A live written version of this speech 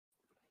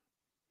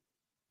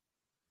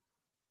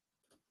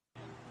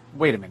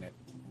Wait a minute.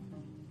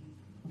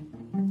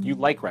 You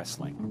like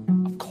wrestling?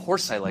 Of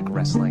course I like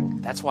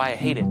wrestling. That's why I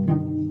hate it.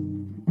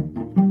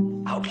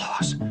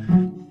 Outlaws.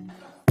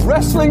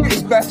 Wrestling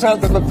is better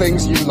than the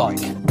things you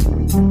like.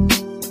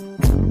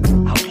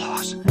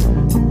 Outlaws.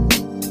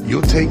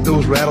 You'll take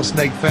those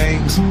rattlesnake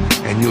fangs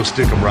and you'll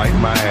stick them right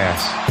in my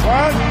ass.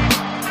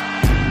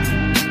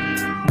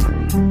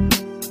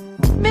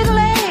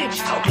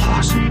 Middle-aged.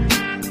 Outlaws.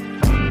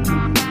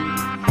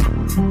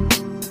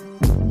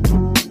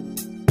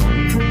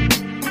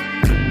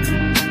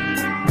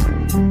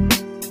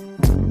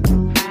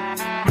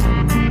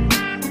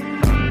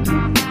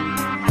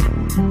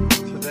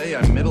 Today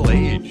I'm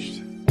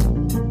middle-aged.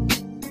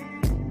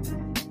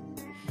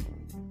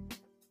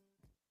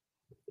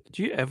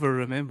 Do you ever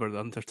remember The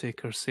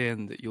Undertaker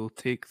saying that you'll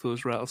take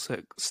those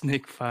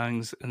rattlesnake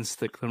fangs and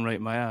stick them right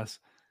in my ass?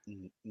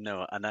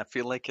 No, and I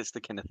feel like it's the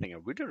kind of thing I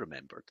would have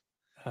remembered.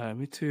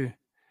 Me too.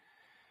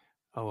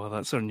 Oh, well,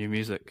 that's our new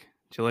music.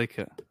 Do you like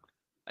it?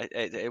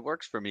 It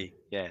works for me.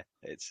 Yeah,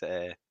 it's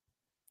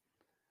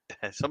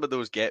some of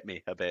those get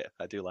me a bit.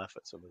 I do laugh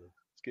at some of them.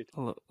 It's good.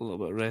 A little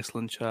bit of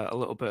wrestling chat, a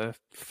little bit of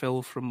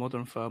Phil from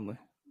Modern Family.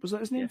 Was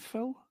that his name, Yeah.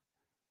 Phil?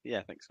 Yeah,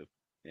 I think so.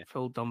 Yeah.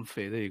 Phil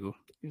Dunphy, there you go.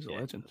 He's a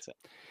legend. That's it.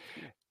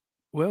 Yeah.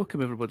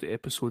 Welcome, everybody, to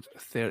episode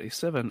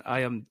 37.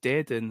 I am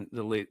dead in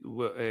the late,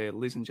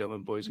 ladies and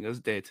gentlemen, boys and girls,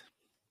 dead.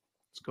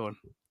 It's gone.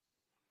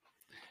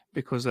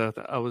 Because I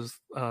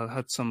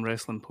had some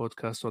wrestling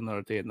podcast on the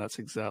other day, and that's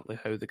exactly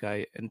how the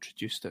guy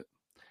introduced it.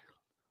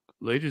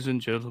 Ladies and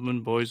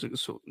gentlemen, boys,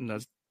 so and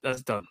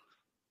that's done.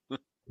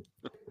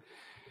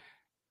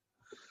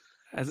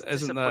 It's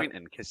Isn't that?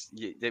 disappointing because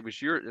it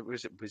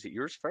was it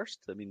yours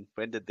first? I mean,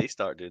 when did they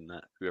start doing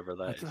that? Whoever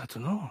that is. I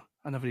don't know.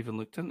 I never even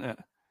looked into it.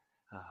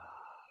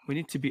 We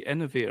need to be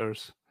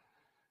innovators.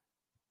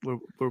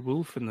 We're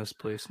wolf in this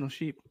place, no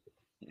sheep.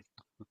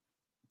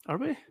 Are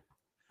we?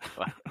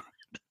 I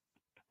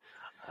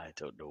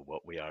don't know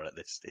what we are at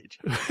this stage.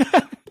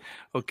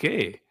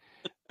 Okay.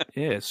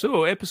 Yeah,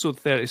 so episode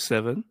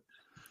 37.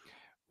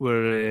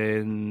 We're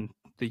in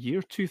the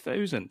year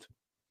 2000.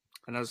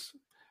 And as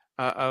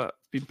I've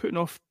been putting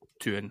off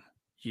doing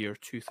year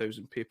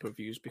 2000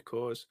 pay-per-views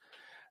because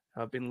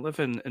I've been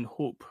living in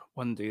hope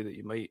one day that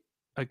you might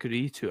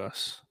agree to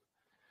us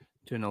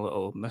doing a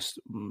little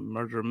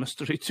murder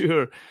mystery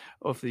tour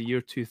of the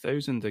year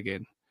 2000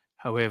 again.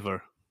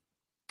 However,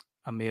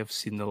 I may have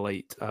seen the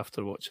light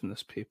after watching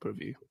this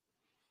pay-per-view.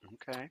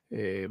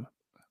 Okay.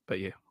 But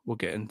yeah, we'll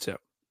get into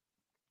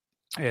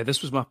it.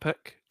 This was my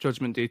pick,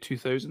 Judgment Day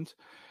 2000.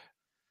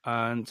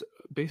 And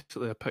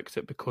basically I picked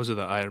it because of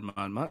the Iron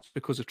Man match,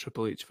 because of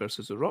Triple H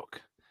versus The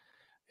Rock.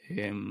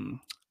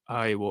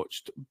 I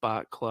watched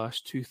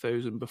Backlash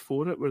 2000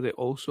 before it, where they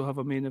also have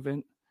a main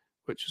event,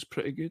 which is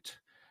pretty good.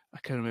 I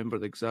can't remember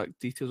the exact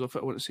details of it.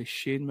 I want to say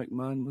Shane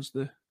McMahon was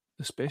the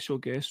special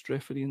guest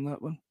referee in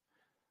that one.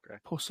 Okay.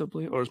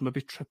 Possibly. Or it's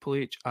maybe Triple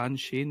H and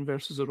Shane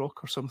versus The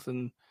Rock or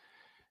something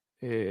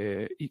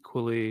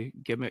equally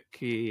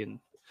gimmicky and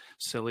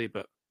silly.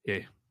 But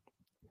yeah,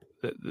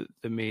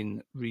 the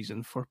main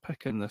reason for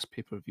picking this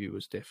pay-per-view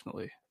was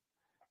definitely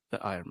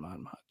the Iron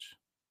Man match.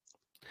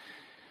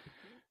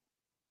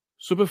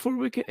 So before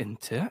we get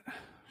into it,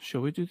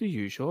 shall we do the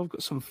usual? I've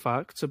got some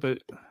facts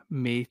about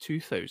May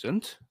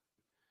 2000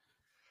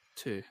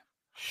 to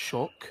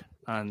shock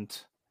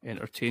and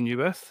entertain you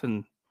with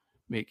and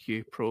make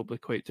you probably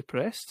quite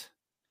depressed.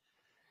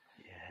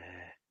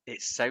 Yeah,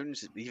 it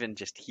sounds, even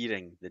just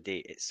hearing the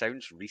date, it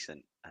sounds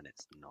recent and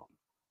it's not.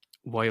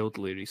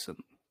 Wildly recent.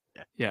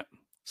 Yeah. I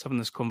was having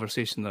this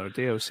conversation the other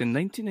day. I was saying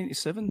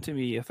 1997 to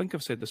me, I think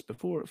I've said this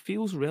before, it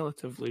feels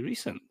relatively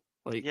recent.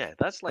 Like, yeah,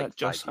 that's like that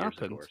just 5 years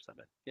happened. ago or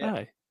something. Yeah.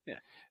 Aye. Yeah.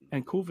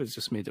 And COVID's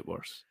just made it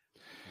worse.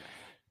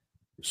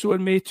 So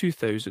in May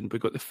 2000, we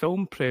got the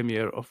film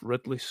premiere of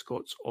Ridley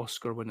Scott's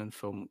Oscar-winning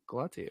film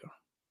Gladiator.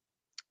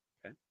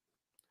 Okay.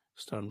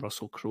 Starring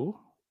Russell Crowe.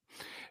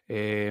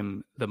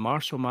 The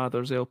Marshall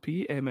Mathers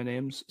LP,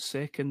 Eminem's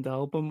second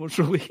album, was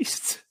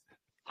released.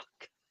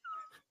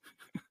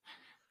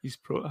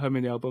 How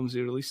many albums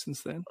he released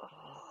since then?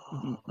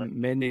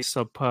 Many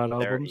subpar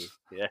 30, albums.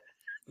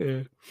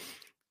 Yeah.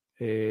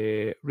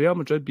 Real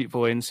Madrid beat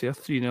Valencia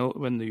 3-0 to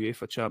win the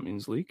UEFA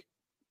Champions League.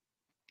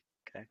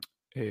 Okay.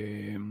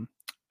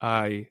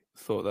 I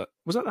thought that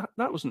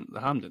wasn't the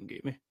Hampden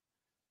game, eh?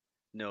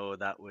 No,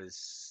 that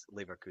was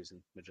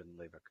Leverkusen, Madrid and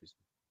Leverkusen.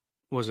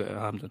 Was it at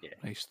Hampden? Yeah.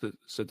 Nice, the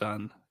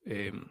Zidane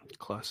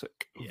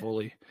classic Yeah.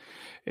 volley.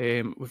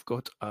 We've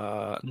got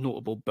a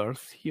notable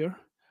birth here.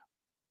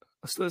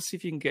 Let's see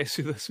if you can guess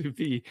who this would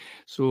be.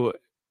 So,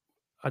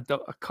 a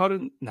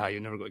current... Nah, you're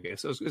never going to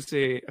guess. I was going to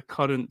say a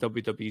current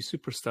WWE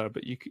superstar,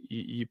 but you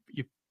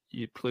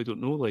probably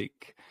don't know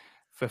like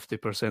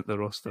 50% of the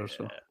roster.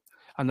 So,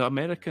 an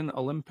American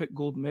Olympic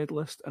gold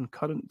medalist and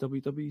current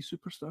WWE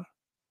superstar.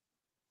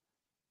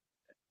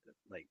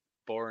 Like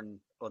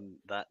born on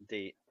that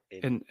date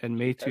In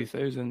May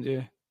 2000,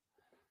 yeah.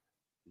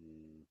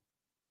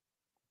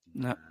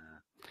 Nah.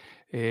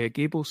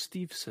 Gable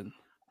Steveson.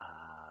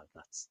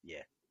 That's,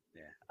 yeah.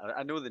 Yeah.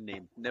 I know the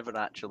name. Never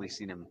actually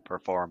seen him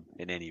perform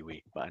in any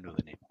way, but I know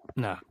the name.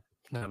 Nah,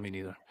 me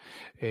neither.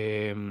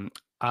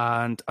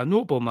 And a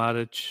notable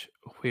marriage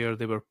where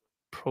they were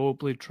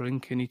probably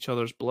drinking each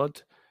other's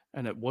blood,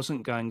 and it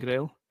wasn't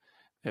Gangrel.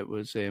 It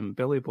was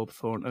Billy Bob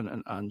Thornton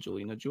and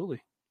Angelina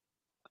Jolie.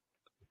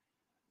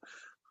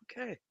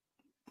 Okay.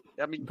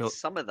 I mean, Bill-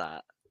 some of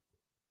that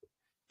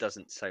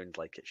doesn't sound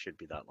like it should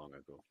be that long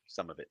ago.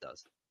 Some of it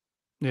does.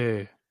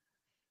 Yeah.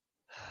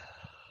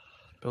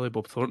 Billy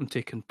Bob Thornton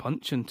taking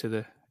punching to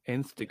the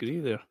nth degree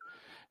there.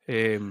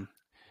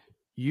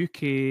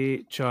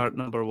 UK chart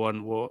number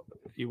one. What,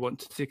 you want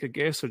to take a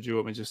guess, or do you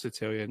want me just to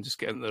tell you and just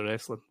get into the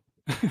wrestling?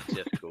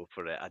 Just go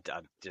for it.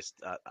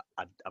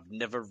 I've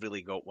never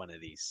really got one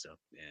of these, so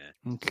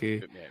yeah. Okay.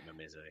 Put me out of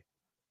my misery.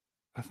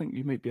 I think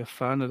you might be a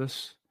fan of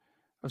this.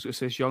 I was going to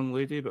say this young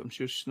lady, but I'm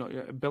sure she's not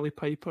yet. Billy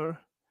Piper.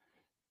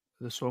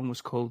 The song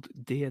was called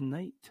Day and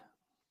Night.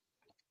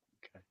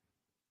 Okay.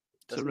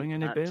 Does it ring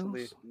any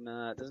bells?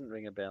 Nah, it doesn't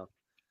ring a bell.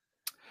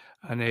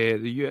 And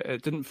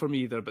it didn't for me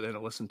either, but then I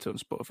listened to it on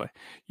Spotify.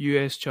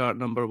 US chart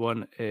number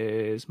one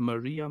is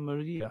Maria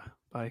Maria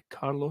by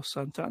Carlos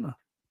Santana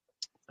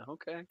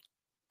Okay.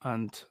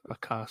 and a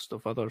cast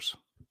of others.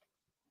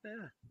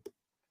 Yeah.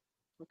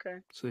 Okay.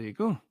 So there you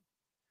go.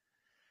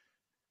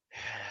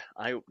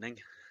 Eye opening.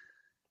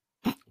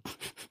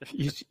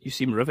 You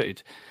seem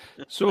riveted.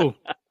 So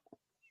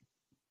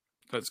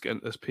let's get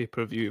into this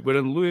pay-per-view. We're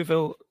in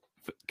Louisville,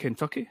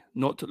 Kentucky,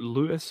 not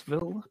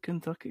Louisville,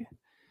 Kentucky.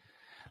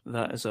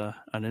 That is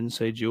an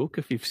inside joke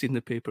if you've seen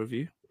the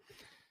pay-per-view.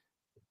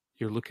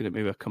 You're looking at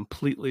me with a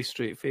completely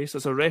straight face.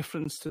 As a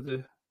reference to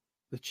the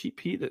cheap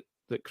heat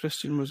that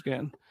Christian was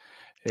getting.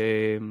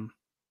 Yeah,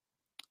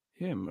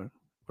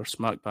 we're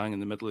smack bang in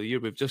the middle of the year.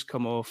 We've just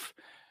come off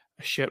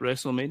a shit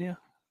WrestleMania.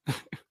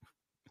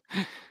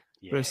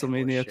 Yeah,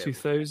 WrestleMania shit.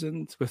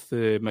 2000 with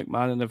the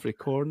McMahon in every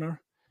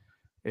corner.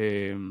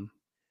 Yeah.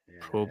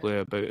 Probably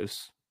about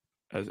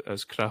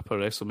as crap a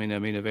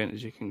WrestleMania main event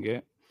as you can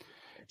get.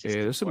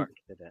 It just didn't work,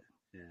 did it?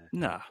 Yeah.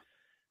 Nah.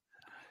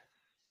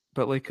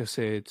 But like I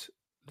said,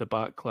 the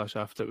backlash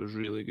after it was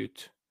really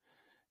good.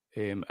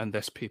 And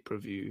this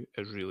pay-per-view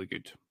is really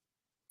good.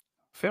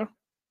 Fair?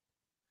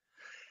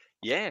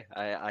 Yeah,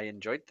 I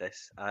enjoyed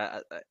this.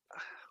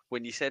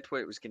 When you said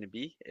what it was going to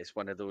be, it's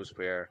one of those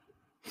where,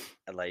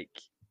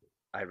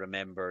 I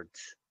remembered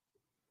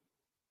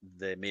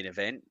the main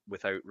event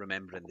without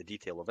remembering the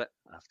detail of it.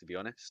 I have to be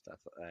honest,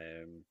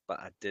 but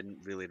I didn't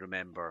really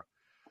remember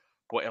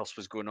what else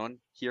was going on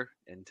here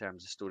in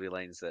terms of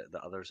storylines that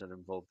others are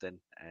involved in.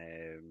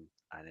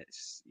 And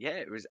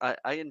it was.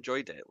 I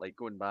enjoyed it. Like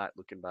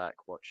looking back,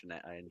 watching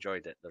it, I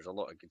enjoyed it. There's a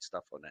lot of good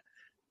stuff on it,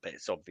 but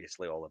it's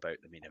obviously all about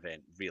the main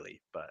event,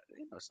 really. But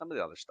some of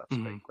the other stuff's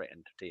quite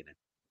entertaining.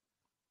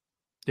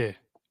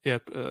 Yeah,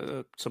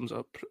 sums it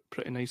up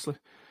pretty nicely.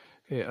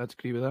 I'd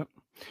agree with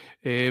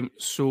that.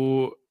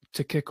 So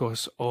to kick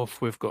us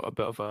off, we've got a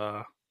bit of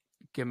a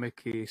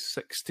gimmicky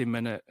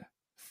 60-minute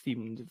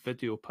themed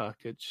video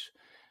package.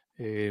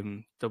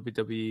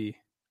 WWE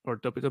or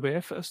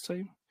WWF at this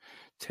time,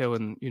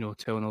 telling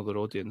all their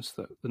audience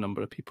that the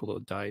number of people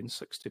that die in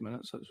 60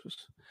 minutes, that was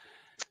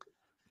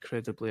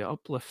incredibly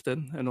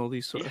uplifting and all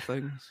these sort of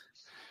things.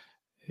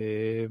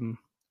 And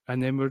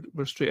then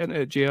we're straight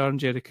into it. JR and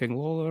Jerry King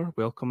Lawler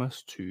welcome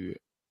us to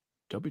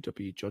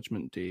WWE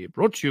Judgment Day,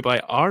 brought to you by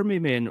Army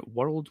Men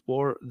World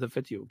War the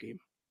video game.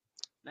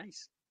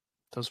 Nice.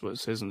 That's what it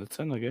says in the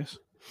tin, I guess.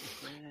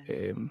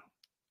 Yeah.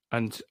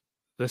 And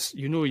this,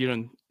 you're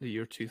in the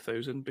year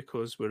 2000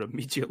 because we're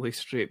immediately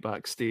straight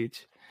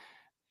backstage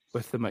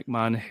with the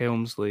McMahon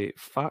Helmsley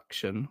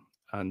faction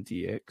and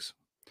DX.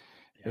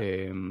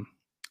 Yeah.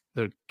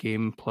 They're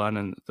game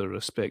planning their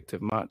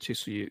respective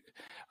matches. So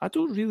I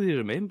don't really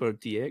remember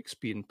DX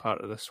being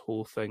part of this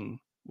whole thing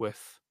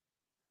with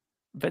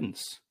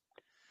Vince.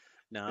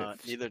 No,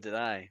 neither did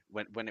I.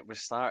 When it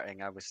was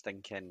starting, I was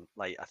thinking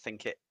I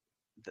think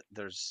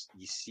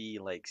you see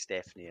like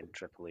Stephanie and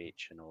Triple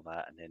H and all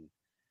that, and then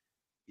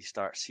you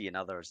start seeing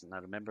others. And I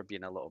remember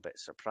being a little bit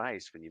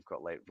surprised when you've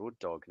got like Road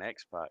Dogg and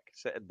X-Pac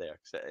sitting there.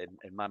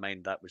 In my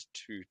mind, that was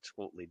two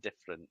totally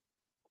different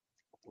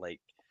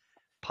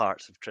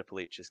parts of Triple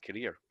H's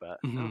career, but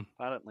no,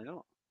 apparently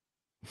not.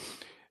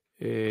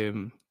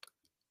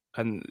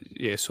 And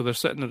yeah, so they're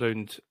sitting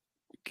around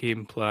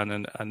game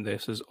planning, and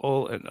this is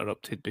all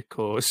interrupted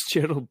because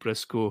Gerald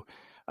Briscoe,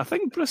 I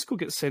think Briscoe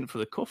gets sent for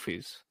the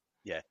coffees.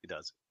 Yeah, he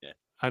does. Yeah.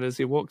 And as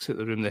he walks out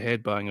the room, the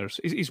headbangers,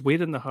 he's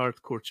wearing the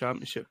Hardcore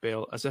Championship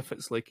belt as if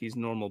it's like his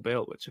normal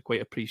belt, which I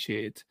quite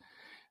appreciated.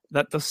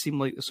 That does seem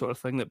like the sort of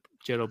thing that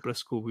Gerald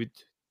Briscoe would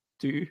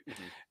do.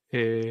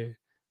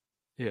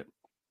 Yeah.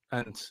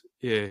 And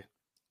yeah,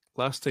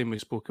 last time we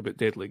spoke about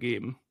Deadly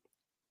Game,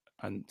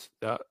 and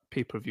that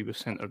pay-per-view was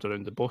centered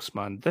around the Boss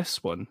Man.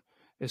 This one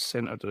is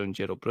centered around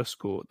Gerald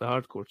Briscoe, the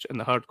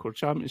Hardcore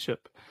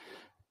Championship.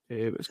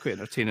 It's quite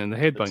entertaining. The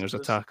headbangers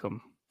attack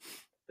him.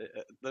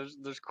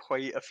 There's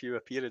quite a few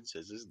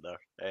appearances, isn't there?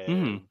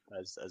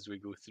 As we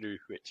go through,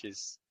 which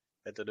is,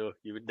 I don't know,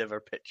 you would never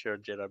picture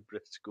Gerald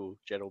Briscoe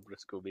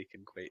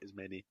making quite as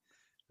many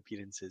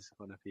appearances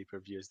on a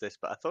pay-per-view as this,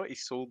 but I thought he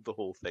sold the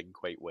whole thing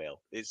quite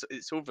well. It's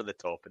over the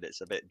top and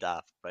it's a bit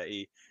daft, but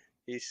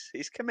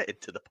he's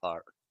committed to the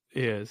part.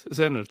 Yeah, it's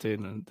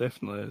entertaining,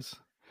 definitely is.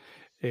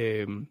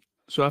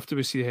 So after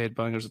we see the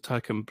Headbangers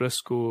attacking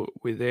Briscoe,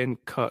 we then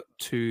cut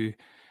to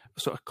a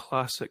sort of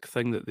classic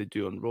thing that they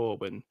do on Raw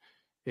when,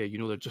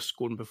 they're just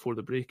going before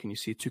the break and you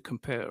see two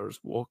competitors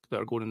that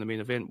are going in the main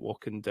event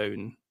walking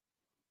down,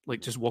 like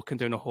just walking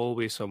down a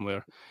hallway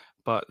somewhere.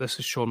 But this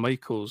is Shawn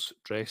Michaels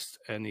dressed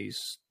in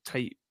his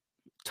tight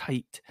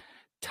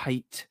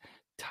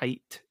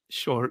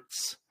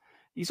shorts.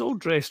 He's all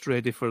dressed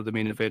ready for the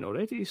main event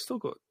already. He's still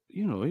got,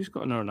 he's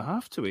got an hour and a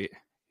half to wait.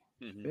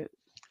 Mm-hmm.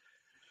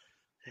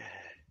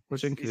 We're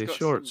drinking these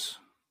shorts.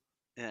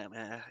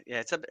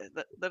 It's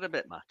they're a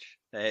bit much.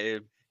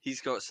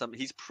 He's got some.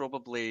 He's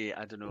probably,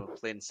 I don't know,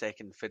 playing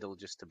second fiddle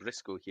just to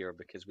Briscoe here,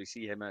 because we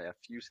see him at a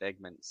few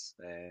segments,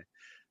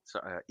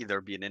 sort of either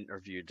being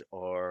interviewed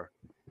or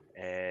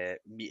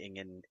meeting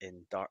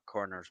in dark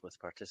corners with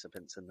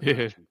participants in the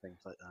match and things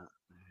like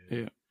that.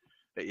 Yeah.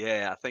 But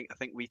yeah, I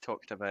think we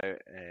talked about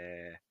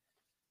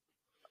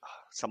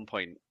some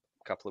point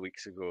a couple of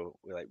weeks ago.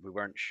 We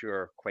weren't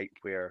sure quite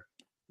where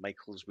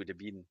Michaels would have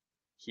been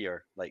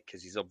here,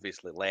 because he's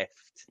obviously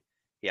left.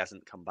 He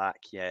hasn't come back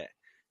yet.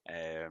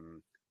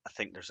 I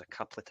think there's a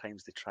couple of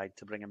times they tried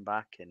to bring him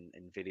back in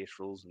various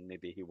roles, and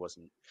maybe he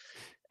wasn't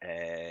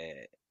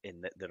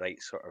in the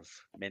right sort of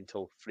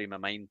mental frame of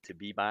mind to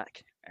be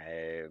back.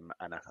 And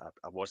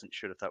I wasn't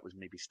sure if that was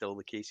maybe still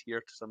the case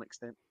here to some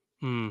extent.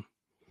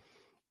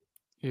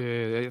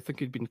 Yeah, I think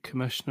he'd been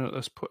commissioner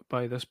at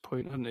by this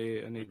point, hadn't he?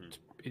 And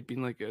he'd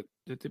been like, did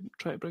they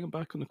try to bring him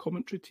back on the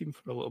commentary team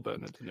for a little bit,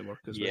 and it didn't work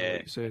as well,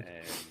 like you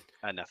said.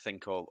 And I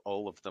think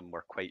all of them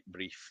were quite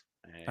brief,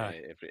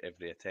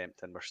 every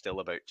attempt, and we're still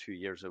about 2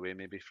 years away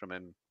maybe from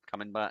him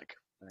coming back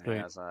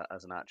as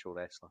an actual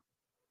wrestler.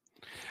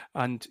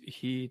 And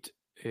he'd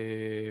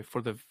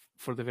for the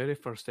very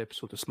first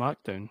episode of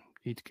SmackDown,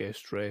 he'd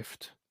guest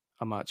refed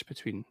a match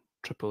between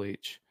Triple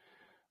H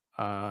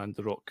and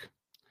The Rock.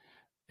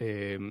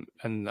 And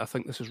I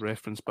think this is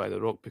referenced by The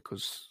Rock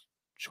because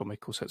Shawn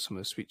Michaels hit some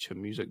of the Sweet Chin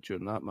music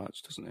during that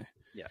match, doesn't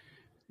he?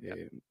 Yeah.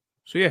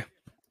 So yeah,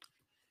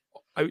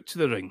 out to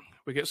the ring.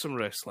 We get some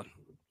wrestling,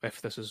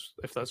 if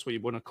that's what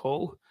you want to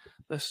call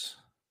this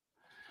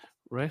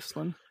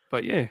wrestling.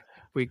 But yeah,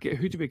 who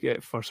do we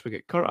get first? We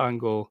get Kurt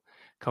Angle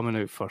coming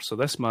out first. So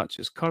this match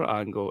is Kurt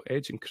Angle,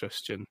 Edge and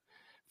Christian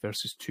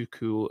versus Too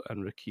Cool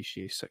and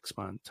Rikishi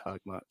 6-man tag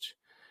match.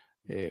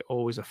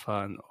 Always a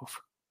fan of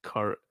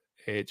Kurt,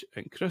 Edge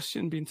and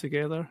Christian being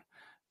together.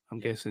 I'm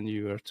guessing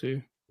you were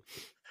too.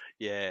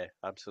 Yeah,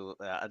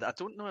 absolutely. I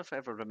don't know if I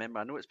ever remember.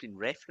 I know it's been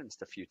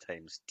referenced a few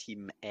times,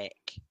 Team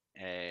Ek,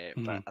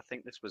 but I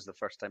think this was the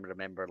first time I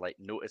remember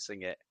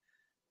noticing it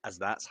as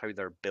that's how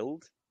they're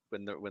billed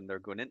when they're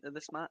going into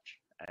this match.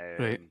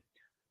 Right.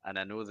 And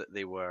I know that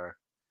there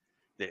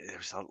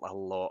was a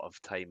lot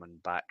of time on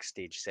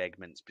backstage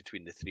segments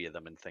between the three of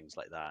them and things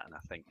like that. And I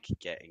think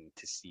getting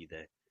to see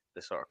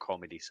the sort of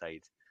comedy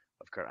side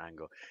of Kurt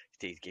Angle,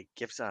 he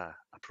gives a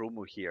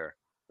promo here.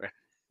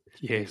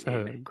 Yes,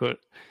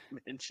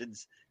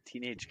 mentions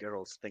teenage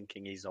girls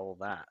thinking he's all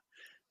that,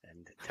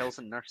 and tells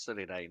a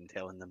nursery rhyme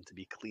telling them to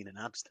be clean and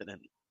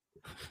abstinent.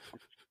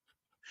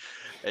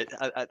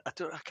 I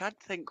can't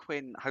think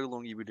how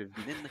long he would have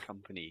been in the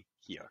company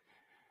here.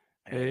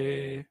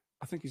 I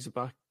think he's the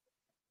back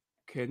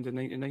end of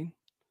 99.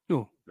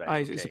 No,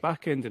 it's the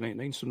back end of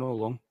 99, so not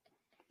long.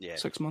 Yeah,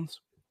 6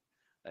 months.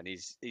 And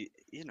he's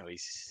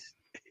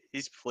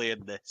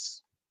playing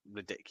this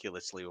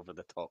ridiculously over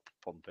the top,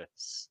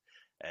 pompous,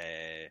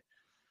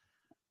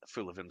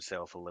 full of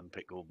himself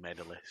Olympic gold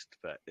medalist.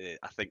 But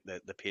I think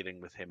that the pairing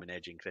with him and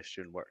Edge and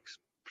Christian works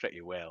pretty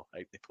well.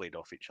 They played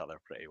off each other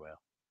pretty well.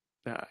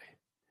 Aye.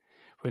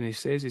 When he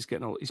says he's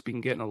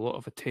been getting a lot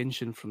of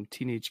attention from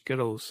teenage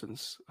girls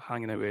since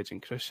hanging out with Edge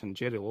and Christian,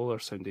 Jerry Lawler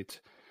sounded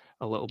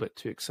a little bit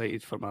too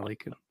excited for my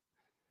liking.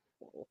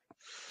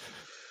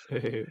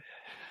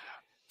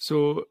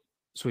 So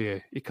yeah,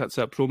 he cuts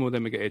that promo.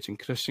 Then we get Edge and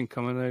Christian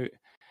coming out.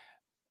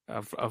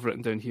 I've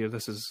written down here,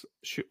 this is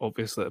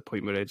obviously at the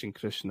point where Edge and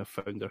Christian have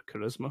found their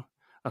charisma.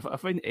 I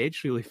find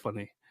Edge really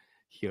funny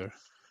here.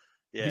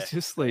 Yeah, he's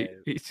just I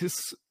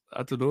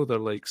don't know, they're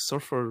like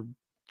surfer,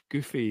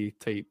 goofy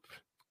type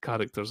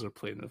characters they're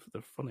playing.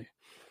 They're funny.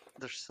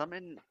 There's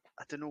something,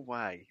 I don't know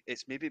why.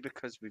 It's maybe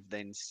because we've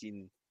then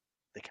seen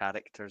the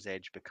characters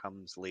Edge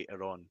becomes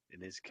later on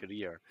in his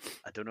career.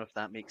 I don't know if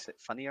that makes it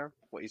funnier,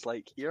 what he's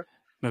like here.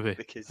 Maybe.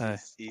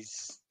 Because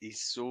he's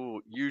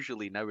so,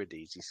 usually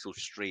nowadays, he's so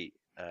straight.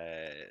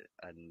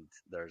 And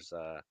there's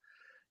a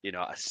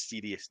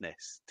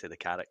seriousness to the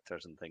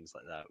characters and things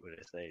like that, where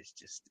he's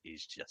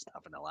just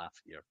having a laugh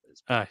here.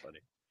 It's pretty funny.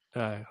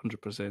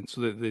 100%.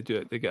 So they do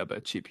it. They get a bit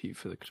of cheap heat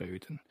for the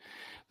crowd, and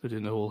they're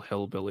doing the whole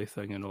hillbilly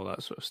thing and all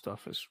that sort of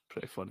stuff. It's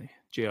pretty funny.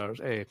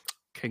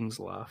 King's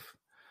laugh,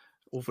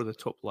 over the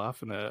top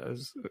laugh, and I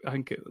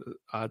think it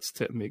adds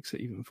to it, makes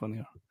it even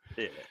funnier.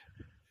 Yeah.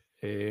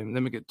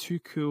 Then we get Too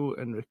Cool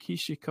and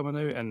Rikishi coming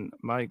out, and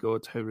my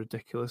God, how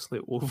ridiculously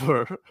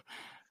over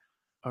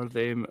are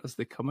them as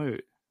they come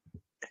out.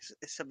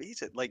 It's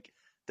amazing. Like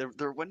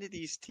they're one of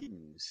these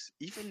teams.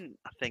 Even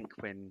I think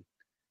when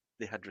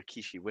they had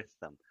Rikishi with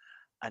them,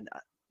 and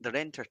they're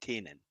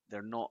entertaining.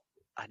 They're not.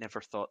 I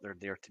never thought they're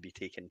there to be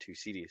taken too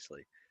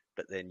seriously.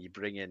 But then you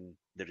bring in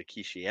the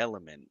Rikishi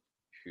element,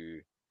 who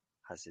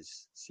has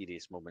his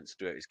serious moments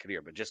throughout his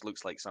career, but just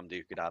looks like somebody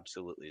who could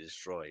absolutely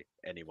destroy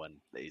anyone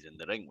that he's in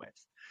the ring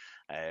with.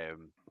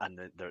 And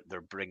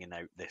they're bringing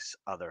out this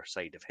other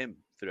side of him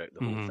throughout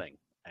the whole thing.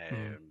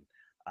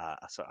 A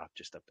sort of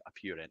just a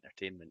pure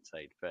entertainment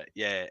side. But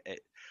yeah,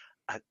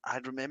 I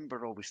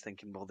remember always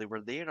thinking, well, they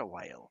were there a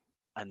while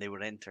and they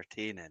were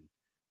entertaining,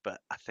 but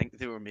I think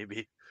they were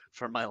maybe,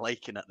 for my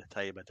liking at the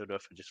time, I don't know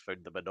if I just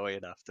found them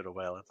annoying after a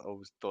while. I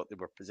always thought they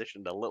were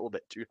positioned a little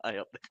bit too high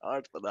up the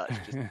card, but that's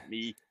just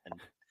me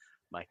and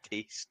my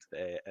taste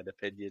and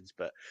opinions.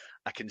 But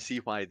I can see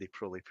why they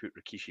probably put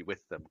Rikishi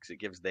with them, because it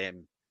gives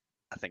them,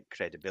 I think,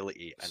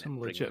 credibility, and Some it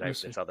brings out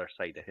legitimacy. this other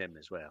side of him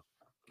as well.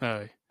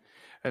 Aye.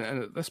 And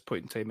at this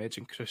point in time, Edge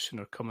and Christian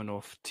are coming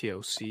off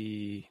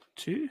TLC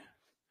 2?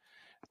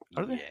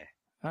 Are they? Yeah.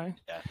 Aye.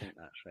 Yeah, I think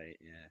that's right,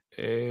 yeah.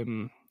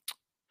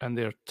 And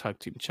they're tag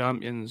team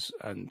champions,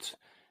 and,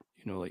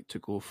 you know, like to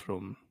go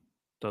from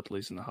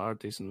Dudley's and the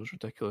Hardys and those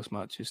ridiculous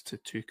matches to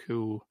Too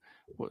Cool,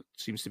 what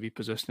seems to be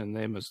positioning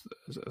them as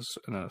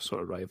in a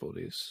sort of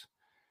rivalry is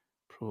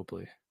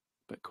probably a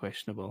bit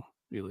questionable,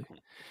 really.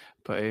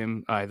 But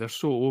aye, they're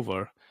so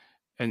over.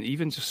 And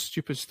even just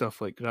stupid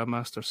stuff like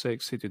Grandmaster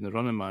Sexy doing the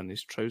running man,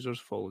 his trousers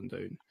falling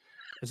down,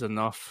 is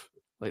enough.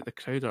 Like, the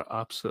crowd are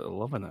absolutely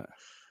loving it.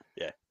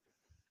 Yeah.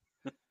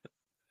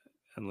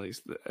 And like,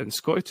 and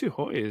Scotty Too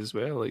Hotty as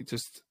well, like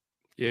just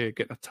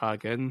getting a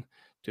tag in,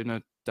 doing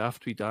a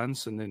daft wee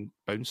dance, and then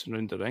bouncing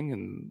around the ring,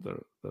 and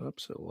they're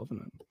absolutely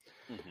loving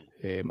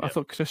it. I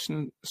thought Christian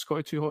and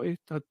Scotty Too Hotty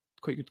had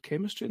quite good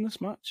chemistry in this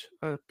match.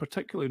 I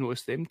particularly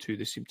noticed them two;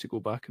 they seemed to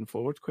go back and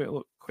forward quite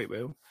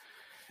well.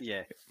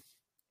 Yeah.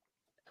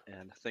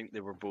 And I think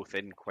they were both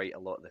in quite a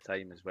lot of the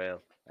time as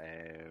well.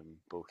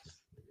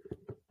 Both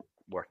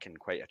working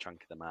quite a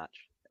chunk of the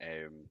match.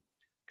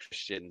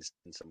 Christian's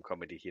in some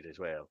comedy here as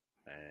well.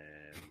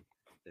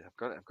 I've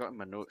got in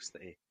my notes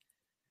that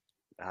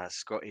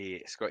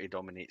Scotty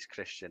dominates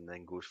Christian,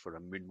 then goes for a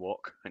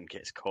moonwalk and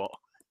gets caught.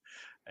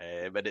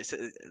 But that's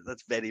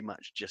very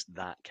much just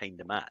that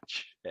kind of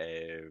match.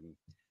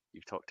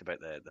 You've talked about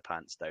the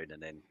pants down,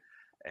 and then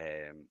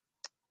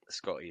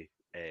Scotty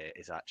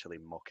is actually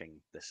mocking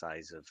the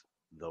size of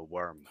the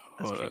worm,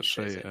 as King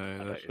says it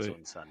about his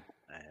own son.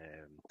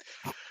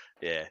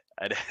 Yeah,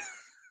 and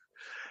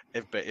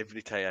but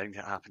every time, I think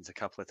it happens a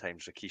couple of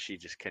times, Rikishi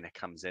just kind of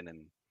comes in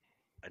and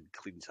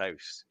cleans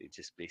house. He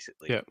just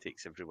basically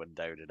takes everyone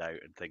down and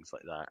out and things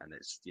like that. And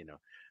it's, you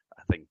know,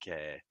 I think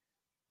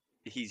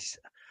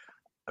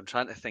I'm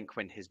trying to think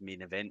when his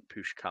main event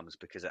push comes,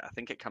 because I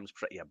think it comes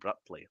pretty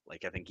abruptly.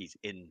 Like, I think he's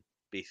in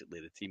basically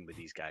the team with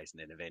these guys,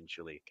 and then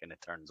eventually kind of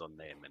turns on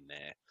them and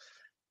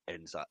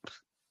ends up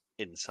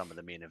in some of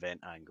the main event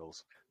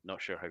angles.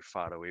 Not sure how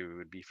far away we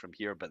would be from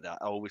here, but I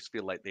always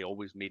feel like they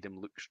always made him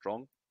look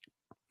strong.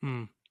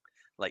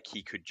 Like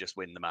he could just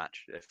win the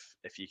match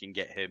if you can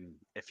get him,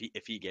 if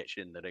he gets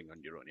you in the ring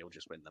on your own, he'll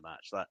just win the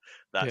match.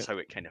 That's how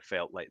it kind of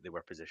felt like they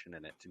were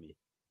positioning it to me.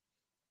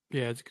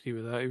 Yeah, I'd agree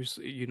with that. It was,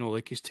 you know,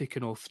 like he's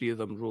taking all three of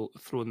them,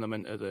 throwing them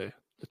into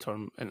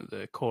into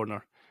the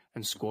corner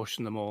and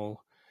squashing them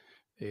all.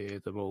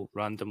 Them all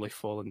randomly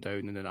falling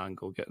down in an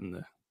angle, getting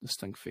the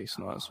stink face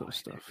and all that sort of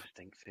stuff.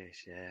 Stink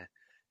face, yeah.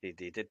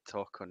 They did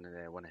talk on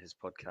one of his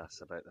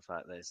podcasts about the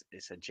fact that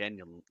it's a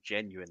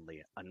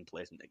genuinely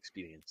unpleasant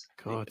experience.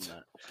 God,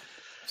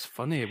 it's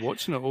funny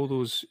watching it all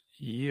those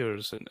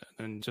years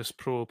and just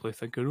probably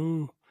thinking,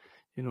 oh,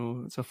 you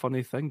know, it's a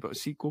funny thing. But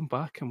see, going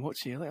back and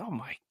watching, you're like, oh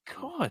my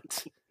God,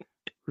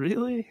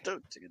 really?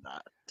 Don't do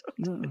that.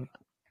 Don't do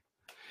that.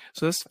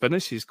 So this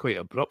finishes quite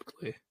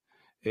abruptly.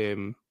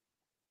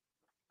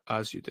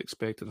 As you'd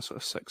expect in a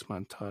sort of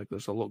 6-man tag,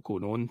 there's a lot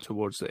going on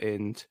towards the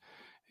end.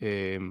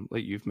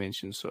 Like you've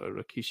mentioned, sort of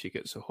Rikishi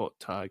gets a hot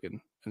tag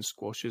and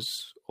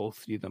squashes all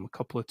three of them a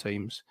couple of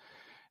times.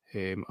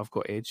 I've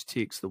got Edge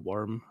takes the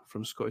worm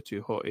from Scotty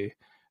Too Hotty,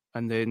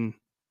 and then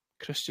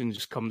Christian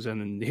just comes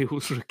in and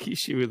nails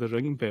Rikishi with a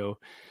ring bell,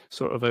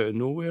 sort of out of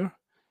nowhere.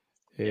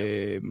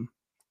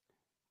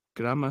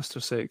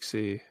 Grandmaster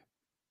Sexy.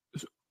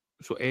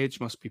 So Edge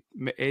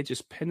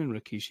is pinning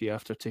Rikishi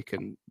after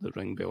taking the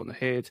ring bell on the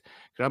head.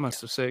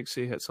 Grandmaster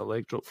Sexy hits a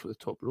leg drop for the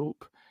top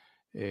rope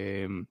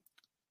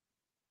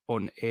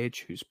on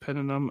Edge, who's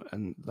pinning him,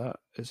 and that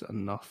is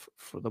enough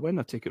for the win.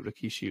 I take it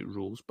Rikishi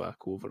rolls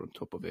back over on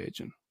top of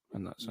Edge, and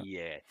that's it.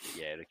 Yeah.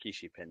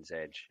 Rikishi pins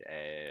Edge.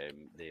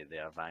 They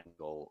have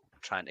Angle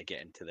trying to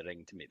get into the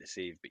ring to make the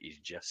save, but he's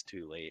just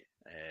too late.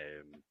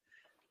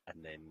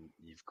 And then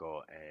you've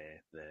got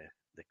the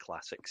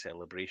classic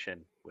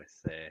celebration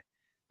with.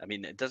 I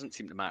mean, it doesn't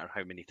seem to matter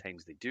how many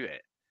times they do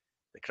it.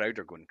 The crowd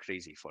are going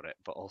crazy for it,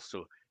 but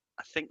also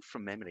I think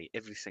from memory,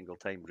 every single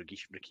time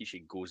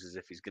Rikishi goes as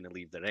if he's going to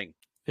leave the ring,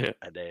 Yeah.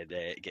 and then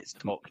it gets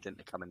talked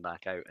into coming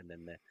back out, and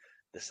then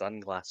the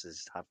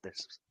sunglasses have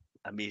this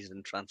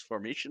amazing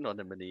transformation on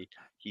him, and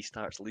he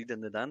starts leading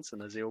the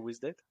dancing as he always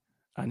did.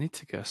 I need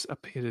to get a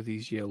pair of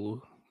these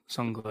yellow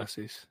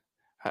sunglasses.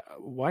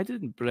 Why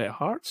didn't Bret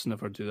Hart's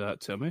never do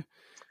that to me?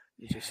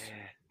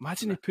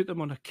 Imagine he put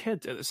them on a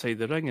kid at the side of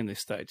the ring and they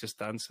started just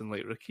dancing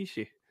like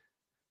Rikishi.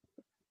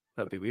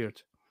 That'd be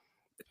weird.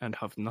 And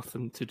have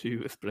nothing to do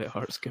with Bret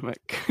Hart's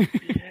gimmick.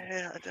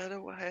 Yeah, I don't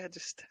know why I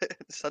just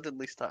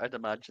suddenly started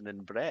imagining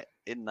Bret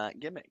in that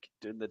gimmick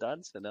doing the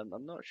dancing.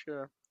 I'm not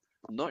sure.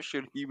 I'm not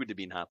sure he would have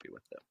been happy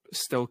with it.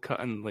 Still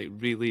cutting like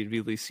really,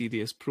 really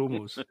serious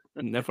promos,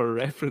 never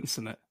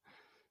referencing it.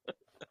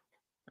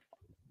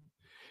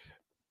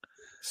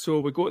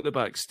 So we go to the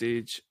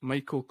backstage.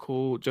 Michael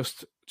Cole,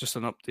 just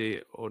an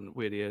update on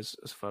where he is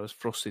as far as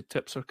frosted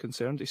tips are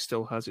concerned. He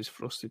still has his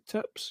frosted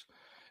tips.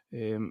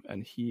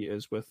 And he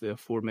is with the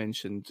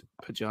aforementioned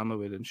pajama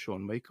wearing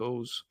Shawn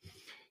Michaels.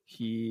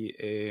 He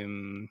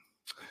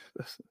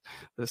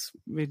this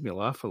made me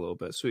laugh a little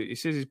bit. So he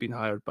says he's been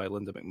hired by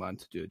Linda McMahon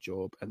to do a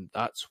job, and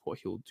that's what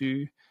he'll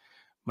do.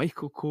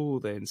 Michael Cole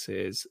then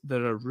says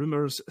there are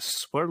rumours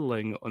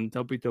swirling on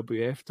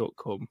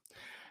WWF.com.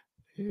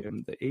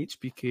 The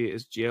HBK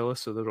is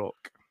jealous of The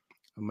Rock.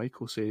 And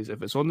Michael says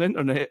if it's on the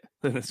internet,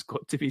 then it's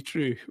got to be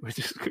true, which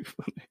is quite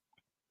funny.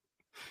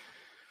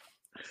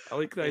 I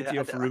like the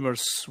idea of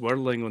rumours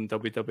swirling on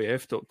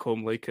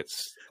WWF.com, like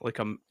it's like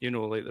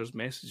like there's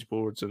message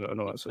boards and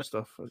all that sort of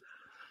stuff.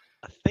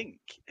 I think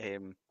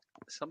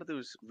some of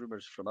those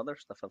rumours from other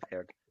stuff I've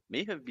heard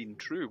may have been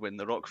true when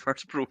The Rock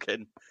first broke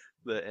in,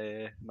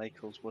 that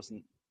Michaels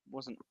wasn't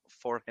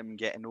for him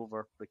getting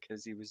over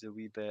because he was a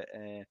wee bit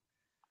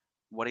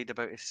worried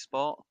about his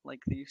spot,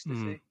 like they used to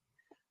say.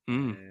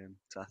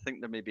 So I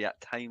think there maybe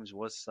at times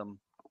was some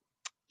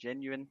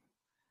genuine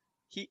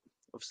heat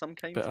of some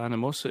kind. Bit of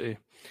animosity.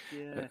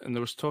 Yeah. And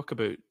there was talk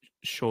about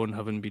Shawn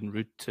having been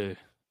rude to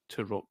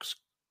Rock's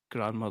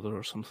grandmother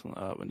or something like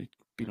that when he'd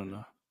been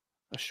on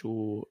a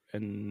show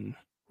in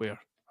where?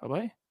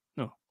 Hawaii?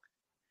 No.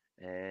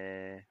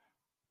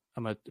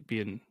 Am I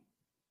being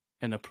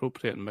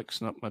inappropriate and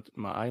mixing up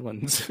my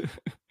islands?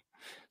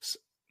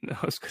 No,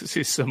 I was going to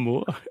say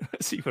Samoa.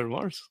 That's even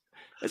worse.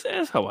 It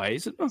is Hawaii,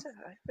 isn't it?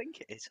 I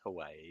think it is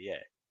Hawaii,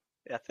 yeah.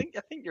 I think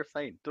you're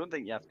fine. Don't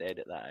think you have to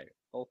edit that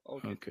out. All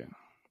good. Okay.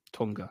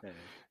 Tonga. Yeah.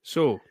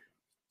 So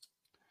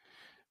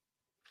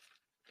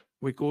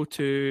we go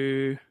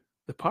to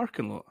the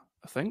parking lot,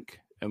 I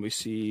think, and we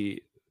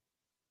see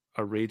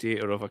a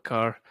radiator of a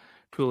car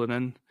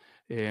pulling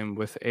in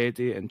with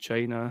Eddie and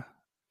China,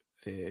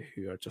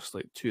 who are just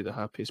like two of the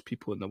happiest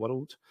people in the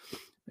world.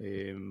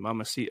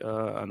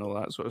 Mamacita and all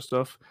that sort of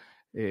stuff.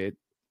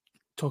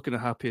 Talking the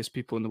happiest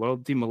people in the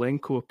world, Dean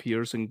Malenko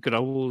appears and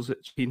growls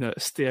at China to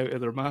stay out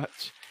of their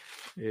match.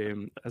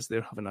 As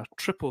they're having a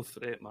triple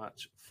threat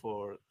match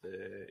for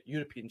the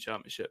European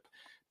Championship.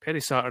 Perry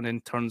Saturn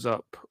then turns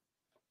up,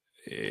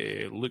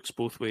 looks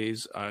both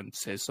ways and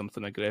says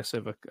something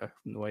aggressive. I have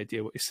no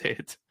idea what he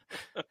said.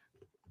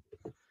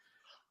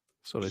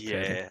 Sorry,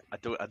 yeah,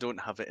 Terry. I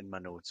don't have it in my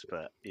notes,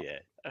 but yeah,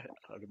 I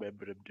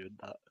remember him doing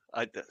that.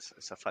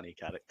 It's a funny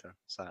character,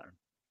 Saturn.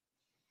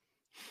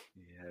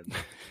 Yeah,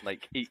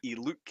 like he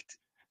looked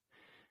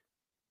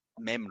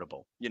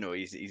memorable.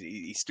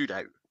 He stood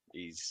out.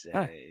 He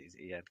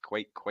had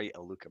quite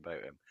a look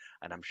about him,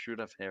 and I'm sure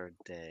I've heard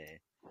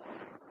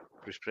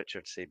Bruce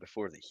Pritchard say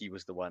before that he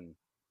was the one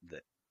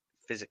that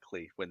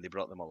physically, when they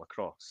brought them all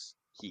across,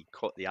 he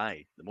caught the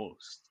eye the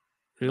most.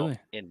 Really? Not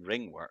in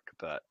ring work,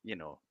 but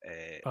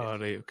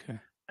right, okay.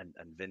 And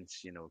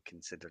Vince,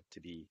 considered to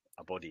be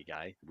a body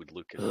guy, would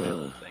look at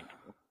him and think,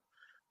 oh,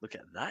 look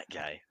at that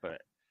guy.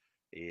 But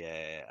he,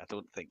 I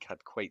don't think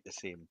had quite the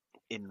same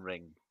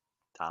in-ring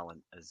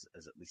talent as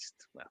at least,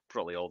 well,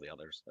 probably all the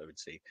others, I would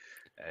say.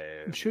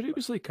 I'm sure he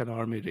was like an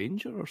army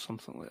ranger or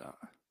something like that.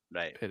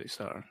 Right. Perry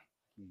Saturn.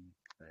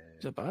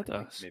 He's a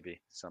badass.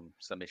 Maybe some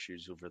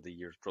issues over the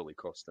years probably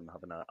cost him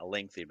having a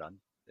lengthy run.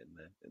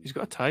 He's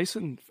got a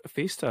Tyson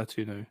face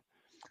tattoo now.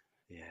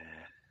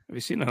 Yeah. Have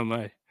you seen him,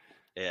 mate?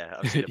 Yeah,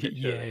 I've seen a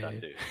picture of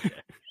that tattoo.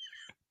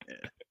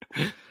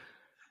 Yeah.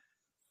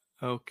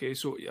 Okay,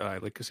 so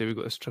like I say, we've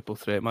got this triple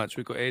threat match.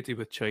 We've got Eddie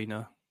with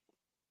China.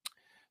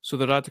 So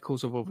the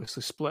Radicals have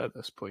obviously split at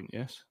this point,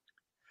 yes?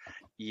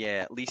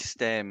 Yeah, at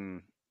least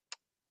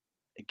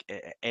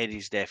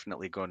Eddie's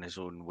definitely gone his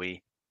own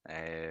way.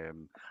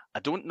 I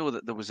don't know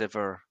that there was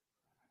ever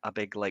a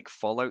big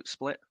fallout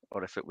split,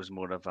 or if it was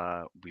more of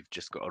a we've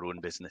just got our own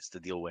business to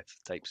deal with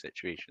type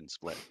situation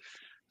split.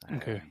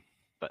 Okay.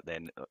 But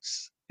then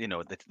it's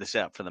the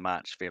setup for the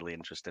match fairly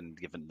interesting,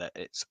 given that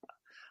I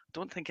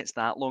don't think it's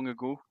that long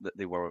ago that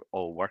they were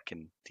all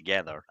working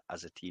together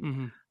as a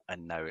team,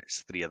 and now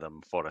it's three of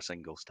them for a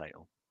singles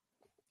title.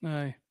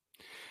 Aye,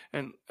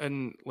 and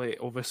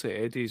obviously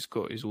Eddie's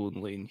got his own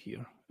lane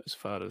here as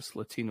far as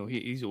Latino.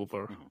 He's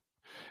over.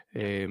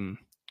 Perry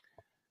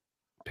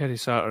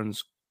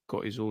Saturn's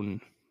got his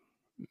own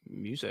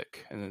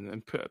music,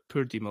 and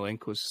poor Di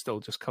Malenko's still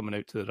just coming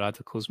out to the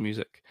Radicals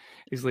music.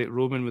 He's like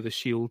Roman with a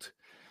shield.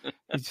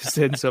 He just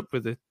ends up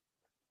with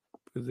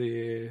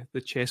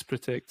the chest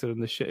protector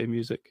and the shitty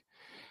music.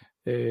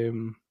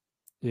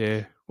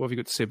 Yeah, what have you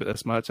got to say about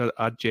this match?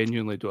 I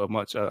genuinely don't have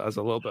much. I was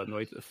a little bit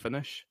annoyed at the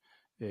finish,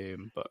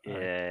 but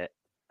Yeah,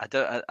 I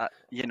don't.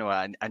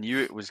 I knew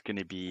it was going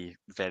to be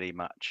very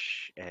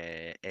much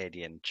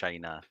Eddie and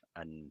China,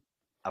 and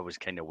I was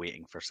kind of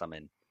waiting for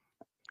something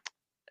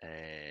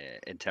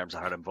in terms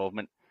of her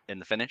involvement in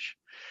the finish.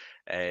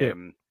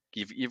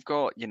 You've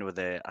got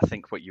I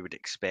think what you would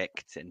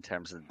expect in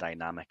terms of the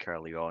dynamic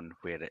early on,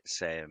 where it's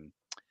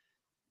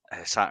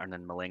Saturn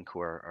and Malenko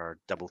are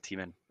double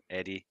teaming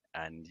Eddie,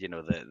 and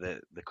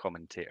the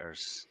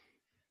commentators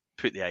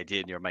put the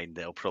idea in your mind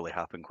that it'll probably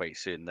happen quite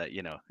soon, that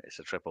it's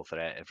a triple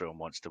threat, everyone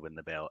wants to win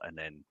the belt, and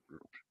then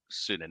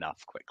soon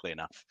enough, quickly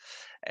enough,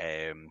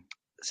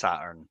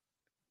 Saturn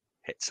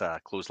hits a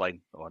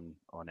clothesline on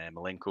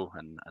Malenko,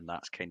 and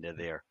that's kind of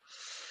their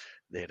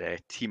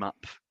team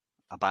up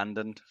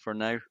abandoned for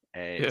now.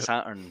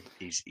 Saturn,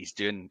 he's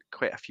doing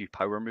quite a few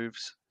power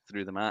moves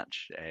through the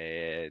match,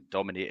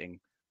 dominating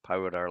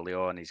power early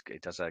on. He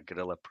does a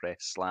gorilla press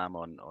slam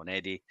on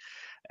Eddie.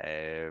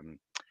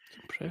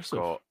 impressive.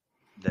 Got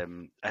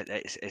them.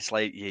 It's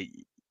like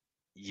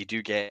you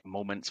do get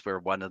moments where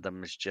one of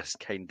them is just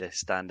kind of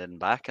standing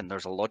back, and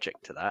there's a logic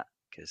to that,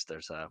 because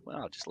there's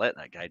I'll just let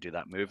that guy do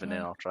that move, and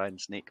then I'll try and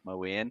sneak my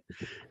way in.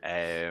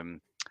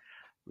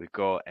 We've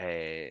got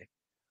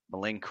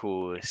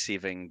Malenko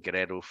saving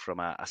Guerrero from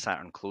a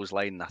Saturn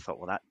clothesline, and I thought,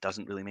 well, that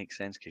doesn't really make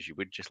sense, because you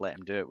would just let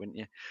him do it, wouldn't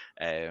you?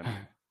 A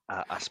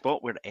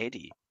spot where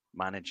Eddie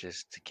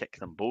manages to kick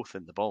them both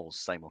in the balls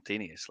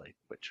simultaneously,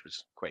 which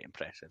was quite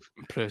impressive.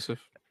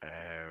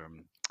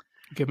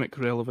 Gimmick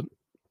relevant.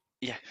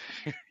 Yeah,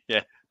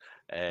 yeah.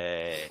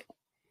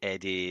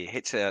 Eddie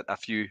hits a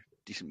few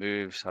decent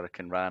moves,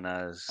 Hurricane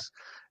Ranas.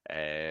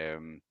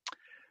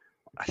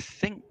 I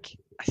think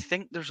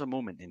there's a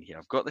moment in here.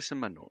 I've got this in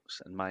my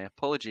notes, and my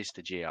apologies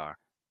to JR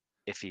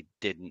if he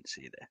didn't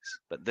say this,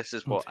 but this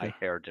is what I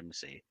heard him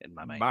say in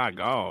my mind. My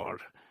God.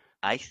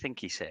 I think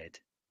he said,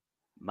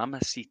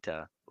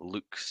 "Mamacita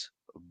looks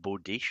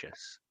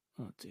bodacious."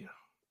 Oh dear.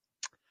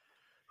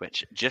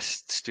 Which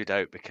just stood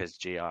out because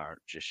JR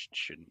just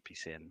shouldn't be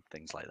saying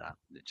things like that.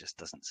 It just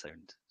doesn't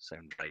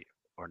sound right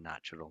or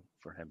natural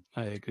for him.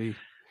 I agree.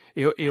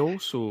 He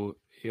also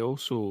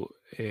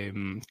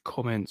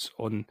comments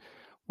on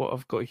what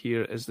I've got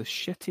here is the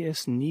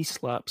shittiest knee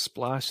slap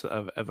splash that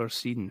I've ever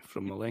seen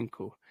from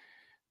Malenko.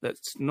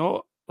 That's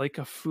not like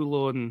a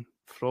full-on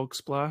frog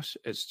splash.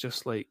 It's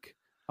just like,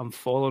 I'm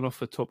falling off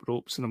the top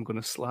ropes and I'm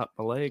going to slap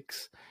my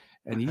legs.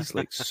 And he's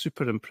like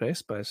super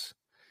impressed by us.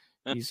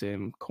 He's do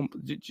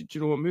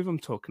you know what move I'm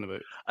talking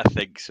about? I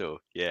think so.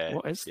 Yeah.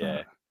 What is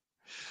that?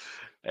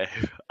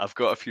 I've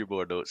got a few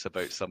more notes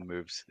about some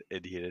moves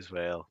in here as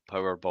well.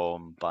 Power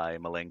bomb by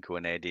Malenko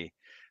and Eddie,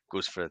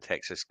 goes for the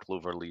Texas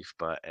Cloverleaf,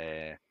 but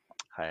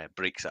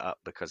breaks it up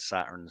because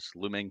Saturn's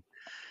looming.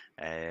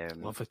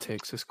 Love a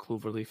Texas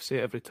Cloverleaf. Say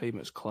it every time,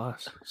 it's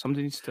class.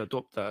 Somebody needs to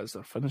adopt that as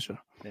their finisher.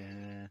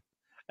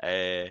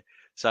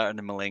 Saturn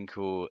and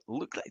Malenko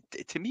looked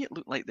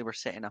like they were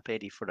setting up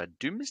Eddie for a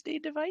doomsday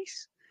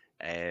device.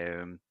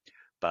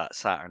 But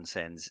Saturn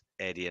sends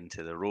Eddie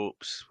into the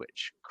ropes,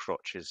 which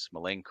crotches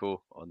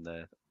Malenko on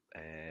the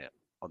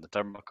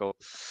turnbuckle.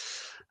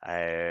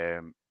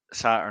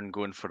 Saturn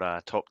going for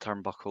a top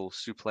turnbuckle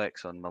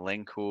suplex on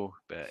Malenko,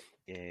 but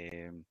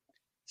is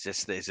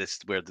this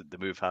where the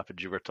move happened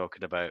you were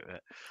talking about?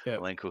 Yep.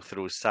 Malenko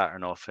throws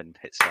Saturn off and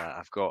hits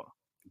I've got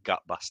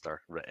Gutbuster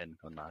written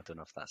on that. I don't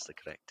know if that's the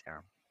correct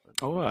term.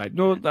 Oh,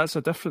 no, that's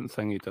a different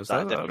thing he does.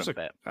 That was a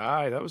bit.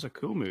 That was a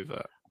cool move.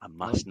 That I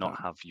must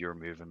not have your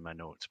move in my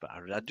notes, but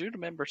I do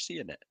remember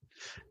seeing it.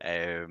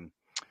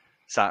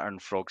 Saturn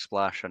frog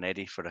splash on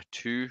Eddie for a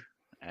 2.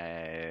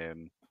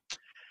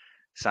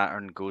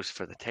 Saturn goes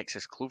for the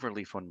Texas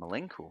Cloverleaf on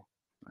Malenko.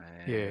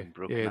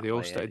 They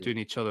all started doing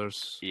each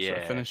other's sort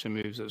of finishing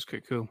moves. It was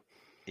quite cool.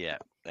 Yeah,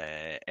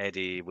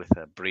 Eddie with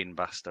a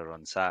brainbuster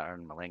on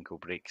Saturn. Malenko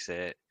breaks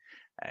it.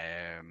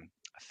 A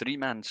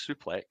 3-man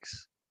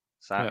suplex.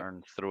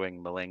 Saturn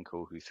throwing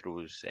Malenko, who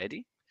throws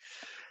Eddie.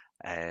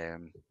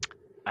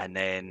 And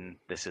then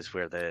this is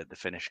where the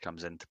finish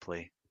comes into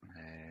play,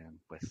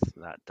 with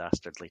that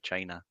dastardly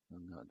China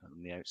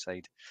on the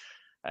outside.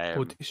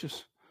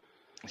 Bodacious.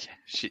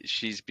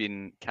 She's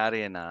been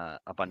carrying a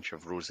bunch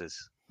of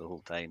roses the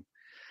whole time,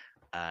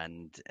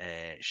 and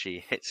she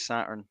hits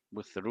Saturn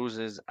with the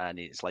roses, and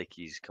it's like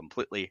he's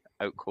completely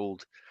out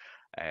cold.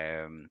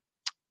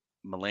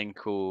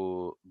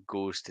 Malenko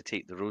goes to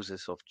take the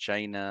roses off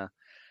China,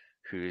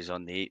 who's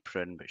on the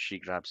apron, but she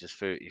grabs his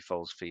foot. He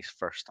falls face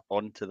first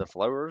onto the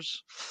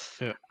flowers.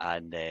 Yeah.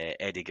 And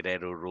Eddie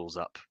Guerrero rolls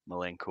up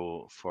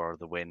Malenko for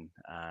the win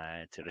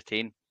to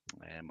retain,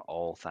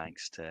 all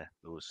thanks to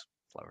those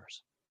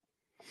flowers.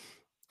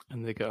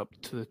 And they get up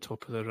to the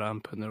top of the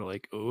ramp and they're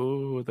like,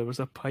 oh, there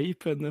was a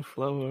pipe in the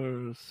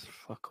flowers.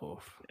 Fuck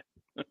off.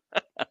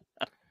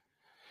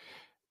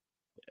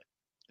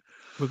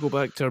 we go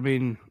back to our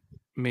main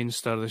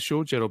star of the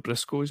show. Gerald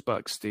Briscoe is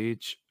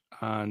backstage,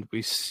 and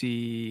we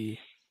see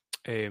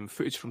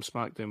footage from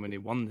SmackDown when he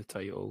won the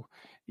title.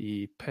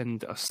 He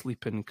pinned a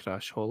sleeping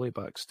Crash Holly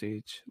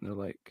backstage, and they're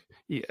like,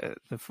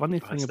 the funny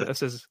thing about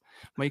this is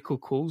Michael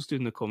Cole's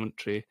doing the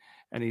commentary,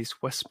 and he's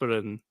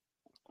whispering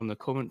on the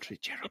commentary,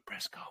 Gerald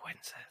Briscoe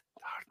wins it.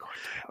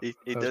 Hardcore.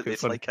 He does.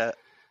 It's funny. Like a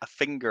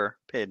finger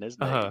pin,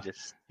 isn't it?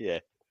 Just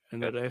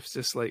And the ref's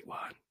just like 1,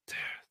 2,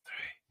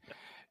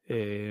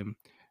 3.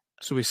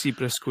 So we see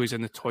Briscoe, he's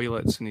in the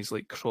toilets and he's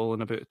like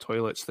crawling about the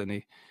toilets. Then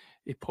he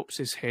pops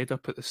his head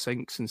up at the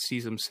sinks and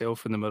sees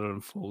himself in the mirror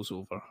and falls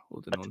over.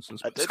 Load of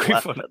nonsense. I did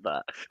laugh at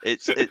that.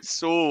 It's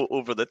so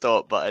over the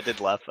top, but I did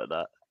laugh at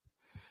that.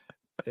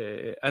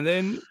 And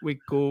then we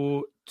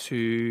go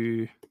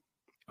to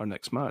our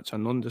next match, a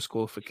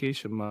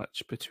non-disqualification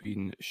match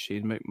between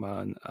Shane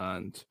McMahon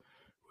and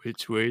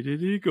which way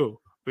did he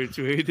go?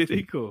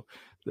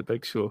 The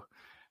Big Show.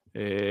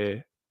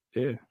 Yeah.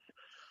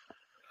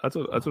 I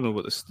don't know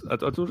what this. I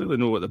don't really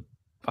know what the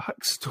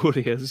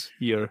backstory is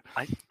here.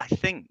 I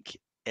think.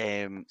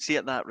 See,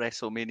 at that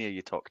WrestleMania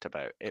you talked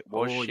about, it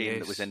was Shane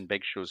that was in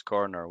Big Show's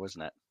corner,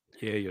 wasn't it?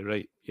 Yeah, you're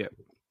right. Yeah.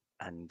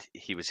 And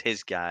he was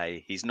his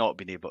guy. He's not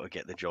been able to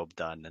get the job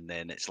done, and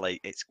then it's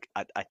like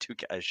I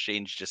took it as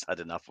Shane's just had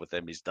enough with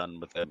him. He's done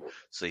with him,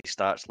 so he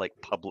starts like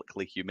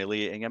publicly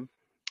humiliating him.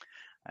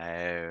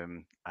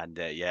 I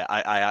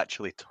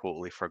actually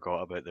totally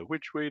forgot about the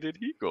which way did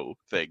he go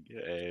thing.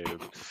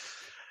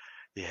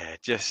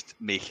 Just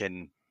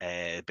making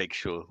Big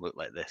Show look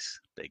like this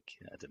big,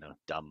 I don't know,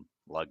 dumb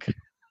lug.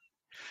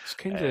 It's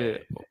kind of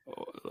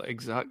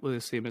exactly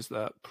the same as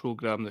that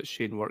program that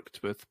Shane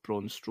worked with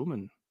Braun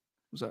Strowman.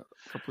 Was that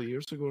a couple of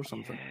years ago or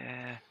something?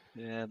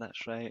 Yeah,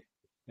 that's right.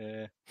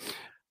 Yeah.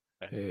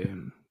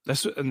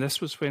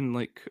 This was when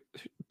like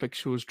Big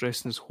Show was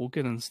dressing as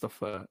Hogan and stuff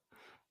like that.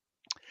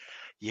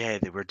 Yeah,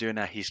 they were doing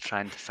he's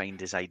trying to find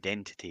his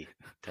identity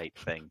type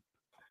thing.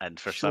 And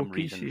for some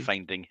reason,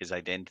 finding his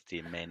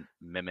identity meant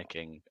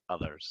mimicking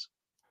others.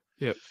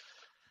 Yep.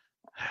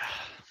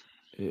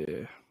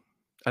 Yeah.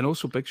 And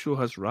also, Big Show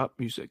has rap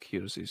music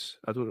here.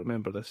 I don't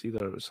remember this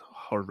either. It was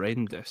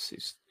horrendous.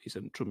 His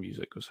intro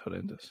music was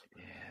horrendous.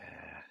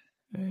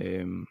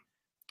 Yeah.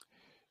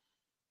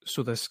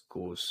 So this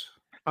goes.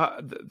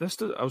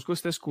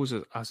 This goes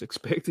as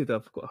expected.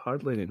 I've got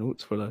hardly any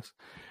notes for this.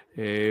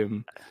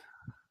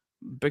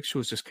 Big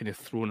Show's just kind of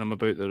throwing him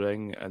about the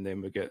ring, and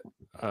then we get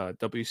a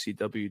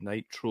WCW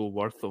Nitro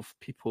worth of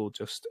people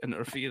just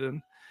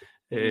interfering.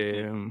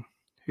 Who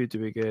do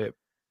we get?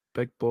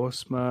 Big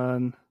Boss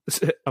Man.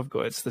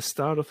 It's the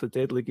star of the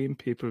Deadly Game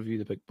pay-per-view,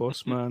 the Big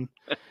Boss Man.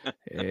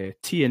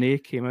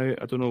 TNA came out.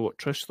 I don't know what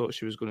Trish thought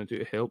she was going to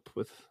do to help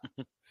with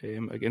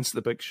against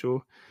the Big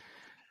Show.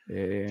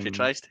 She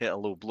tries to hit a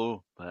low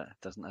blow, but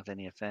it doesn't have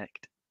any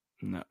effect.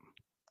 No.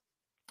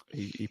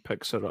 He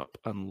picks her up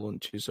and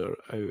launches her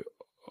out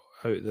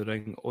the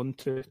ring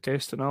onto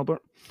Test and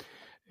Albert.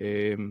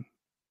 Who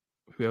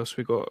else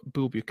we got?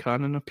 Bull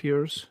Buchanan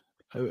appears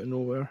out of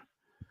nowhere.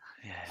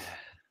 Yeah.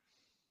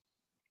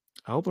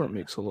 Albert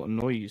makes a lot of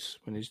noise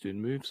when he's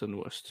doing moves, I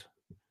noticed.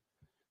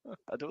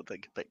 I don't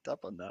think I picked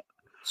up on that.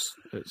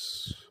 It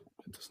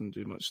doesn't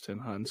do much to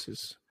enhance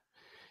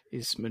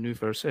his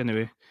manoeuvres.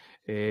 Anyway,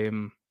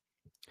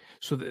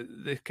 so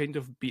they kind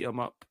of beat him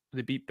up.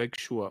 They beat Big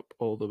Show up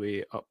all the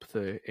way up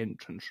the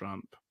entrance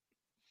ramp.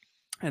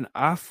 And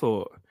I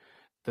thought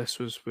this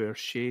was where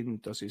Shane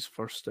does his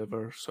first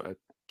ever sort of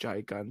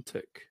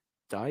gigantic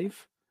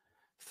dive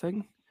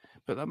thing.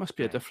 But that must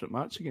be a different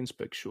match against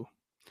Big Show.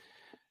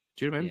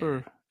 Do you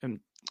remember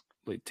him,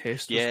 like,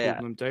 Test was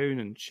holding him down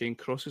and Shane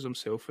crosses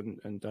himself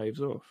and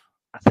dives off?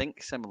 I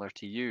think, similar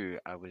to you,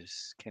 I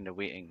was kind of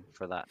waiting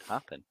for that to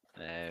happen.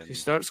 He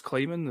starts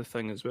climbing the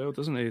thing as well,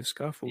 doesn't he? The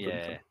scaffolding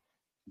thing.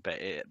 But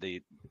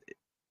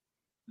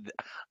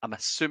I'm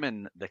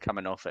assuming the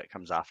coming off it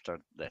comes after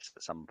this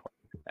at some point,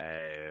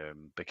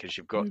 because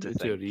you've got to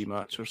do a think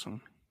rematch or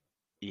something.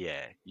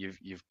 Yeah,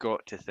 you've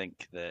got to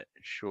think that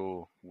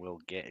Show will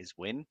get his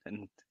win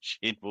and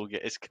Shane will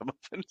get his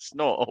comeuppance.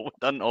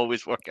 Doesn't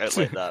always work out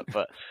like that,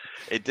 but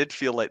it did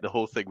feel like the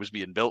whole thing was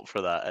being built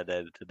for that, and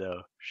then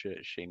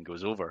Shane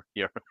goes over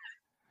here.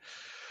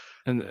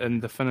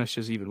 And the finish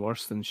is even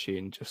worse than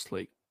Shane, just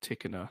like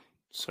taking a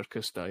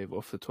circus dive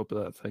off the top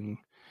of that thing.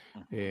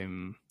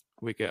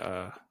 We get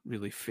a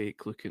really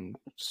fake looking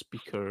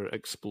speaker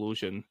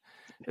explosion.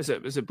 Is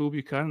it Bull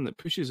Buchanan that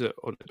pushes it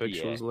on Big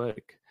Show's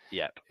leg?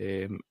 Yep.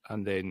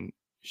 And then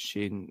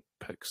Shane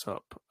picks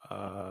up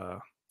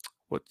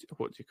what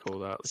do you call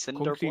that?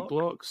 Cinder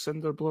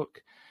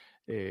block,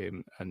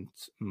 and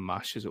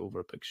mashes it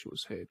over Big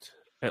Show's head.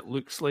 It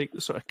looks like the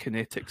sort of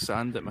kinetic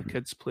sand that my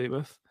kids play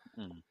with.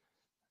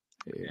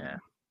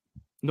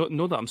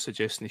 Not that I'm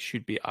suggesting he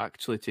should be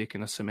actually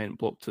taking a cement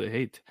block to the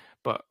head,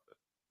 but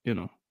you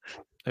know,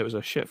 it was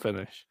a shit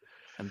finish,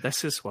 and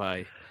this is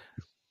why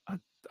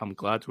I'm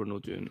glad we're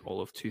not doing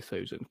all of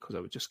 2000, because I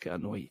would just get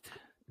annoyed.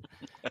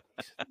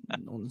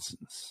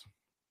 Nonsense.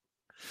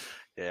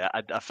 Yeah,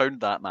 I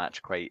found that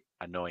match quite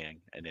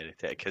annoying in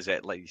NXT because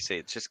like you say,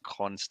 it's just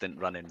constant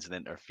run-ins and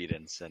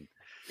interference, and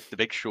the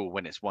Big Show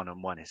when it's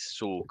one-on-one is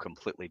so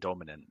completely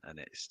dominant, and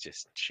it's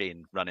just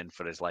Shane running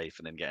for his life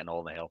and then getting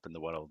all the help in the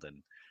world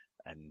and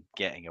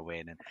getting a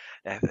win.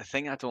 And the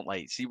thing I don't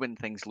like, see when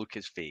things look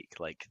as fake,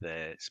 like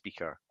the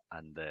speaker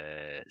and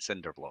the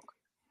cinder block,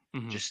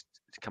 Mhm. just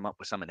come up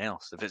with something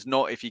else. If it's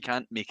not, if you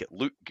can't make it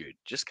look good,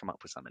 just come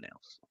up with something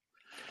else.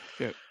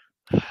 Yeah.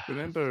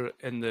 Remember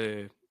in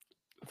the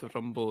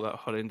Rumble, that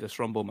horrendous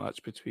Rumble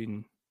match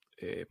between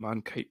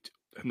Mankind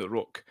and The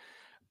Rock,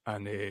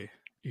 and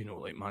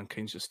like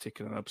Mankind's just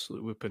taking an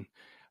absolute whooping.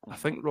 I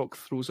think Rock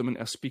throws him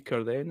into a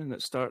speaker then, and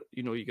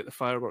you get the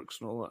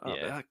fireworks and all that.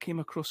 Yeah. That came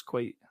across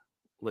quite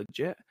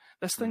legit.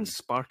 This thing's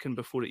sparking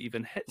before it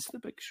even hits the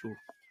Big Show.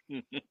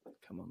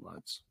 Come on,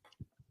 lads.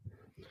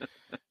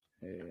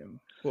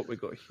 What we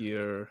got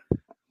here?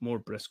 More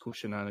Briscoe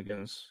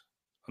shenanigans.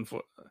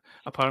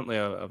 Apparently,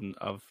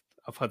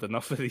 I've had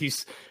enough of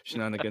these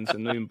shenanigans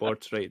and now I'm bored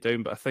to write it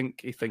down. But I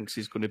think he thinks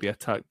he's going to be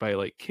attacked by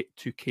like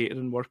 2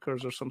 catering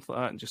workers or something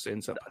like that, and just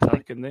ends up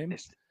attacking them.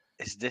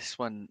 Is this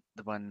one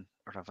the one,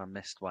 or have I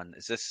missed one?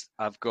 Is this?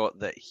 I've got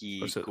that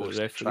he Or is it goes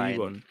the to try referee and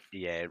one?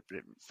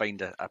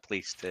 find a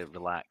place to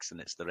relax,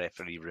 and it's the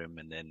referee room,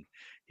 and then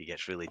he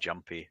gets really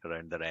jumpy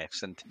around the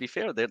refs. And to be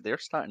fair, they're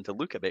starting to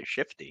look a bit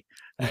shifty,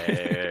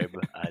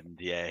 and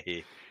yeah,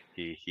 he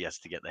has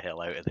to get the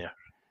hell out of there.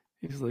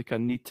 He's like, I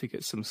need to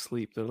get some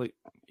sleep. They're like,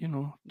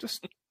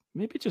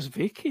 maybe just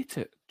vacate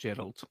it,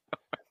 Gerald.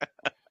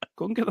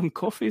 Go and get them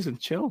coffees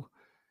and chill.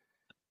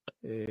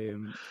 Here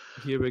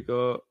we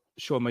go.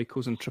 Shawn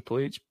Michaels and Triple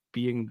H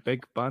being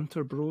big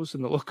banter bros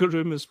in the locker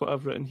room is what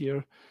I've written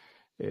here.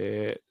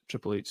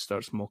 Triple H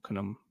starts mocking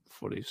him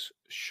for his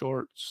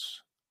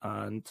shorts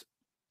and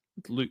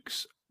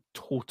looks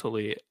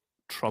totally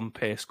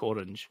Trump-esque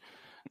orange.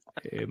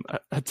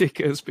 I take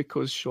it as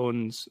because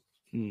Shawn's,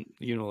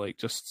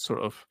 just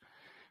sort of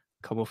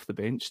come off the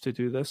bench to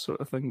do this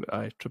sort of thing.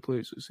 But Triple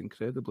H is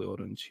incredibly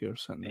orange here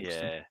sitting next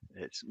to him.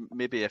 It's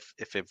maybe if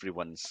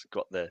everyone's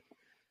got the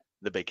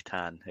big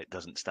tan, it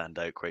doesn't stand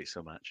out quite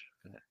so much.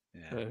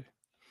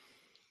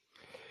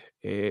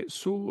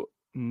 So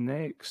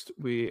next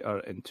we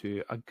are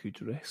into a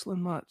good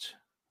wrestling match,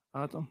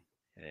 Adam.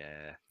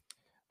 Yeah.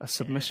 A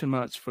submission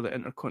match for the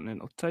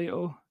Intercontinental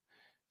title.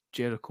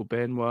 Jericho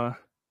Benoit.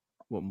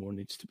 What more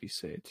needs to be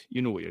said?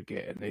 You know what you're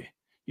getting, eh?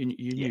 You knew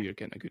you're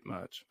getting a good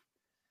match.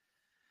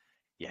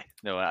 Yeah.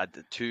 No, I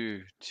had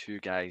two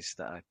guys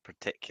that I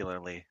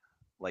particularly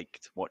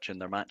liked watching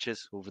their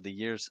matches over the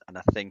years, and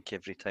I think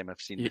every time I've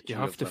seen you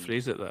have to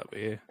phrase it that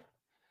way.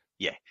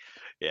 Yeah.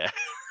 You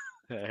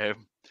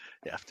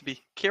have to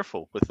be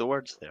careful with the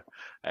words there,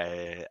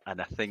 and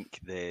I think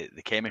the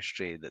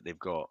chemistry that they've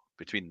got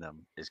between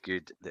them is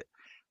good. That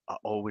I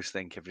always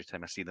think every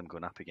time I see them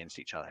going up against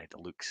each other, it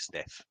looks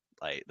stiff.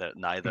 Like that,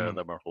 neither of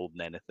them are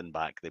holding anything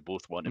back. They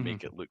both want to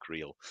make it look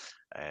real.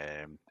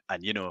 And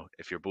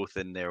if you're both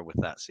in there with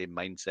that same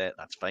mindset,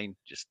 that's fine.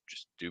 Just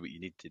do what you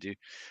need to do.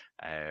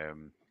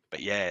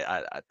 But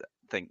yeah, I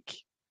think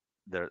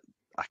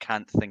I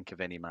can't think of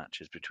any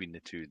matches between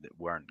the two that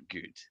weren't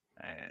good.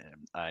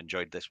 I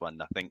enjoyed this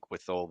one. I think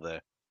with all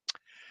the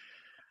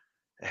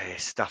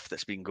stuff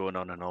that's been going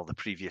on in all the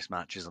previous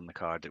matches on the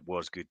card, it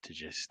was good to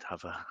just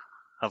have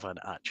an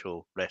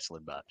actual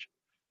wrestling match.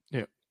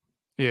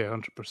 Yeah,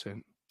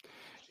 100%.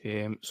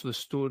 So the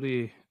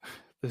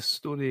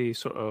story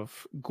sort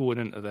of going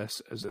into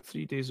this is that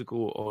 3 days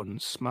ago on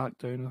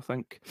SmackDown, I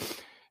think.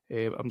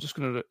 I'm just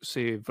going to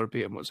say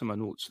verbatim what's in my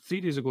notes.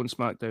 3 days ago on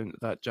SmackDown,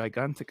 that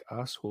gigantic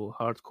asshole,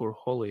 Hardcore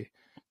Holly,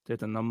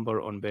 did a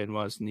number on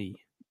Benoit's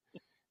knee.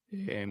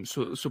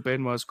 So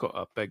Benoit's got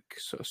a big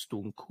sort of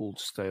Stone Cold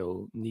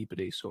style knee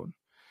brace on.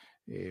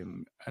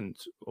 And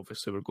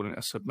obviously we're going into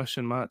a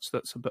submission match.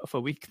 That's a bit of a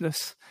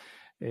weakness.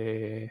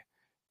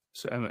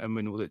 So and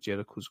we know that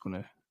Jericho's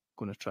going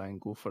to try and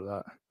go for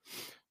that.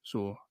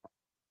 So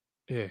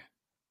yeah,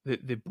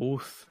 they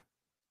both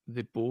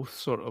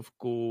sort of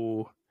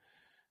go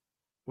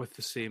with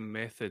the same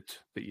method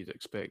that you'd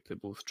expect. They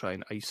both try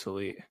and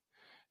isolate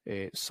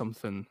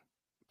something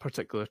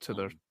particular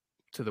to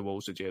the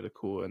walls of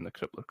Jericho and the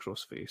Crippler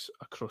Crossface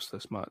across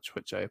this match,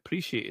 which I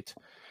appreciated.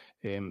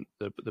 They're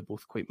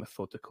both quite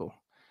methodical.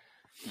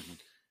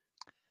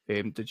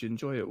 Did you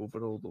enjoy it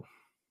overall, though?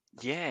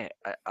 Yeah,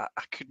 I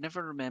could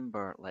never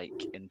remember,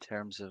 like, in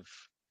terms of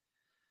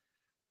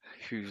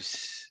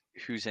who's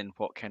in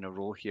what kind of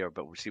role here,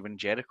 but we see when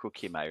Jericho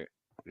came out,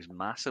 it was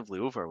massively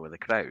over with the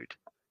crowd.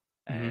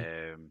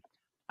 And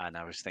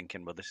I was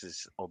thinking, well, this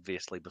is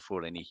obviously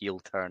before any heel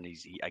turn.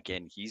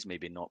 He's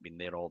maybe not been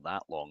there all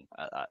that long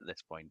at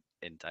this point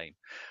in time,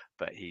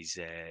 but he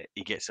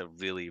gets a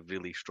really,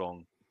 really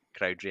strong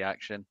crowd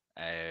reaction.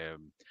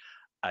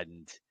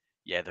 And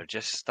yeah, they're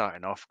just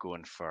starting off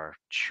going for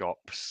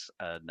chops,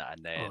 and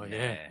then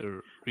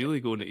they're really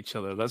going at each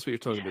other. That's what you're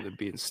talking about, them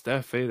being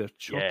stiff, eh? They're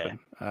chopping.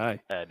 Aye.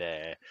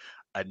 And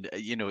And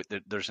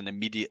there's an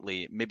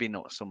immediately, maybe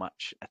not so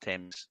much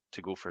attempts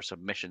to go for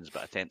submissions,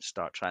 but attempts to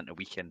start trying to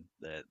weaken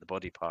the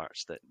body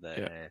parts that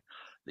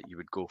you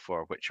would go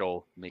for, which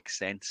all makes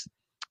sense.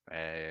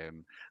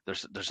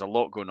 There's a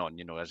lot going on,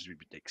 as we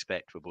would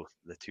expect with both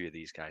the two of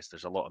these guys.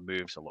 There's a lot of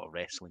moves, a lot of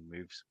wrestling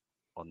moves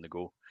on the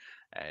go,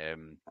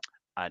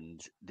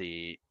 and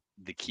they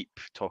keep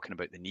talking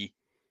about the knee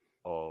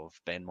of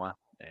Benoit.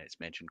 It's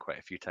mentioned quite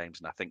a few times,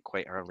 and I think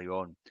quite early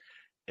on,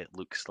 it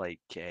looks like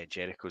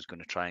Jericho's going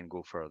to try and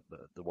go for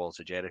the walls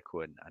of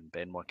Jericho, and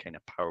Benoit kind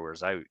of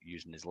powers out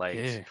using his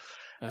legs. Yeah,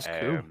 that's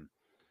cool.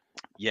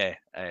 Yeah,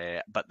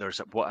 but there's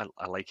what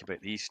I like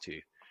about these two.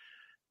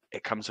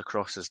 It comes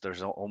across as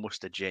there's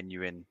almost a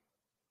genuine,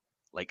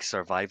 like,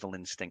 survival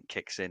instinct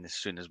kicks in as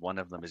soon as one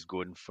of them is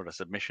going for a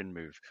submission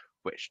move,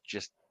 which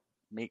just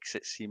makes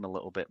it seem a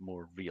little bit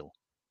more real.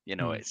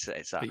 It's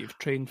that you've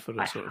trained for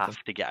it, sort of I thing.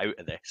 have to get out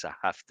of this. I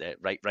have to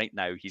right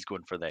now. He's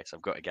going for this.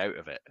 I've got to get out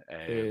of it.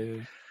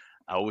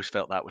 I always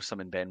felt that was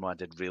something Benoit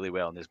did really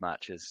well in his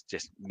matches.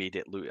 Just made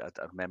it look. I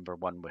remember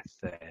one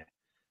with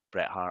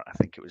Bret Hart. I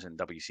think it was in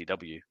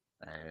WCW,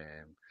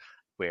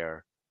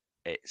 where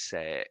it's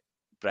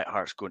Bret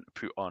Hart's going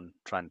to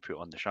try and put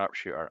on the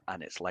sharpshooter,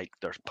 and it's like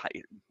there's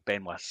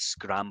Benoit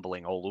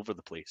scrambling all over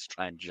the place,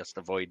 trying to just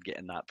avoid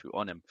getting that put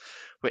on him,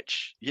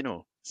 which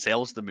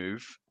sells the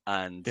move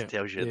and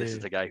tells you this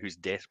is a guy who's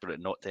desperate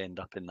not to end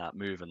up in that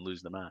move and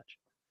lose the match.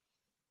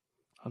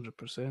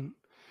 100%.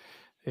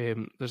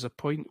 There's a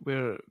point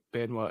where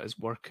Benoit is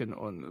working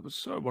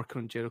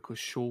on Jericho's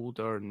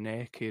shoulder,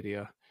 neck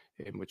area,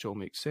 which all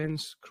makes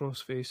sense,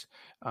 crossface,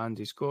 and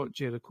he's got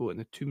Jericho in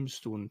the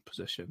tombstone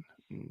position.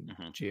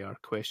 JR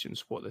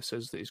questions what this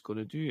is that he's going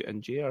to do,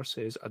 and JR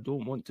says, I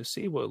don't want to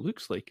say what it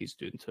looks like he's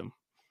doing to him.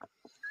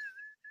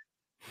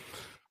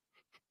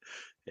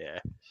 Yeah,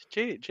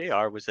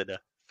 JR was in a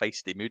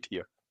feisty mood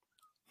here.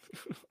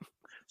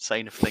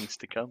 Sign of things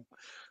to come.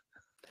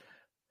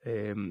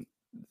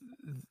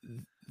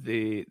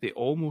 They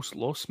almost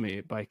lost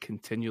me by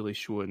continually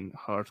showing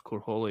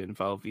Hardcore Holly and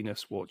Val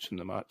Venus watching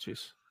the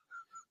matches.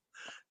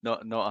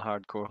 Not a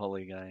Hardcore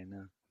Holly guy,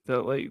 no.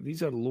 They're like,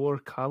 these are lower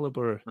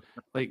caliber.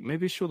 Like,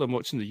 maybe show them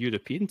watching the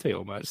European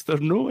title match. They're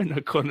no in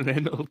a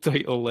continental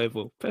title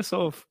level. Piss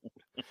off.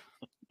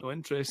 No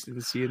interested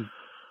in seeing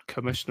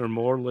Commissioner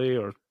Morley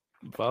or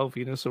Val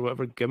Venus or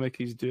whatever gimmick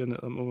he's doing at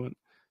the moment.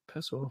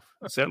 Piss off.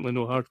 Certainly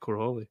no Hardcore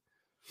Holly.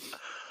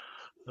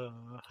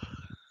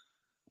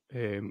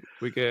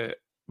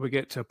 We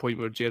get to a point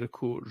where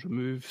Jericho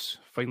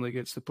finally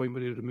gets to the point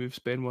where he removes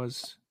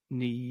Benoit's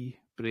knee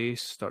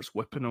brace, starts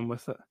whipping him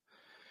with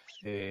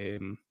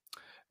it.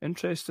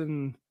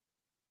 Interesting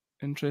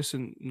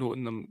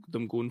noting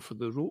them going for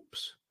the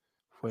ropes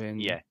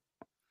when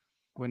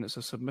it's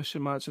a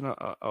submission match, and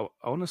I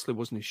honestly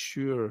wasn't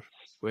sure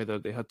whether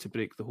they had to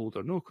break the hold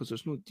or no, because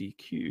there's no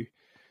DQ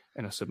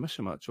in a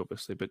submission match,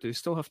 obviously, but do they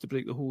still have to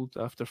break the hold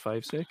after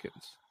 5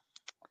 seconds?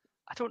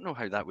 I don't know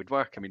how that would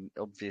work. I mean,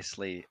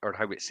 obviously, or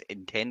how it's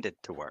intended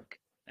to work,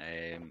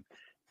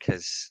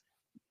 because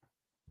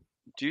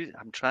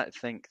I'm trying to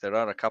think. There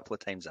are a couple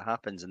of times it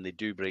happens, and they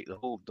do break the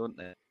hold, don't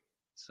they?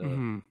 So,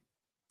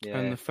 yeah.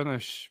 And in the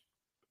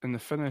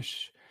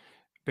finish,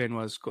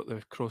 Benoit's got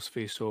the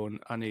crossface on,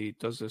 and he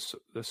does this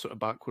sort of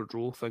backward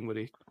roll thing where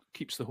he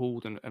keeps the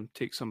hold and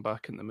takes him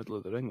back in the middle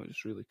of the ring, which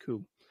is really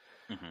cool.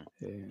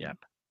 Yep.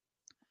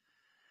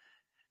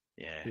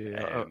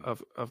 Yeah.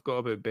 I've got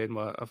about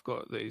Benoit. I've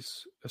got that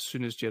he's, as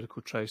soon as Jericho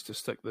tries to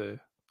stick the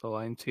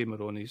lion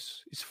tamer on,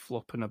 he's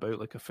flopping about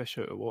like a fish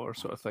out of water,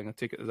 sort of thing. I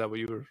take it, is that what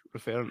you were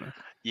referring to?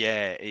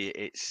 Yeah,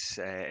 it's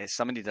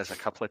something he does a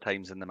couple of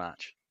times in the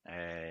match,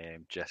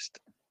 just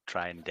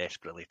trying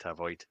desperately to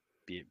avoid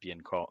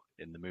being caught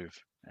in the move.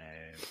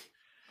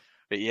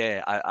 But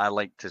yeah, I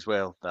liked as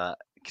well that,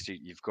 because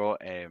you've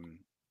got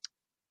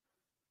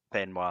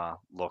Benoit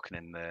locking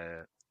in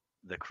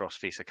the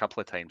crossface a couple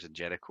of times in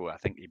Jericho. I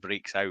think he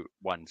breaks out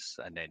once,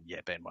 and then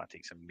Benoit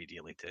takes him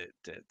immediately to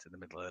the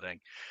middle of the ring.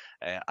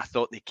 I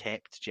thought they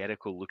kept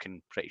Jericho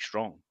looking pretty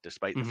strong,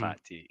 despite the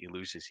fact he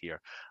loses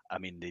here. I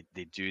mean,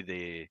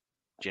 they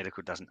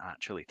Jericho doesn't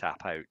actually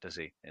tap out, does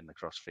he, in the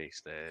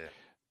crossface?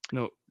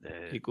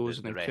 He goes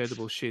an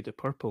incredible shade of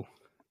purple.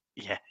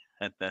 Yeah,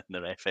 and then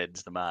the ref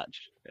ends the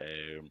match,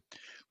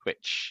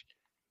 which,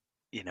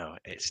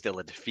 it's still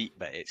a defeat,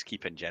 but it's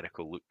keeping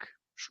Jericho look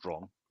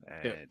strong.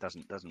 It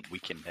doesn't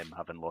weaken him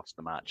having lost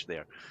the match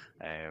there.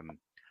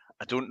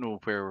 I don't know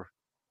where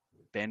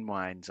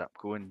Benoit ends up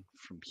going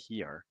from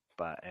here,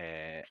 but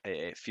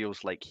it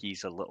feels like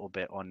he's a little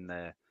bit on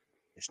the.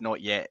 It's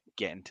not yet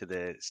getting to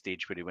the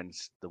stage where he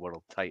wins the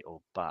world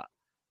title, but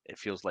it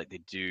feels like they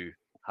do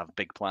have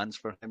big plans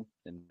for him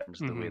in terms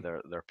of the way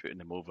they're putting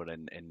him over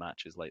in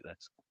matches like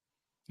this.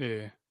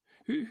 Yeah,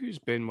 who's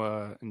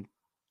Benoit and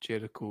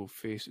Jericho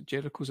face?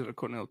 Jericho's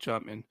Intercontinental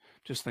Champion.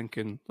 Just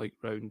thinking like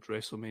round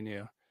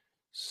WrestleMania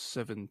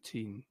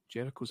 17.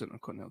 Jericho's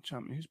Intercontinental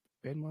Champion. Who's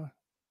Benoit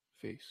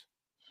face?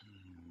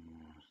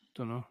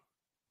 Don't know.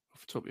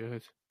 Off the top of your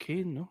head.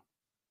 Kane, no?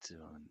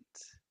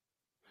 Don't.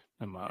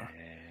 No matter.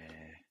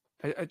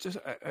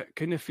 It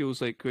kind of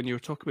feels like when you were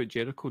talking about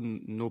Jericho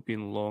no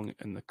being long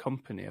in the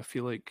company, I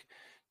feel like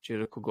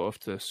Jericho got off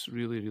to this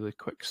really, really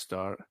quick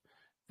start.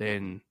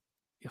 Then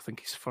I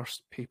think his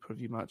first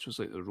pay-per-view match was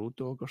like the Road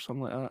Dogg or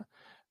something like that.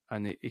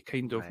 And he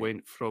kind of Right.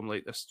 went from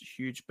like this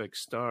huge big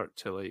start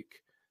to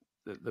like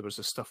there was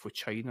the stuff with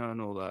China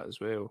and all that as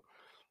well.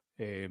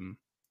 And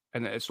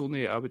it's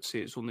only, I would say,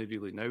 it's only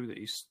really now that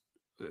he's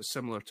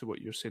similar to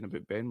what you're saying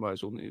about Benoit.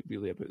 It's only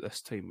really about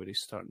this time where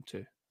he's starting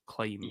to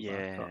climb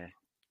back up Yeah.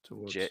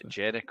 towards.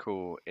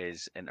 Jericho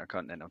is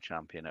Intercontinental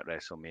Champion at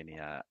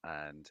WrestleMania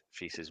and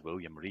faces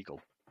William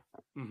Regal.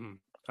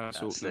 That's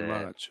That's opening the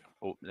match.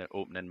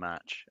 opening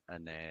match,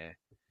 and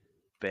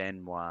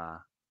Benoit.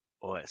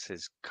 Oh, it's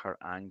his Kurt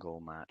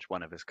Angle match.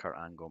 One of his Kurt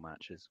Angle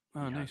matches.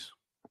 Oh, he has nice.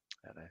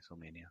 at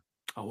WrestleMania.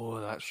 Oh,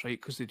 that's right,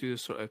 because they do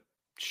this sort of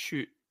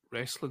shoot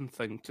wrestling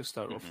thing to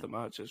start off the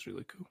match. It's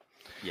really cool.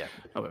 Yeah.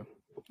 Oh well,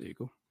 there you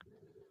go.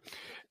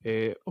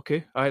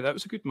 Okay, that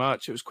was a good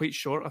match. It was quite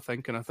short, I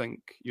think, and I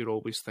think you're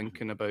always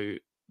thinking about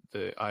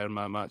the Iron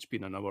Man match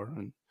being an hour,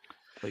 and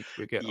like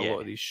we get a lot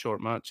of these short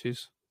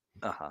matches.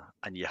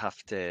 And you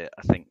have to,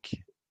 I think,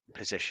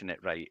 position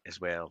it right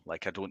as well.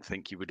 Like, I don't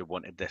think you would have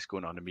wanted this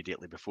going on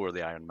immediately before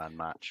the Iron Man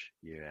match.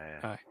 You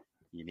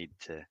need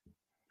to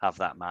have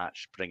that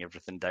match, bring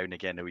everything down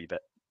again a wee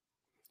bit.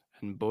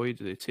 And boy,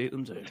 do they take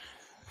them down.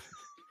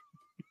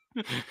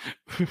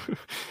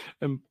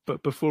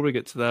 But before we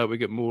get to that, we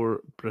get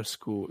more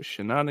Briscoe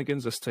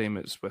shenanigans. This time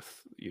it's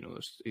with,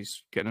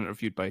 he's getting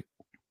interviewed by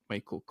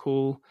Michael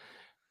Cole.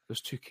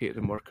 There's two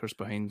catering workers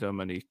behind him,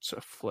 and he sort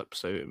of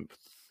flips out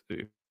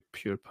through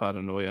pure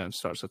paranoia and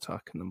starts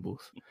attacking them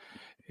both.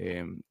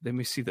 Then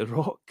we see The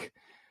Rock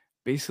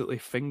basically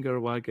finger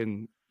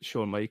wagging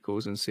Shawn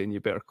Michaels and saying, "You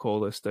better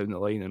call this down the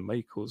line." And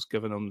Michaels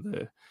giving him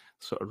the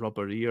sort of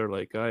rubber ear,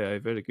 like, "Aye,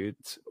 very good,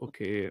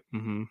 okay,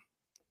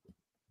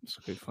 It's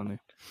quite funny.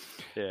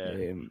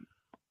 Yeah.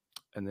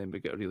 And then we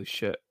get a really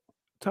shit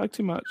tag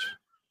team match.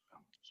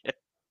 Yeah,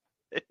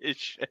 it's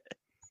shit.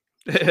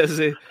 Is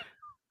it?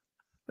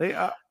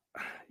 Yeah.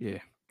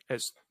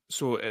 It's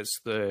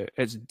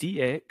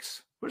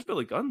DX. Where's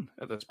Billy Gunn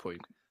at this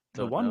point?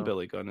 Don't know.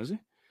 Billy Gunn, is he?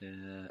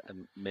 Yeah,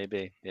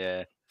 maybe.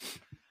 Yeah.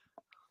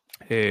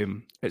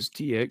 It's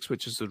DX,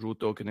 which is the Road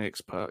Dogg and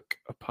X-Pac,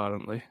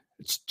 apparently.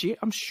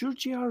 I'm sure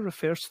JR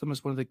refers to them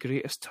as one of the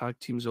greatest tag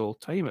teams of all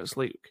time. It's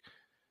like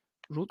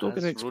Road Dogg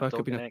and X-Pac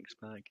have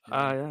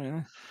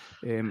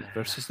been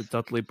versus the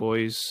Dudley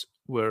Boys.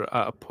 We're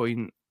at a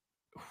point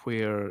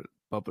where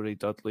Bubba Ray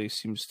Dudley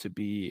seems to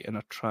be in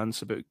a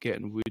trance about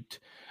getting wood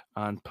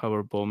and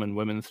power bombing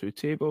women through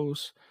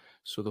tables.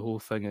 So the whole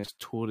thing is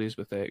Tories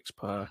with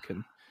X-Pac,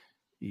 and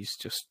he's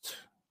just,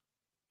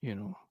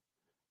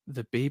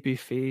 the baby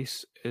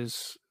face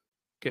is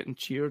getting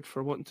cheered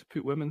for wanting to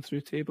put women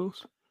through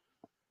tables.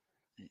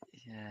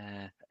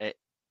 Yeah.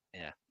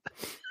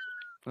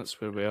 That's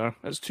where we are.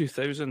 It's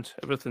 2000.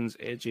 Everything's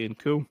edgy and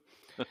cool.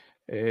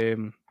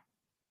 This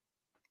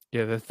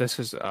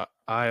is.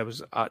 I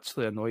was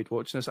actually annoyed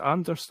watching this. I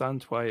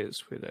understand why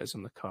it's where it is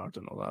on the card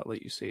and all that.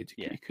 Like you said,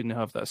 you couldn't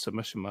have that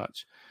submission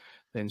match,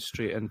 then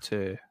straight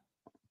into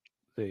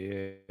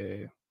the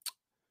the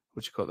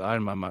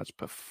Iron Man match.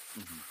 But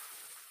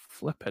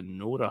flipping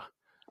Nora,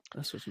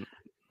 this was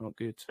not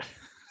good.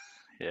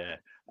 Yeah,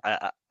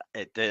 I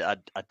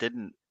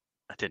didn't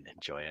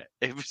enjoy it.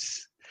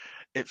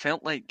 It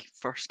felt like,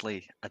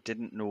 firstly, I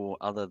didn't know,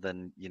 other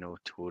than,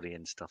 Tory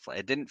and stuff. Like,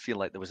 it didn't feel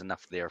like there was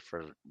enough there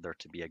for there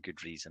to be a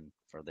good reason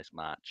for this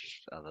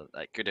match.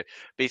 It could have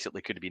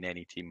been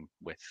any team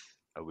with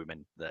a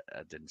woman that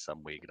had in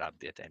some way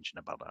grabbed the attention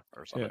of Bubba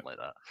or something like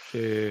that.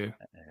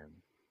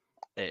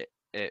 Yeah.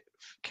 It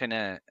kind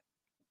of.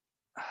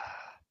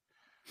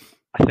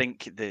 I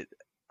think that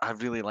I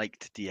really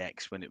liked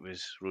DX when it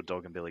was Road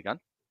Dogg and Billy Gunn.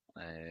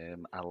 I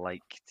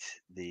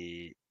liked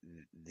the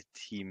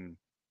team.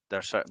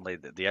 They're certainly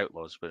the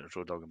Outlaws with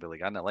Road Dogg and Billy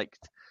Gunn. I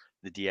liked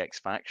the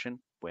DX faction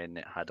when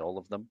it had all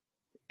of them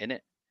in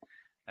it.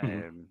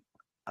 And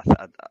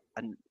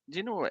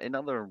in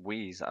other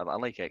ways, I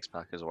like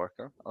X-Pac as a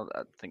worker.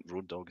 I think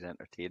Road Dogg's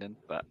entertaining,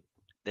 but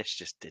this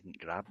just didn't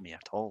grab me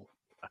at all.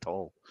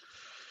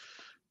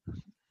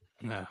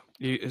 Nah,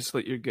 it's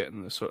like you're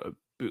getting the sort of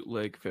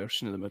bootleg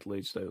version of the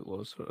middle-aged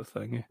Outlaws sort of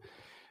thing.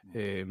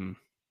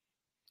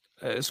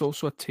 It's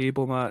also a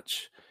table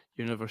match.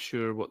 You're never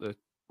sure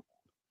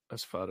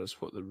as far as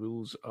what the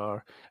rules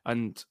are.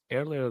 And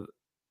earlier, it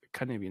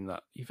can't have been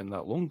even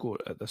that long ago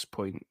at this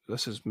point.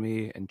 This is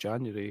May and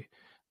January.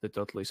 The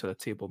Dudleys had a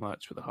table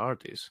match with the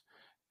Hardys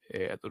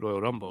at the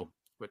Royal Rumble,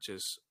 which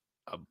is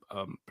a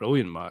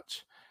brilliant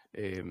match.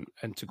 And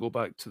to go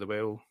back to the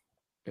well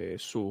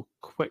so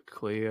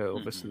quickly,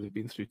 obviously they've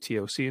been through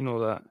TLC and all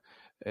that.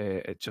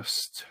 It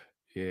just,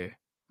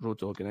 Road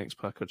Dogg and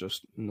X-Pac are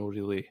just no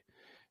really.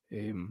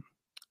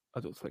 I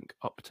don't think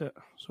up to it,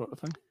 sort of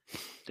thing.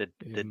 Did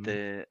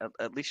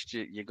at least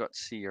you got to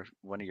see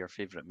one of your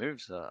favourite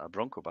moves, a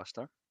Bronco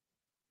Buster?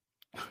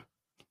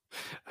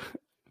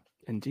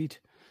 Indeed.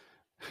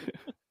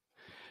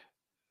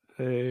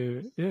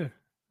 I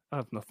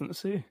have nothing to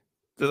say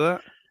to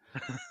that.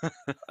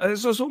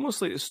 It's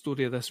almost like the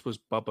story of this was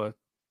Bubba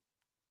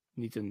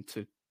needing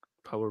to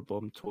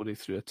powerbomb Tori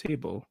through a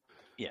table.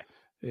 Yeah.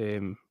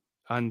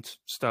 And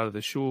star of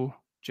the show,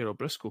 Gerald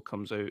Briscoe,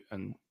 comes out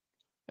and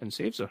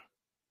saves her,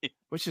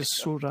 which is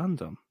so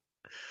random.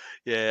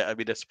 Yeah, I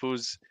mean, I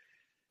suppose,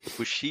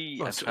 was she,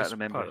 Well, I'm trying to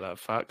remember. Part of that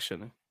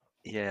faction.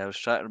 Yeah, I was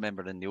trying to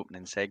remember in the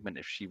opening segment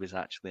if she was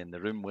actually in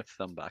the room with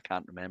them, but I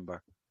can't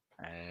remember.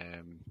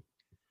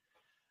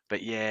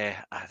 But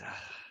yeah,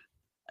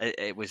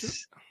 it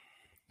was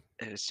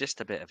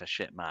just a bit of a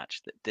shit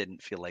match that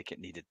didn't feel like it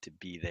needed to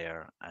be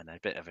there, and a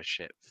bit of a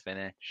shit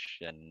finish,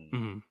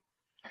 and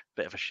a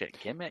bit of a shit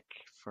gimmick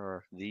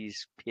for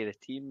these pair of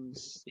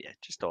teams. Yeah,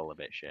 just all a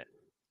bit shit.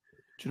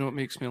 Do you know what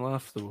makes me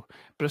laugh though?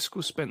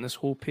 Briscoe spent this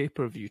whole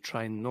pay-per-view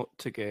trying not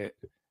to get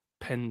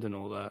pinned and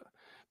all that,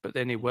 but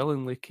then he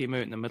willingly came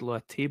out in the middle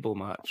of a table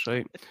match,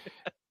 right?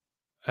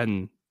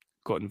 And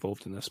got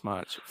involved in this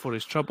match. For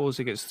his troubles,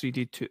 he gets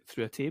 3D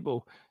through a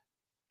table,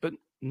 but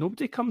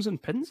nobody comes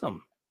and pins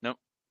him. No,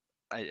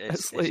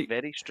 it's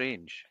very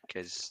strange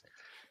because,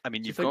 I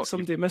mean, you've got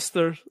somebody,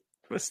 Mr.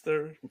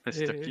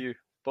 Q,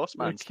 boss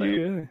man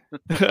Q,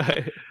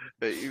 style.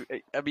 But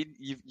I mean,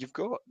 you've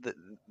got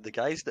the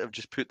guys that have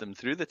just put them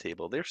through the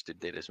table. They're stood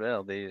there as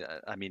well.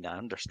 I mean, I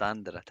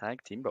understand they're a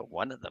tag team, but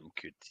one of them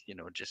could,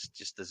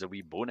 just as a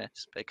wee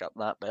bonus, pick up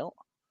that belt.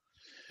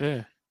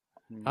 Yeah.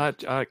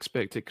 I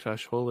expected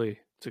Crash Holly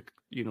to,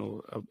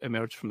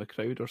 emerge from the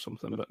crowd or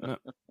something, but no.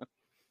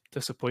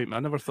 Disappointment.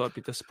 I never thought I'd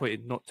be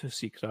disappointed not to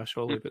see Crash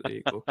Holly, but there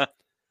you go.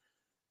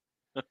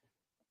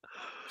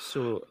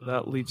 So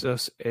that leads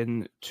us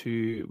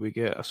into, we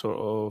get a sort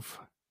of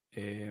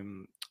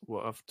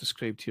what I've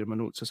described here in my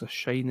notes as a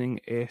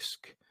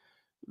Shining-esque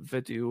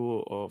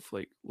video of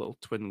like little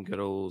twin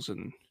girls,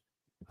 and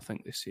I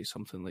think they say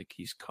something like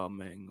 "he's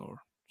coming"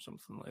 or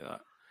something like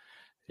that.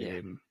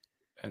 Yeah.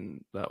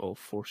 And that all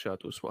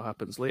foreshadows what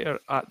happens later.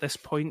 At this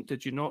point,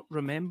 did you not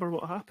remember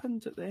what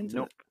happened at the end?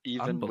 Nope.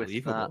 Even with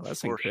that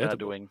That's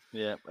foreshadowing. incredible.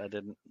 Yeah, I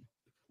didn't.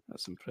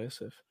 That's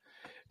impressive.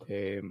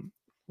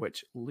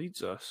 Which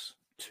leads us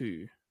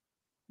to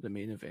the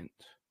main event.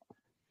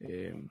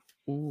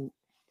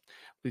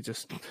 Leads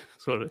us.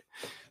 Sorry,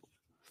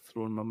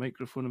 throwing my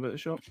microphone about the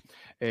shop.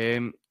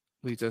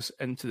 Leads us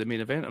into the main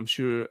event. I'm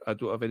sure I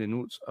don't have any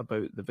notes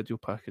about the video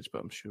package,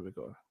 but I'm sure we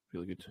got a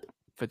really good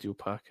video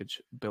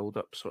package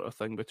build-up sort of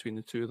thing between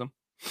the two of them.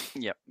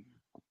 Yep.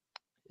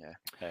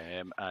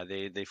 Yeah.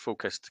 They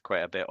focused quite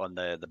a bit on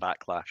the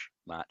Backlash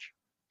match.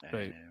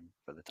 Right.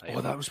 For the title.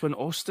 Oh, that was when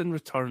Austin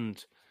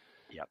returned.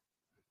 Yep.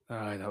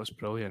 Aye, that was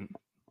brilliant.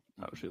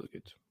 That was really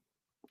good.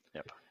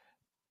 Yep.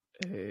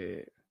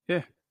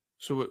 Yeah.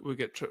 So we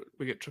get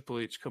Triple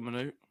H coming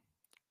out.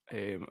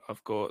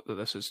 I've got that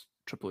this is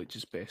Triple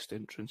H's best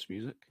entrance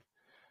music.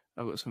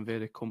 I've got some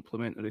very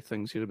complimentary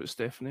things here about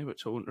Stephanie,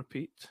 which I won't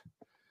repeat.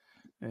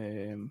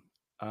 And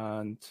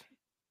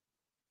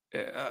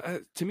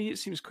to me, it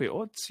seems quite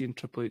odd seeing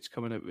Triple H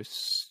coming out with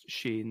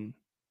Shane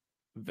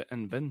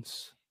and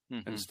Vince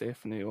and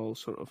Stephanie all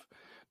sort of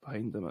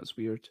behind them. That's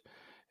weird.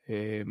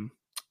 And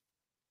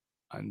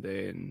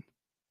then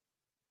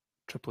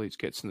Triple H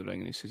gets in the ring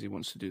and he says he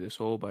wants to do this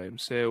all by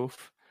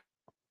himself.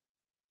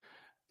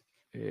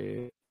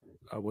 I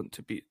want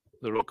to beat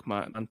the Rock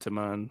man to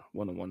man,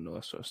 one-on-one, all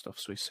that sort of stuff.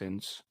 So he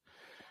sends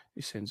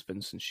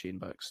Vince and Shane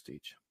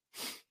backstage.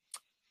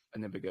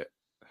 And then we get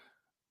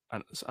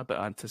a bit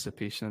of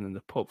anticipation, and then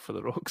the pop for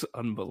the Rock's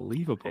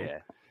unbelievable.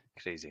 Yeah,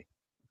 crazy.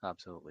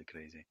 Absolutely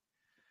crazy.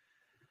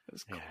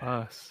 It's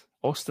class.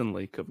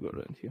 Austin-like I've got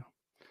around here.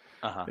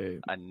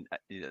 And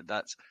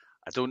that's,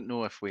 I don't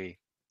know if we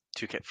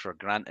took it for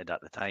granted at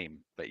the time,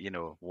 but,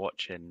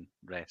 watching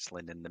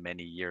wrestling in the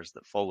many years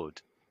that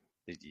followed,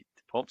 the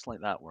pops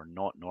like that were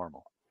not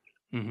normal.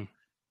 Mm-hmm.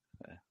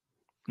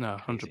 No,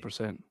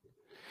 100%.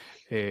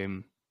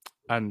 And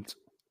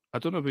I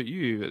don't know about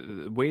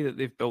you, the way that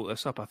they've built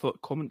this up, I thought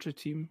the commentary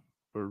team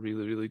were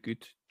really, really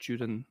good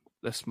during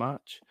this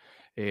match.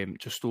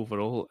 Just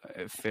overall,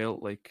 it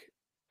felt like,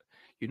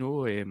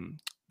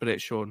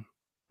 Bret Shawn,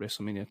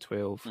 WrestleMania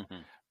 12,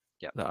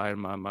 the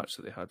Iron Man match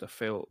that they had, I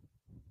felt,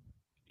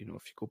 if you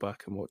go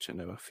back and watch it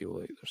now, I feel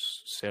like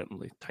there's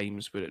certainly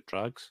times where it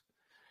drags.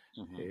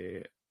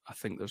 I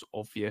think there's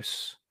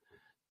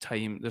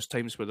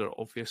times where they're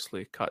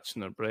obviously catching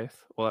their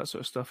breath, all that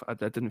sort of stuff. I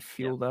didn't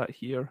feel that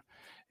here.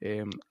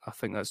 I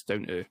think that's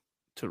down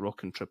to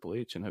Rock and Triple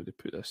H and how they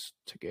put this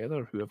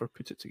together, whoever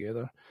put it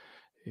together.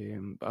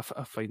 But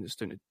I find it's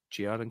down to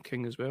JR and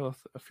King as well.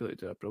 I feel like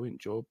they did a brilliant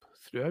job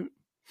throughout.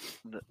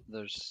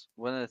 There's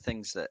one of the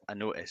things that I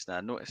noticed, and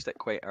I noticed it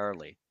quite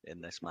early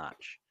in this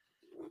match.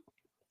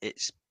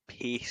 It's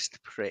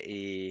paced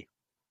pretty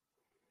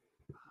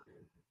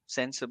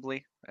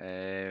sensibly,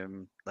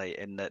 like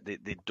in that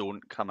they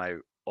don't come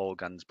out all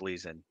guns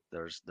blazing.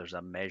 There's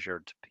a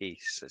measured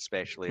pace,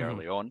 especially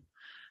early on.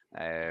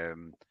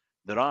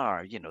 There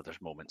are,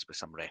 there's moments with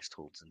some rest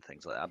holds and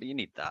things like that, but you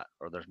need that.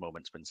 Or there's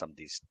moments when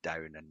somebody's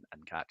down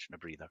and catching a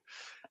breather.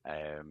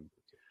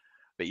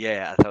 But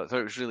yeah, I thought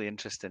it was really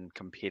interesting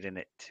comparing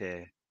it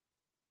to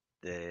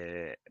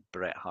the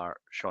Bret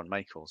Hart Shawn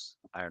Michaels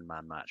Iron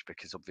Man match,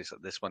 because obviously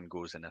this one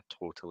goes in a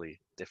totally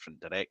different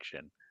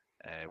direction,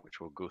 which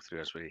we'll go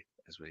through as we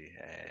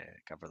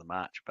cover the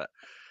match. But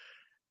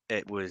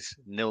it was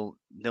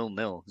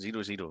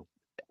 0-0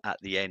 at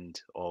the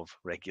end of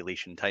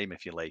regulation time,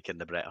 if you like, in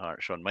the Bret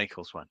Hart Shawn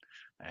Michaels one,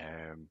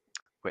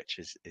 which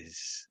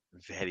is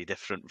very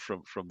different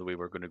from the way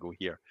we're going to go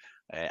here.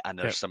 And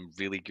there's some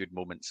really good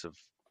moments of,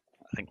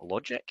 I think,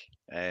 logic.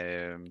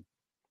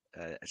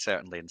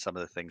 Certainly in some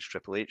of the things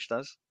Triple H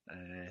does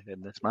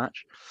in this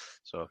match.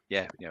 So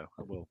yeah,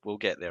 we'll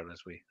get there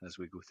as we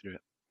go through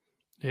it.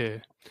 Yeah,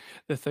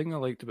 the thing I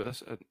liked about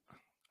this,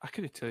 I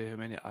couldn't tell you how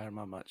many Iron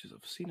Man matches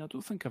I've seen. I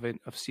don't think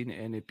I've seen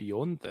any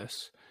beyond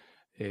this.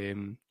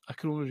 I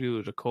can only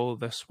really recall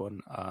this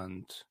one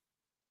and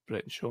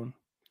Bret and Shawn.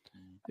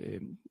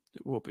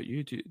 What about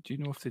you? Do you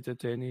know if they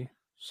did any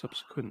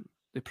subsequent?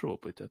 They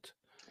probably did.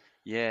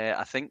 Yeah,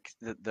 I think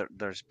that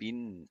there's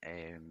been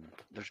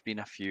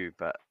a few,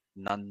 but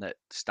none that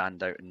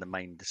stand out in the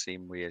mind the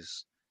same way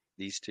as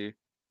these two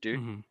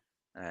do.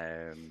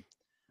 Mm-hmm.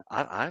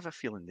 I have a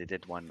feeling they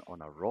did one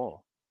on a Raw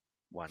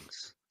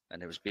once,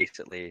 and it was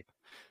basically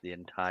the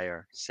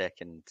entire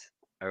second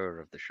hour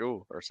of the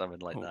show or something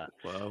like that.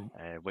 Wow.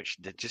 Which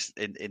just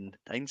in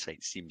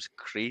hindsight seems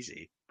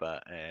crazy,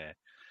 but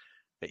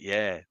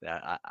yeah,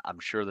 I'm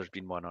sure there's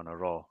been one on a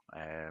Raw,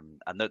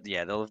 and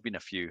there'll have been a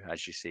few,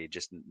 as you say,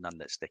 just none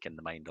that stick in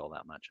the mind all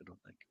that much, I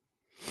don't think.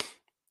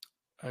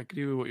 I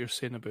agree with what you're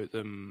saying about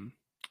them.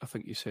 I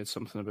think you said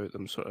something about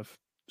them sort of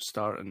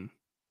starting,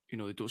 they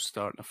don't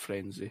start in a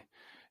frenzy.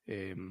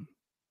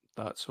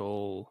 That's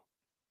all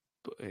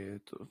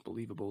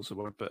believable is the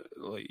word, but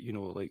like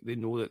they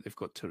know that they've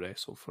got to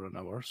wrestle for an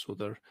hour, so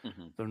they're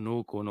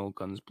no going all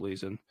guns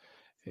blazing.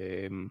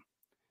 They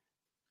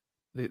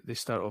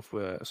start off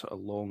with a sort of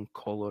long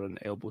collar and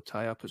elbow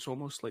tie up. It's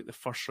almost like the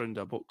first round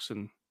of a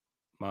boxing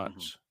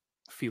match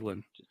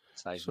feeling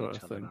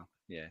sort of thing.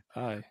 Yeah,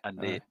 aye.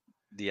 And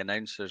the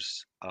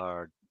announcers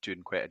are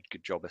doing quite a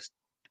good job of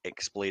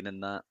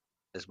explaining that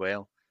as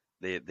well.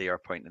 They are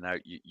pointing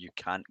out you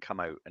can't come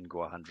out and go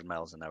 100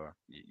 miles an hour.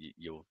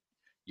 You'll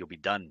be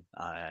done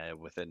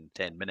within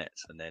 10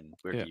 minutes, and then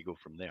where do you go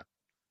from there?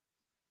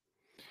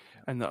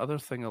 And the other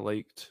thing I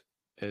liked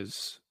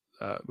is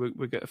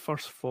we get a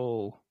first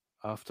fall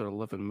after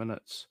 11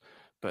 minutes,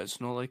 but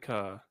it's not like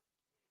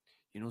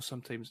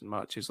sometimes in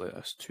matches like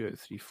this, 2 out of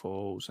 3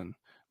 falls and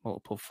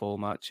multiple fall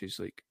matches,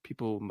 like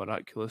people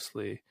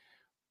miraculously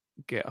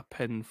get a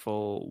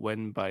pinfall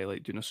win by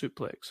like doing a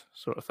suplex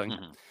sort of thing.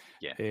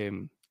 Yeah.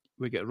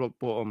 We get rock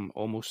bottom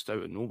almost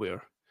out of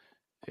nowhere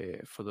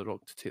for the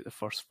Rock to take the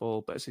first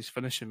fall, but it's his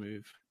finishing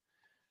move.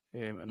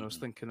 And I was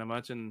thinking,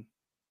 imagine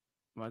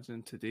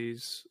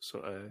today's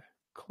sort of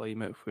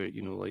climate where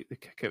like they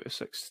kick out a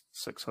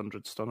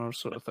 600 stunner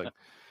sort of thing.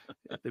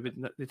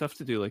 They'd have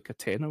to do like a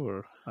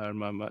 10-hour Iron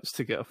Man match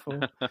to get a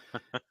fall.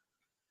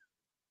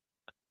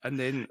 And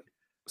then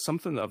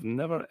something that I've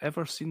never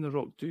ever seen the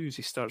Rock do is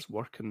he starts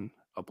working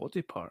a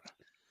body part.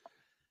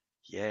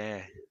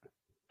 Yeah,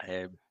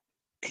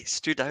 it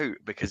stood out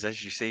because,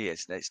 as you say,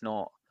 it's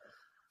not.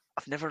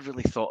 I've never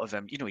really thought of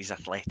him. He's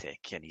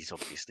athletic and he's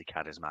obviously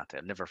charismatic.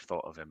 I've never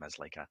thought of him as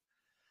like a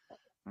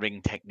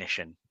ring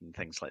technician and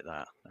things like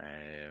that.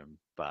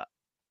 But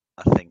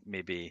I think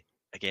maybe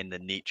again the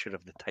nature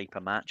of the type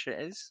of match it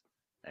is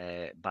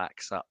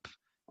backs up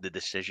the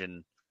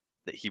decision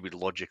that he would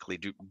logically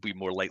be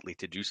more likely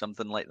to do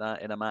something like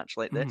that in a match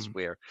like this,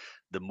 where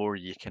the more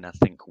you can, I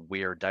think,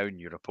 wear down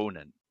your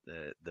opponent,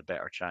 the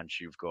better chance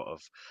you've got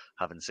of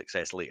having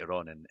success later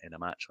on in a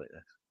match like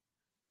this.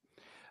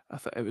 I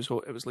thought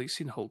it was like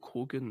seeing Hulk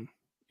Hogan.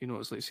 It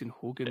was like seeing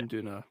Hogan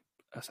doing a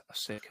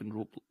second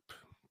rope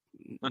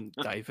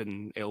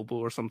diving elbow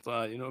or something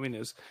like that. You know what I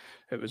mean?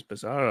 It was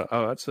bizarre.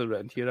 I actually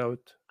written here, I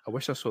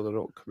wish I saw The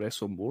Rock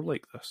wrestle more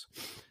like this.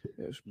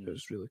 It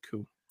was really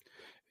cool.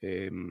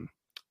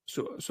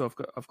 So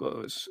I've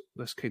got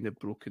this kind of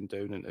broken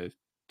down into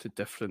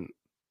different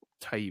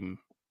time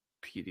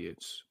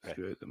periods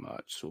throughout the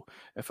match. So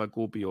if I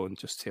go beyond,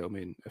 just tell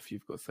me if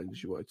you've got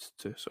things you wanted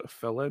to sort of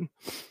fill in.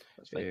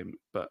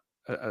 But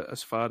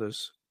as far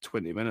as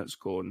 20 minutes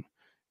gone,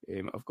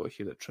 I've got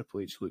here that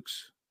Triple H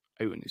looks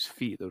out on his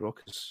feet. The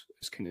Rock is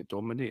kind of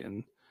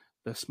dominating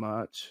this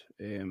match.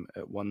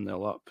 At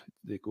 1-0 up,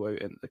 they go out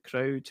into the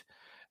crowd,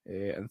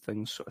 and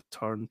things sort of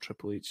turn.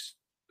 Triple H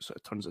sort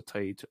of turns the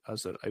tide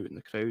as they're out in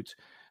the crowd.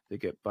 They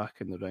get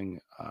back in the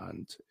ring,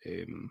 and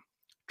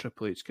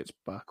Triple H gets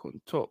back on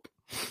top.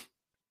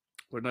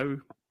 We're now,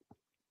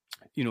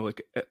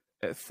 like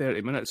at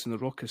 30 minutes, and the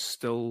Rock is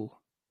still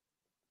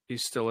in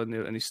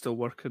there, and he's still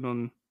working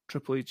on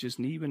Triple H's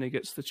knee when he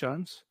gets the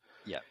chance.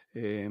 Yeah.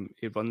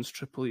 He runs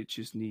Triple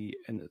H's knee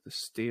into the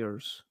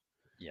stairs.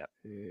 Yeah.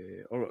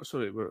 We're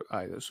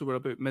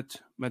about mid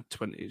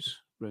 20s,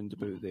 round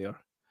about there.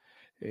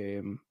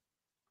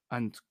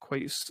 And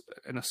quite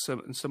in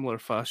similar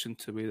fashion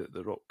to the way that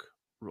the Rock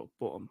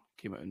Bottom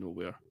came out of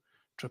nowhere,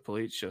 Triple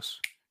H just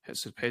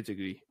hits the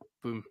pedigree,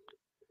 boom,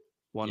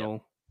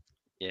 1-0.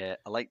 Yeah,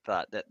 I like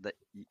that. That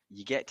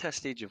you get to a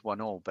stage of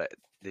 1-1, but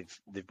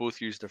they've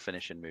both used their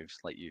finishing moves,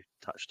 like you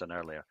touched on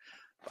earlier.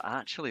 But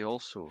actually,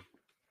 also,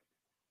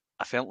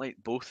 I felt like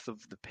both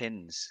of the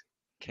pins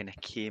kind of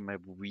came a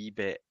wee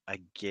bit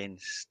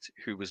against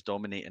who was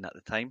dominating at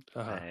the time.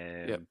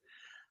 Yep.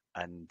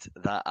 And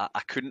that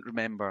I couldn't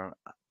remember.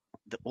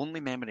 The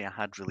only memory I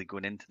had really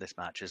going into this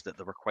match is that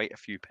there were quite a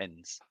few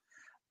pins,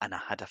 and I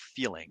had a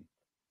feeling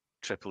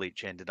Triple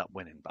H ended up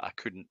winning, but I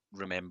couldn't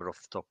remember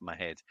off the top of my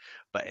head.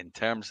 But in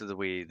terms of the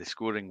way the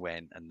scoring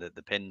went and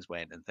the pins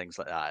went and things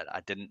like that,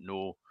 I didn't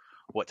know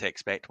what to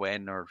expect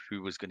when or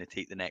who was going to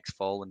take the next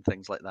fall and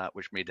things like that,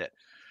 which made it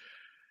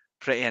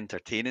pretty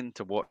entertaining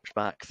to watch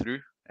back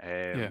through.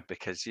 Yeah.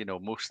 Because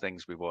most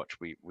things we watch,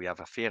 we have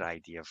a fair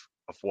idea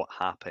of what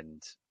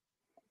happened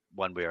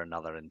one way or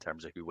another in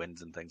terms of who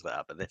wins and things like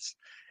that. But this,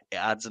 it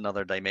adds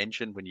another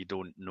dimension when you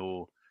don't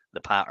know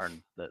the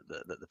pattern that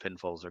the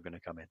pinfalls are going to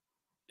come in.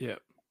 Yeah.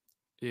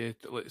 Yeah.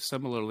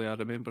 Similarly, I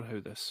remember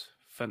how this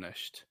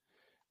finished.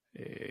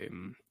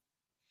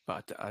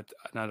 But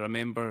and I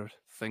remember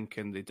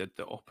thinking they did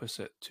the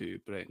opposite to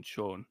Brett and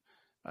Sean,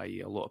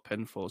 i.e. a lot of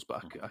pinfalls,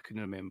 but I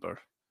couldn't remember,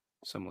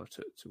 similar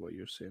to what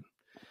you're saying.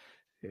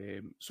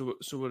 So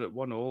we're at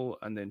 1-1,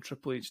 and then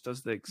Triple H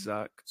does the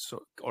exact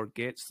sort, or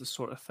gets the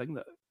sort of thing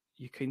that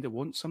you kind of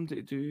want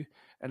somebody to do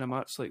in a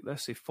match like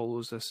this. He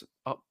follows this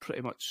up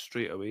pretty much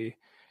straight away.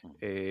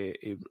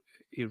 He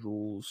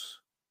rolls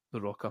the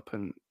Rock up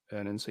in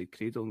an inside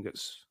cradle and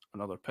gets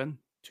another pin,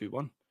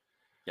 2-1.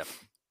 Yep.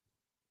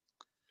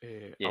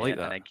 I like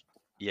that.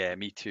 Yeah,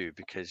 me too,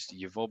 because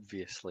you've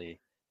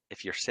obviously,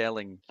 if you're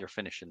selling your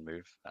finishing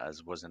move,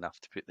 as was enough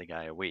to put the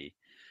guy away,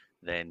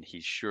 then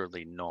he's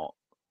surely not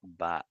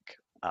back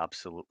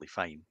absolutely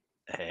fine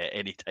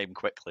anytime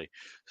quickly.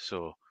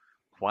 So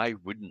why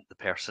wouldn't the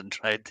person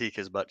try and take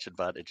as much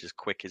advantage as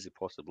quick as he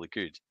possibly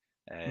could?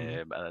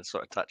 And I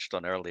sort of touched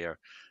on earlier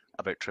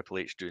about Triple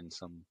H doing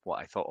some what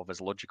I thought of as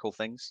logical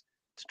things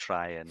to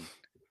try and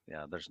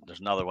there's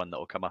another one that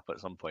will come up at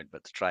some point,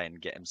 but to try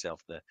and get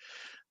himself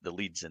the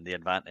leads and the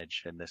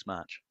advantage in this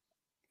match.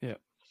 Yeah.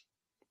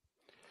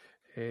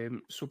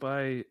 So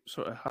by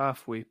sort of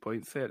halfway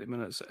point, 30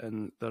 minutes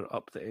in, they're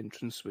up the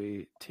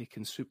entranceway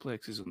taking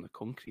suplexes on the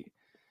concrete.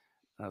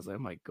 And I was like, oh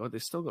my God, they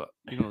still got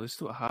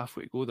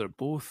halfway to go. They're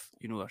both,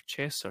 their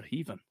chests are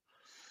heaving.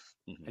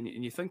 Mm-hmm. And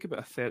you think about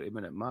a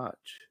 30-minute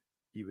match,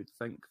 you would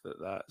think that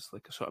that's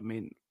like a sort of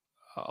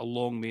a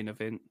long main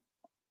event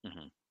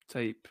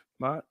type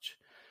match.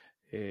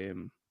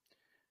 And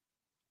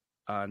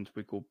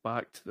we go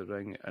back to the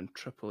ring, and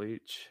Triple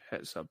H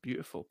hits a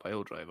beautiful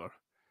pile driver,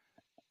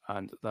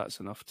 and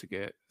that's enough to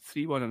get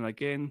 3-1. And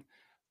again,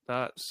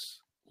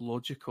 that's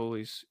logical.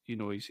 He's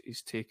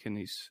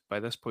taken. By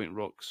this point,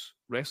 Rock's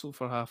wrestled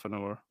for half an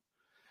hour.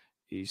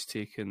 He's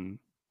taken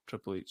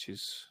Triple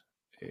H's.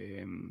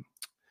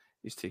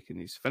 He's taken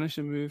his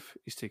finishing move.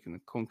 He's taken the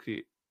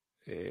concrete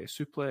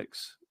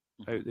suplex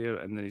out there,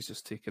 and then he's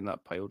just taken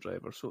that pile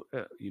driver. So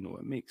it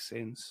makes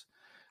sense.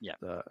 Yeah.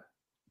 That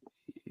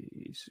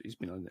he's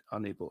been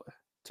unable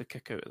to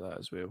kick out of that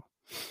as well.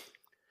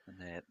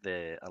 And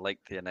I like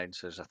the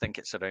announcers. I think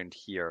it's around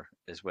here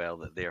as well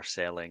that they're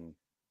selling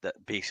that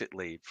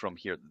basically from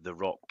here the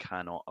Rock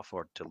cannot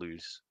afford to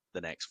lose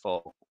the next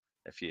fall.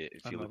 If you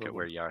look at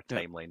where you are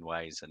timeline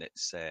wise, and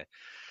it's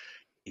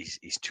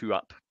he's 2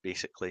 up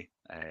basically.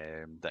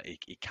 That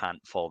he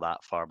can't fall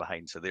that far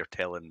behind. So they're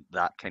telling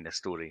that kind of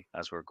story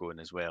as we're going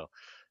as well,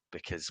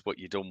 because what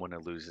you don't want to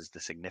lose is the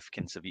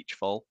significance of each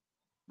fall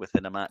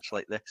within a match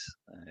like this,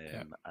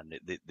 and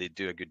they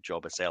do a good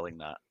job of selling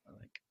that, I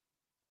think.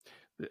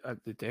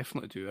 They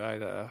definitely do.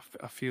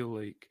 I feel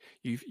like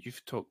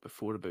you've talked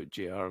before about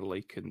JR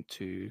liking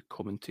to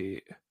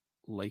commentate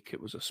like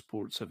it was a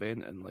sports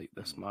event, and like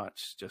this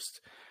match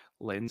just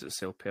lends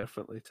itself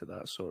perfectly to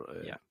that sort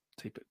of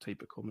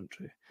type of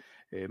commentary.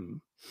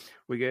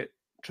 We get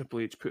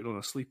Triple H putting on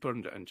a sleeper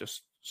and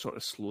just sort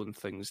of slowing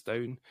things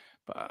down,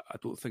 but I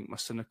don't think my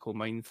cynical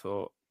mind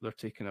thought they're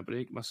taking a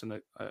break.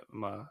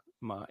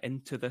 My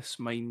into this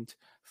mind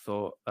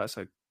thought that's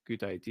a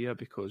good idea,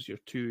 because you're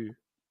two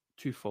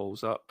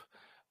falls up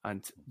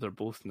and they're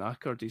both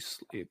knackered.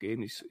 He's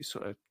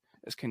sort of,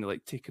 it's kind of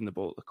like taking the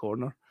ball at the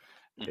corner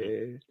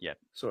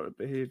sort of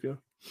behaviour.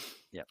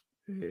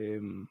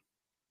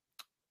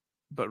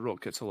 But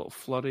Rock gets a little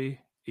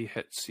flurry. He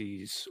hits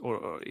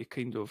or he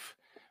kind of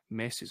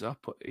messes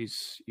up. He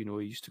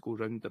used to go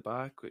round the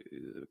back.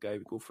 The guy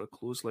would go for a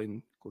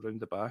clothesline, go round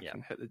the back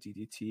and hit the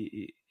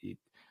DDT. He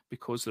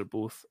because they're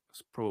both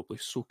probably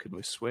soaking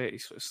with sweat, he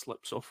sort of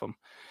slips off him.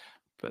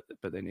 But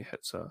then he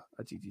hits a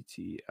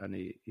DDT, and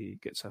he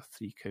gets a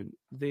 3 count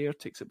there,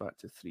 takes it back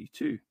to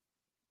 3-2.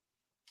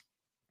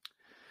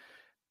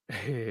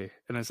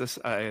 And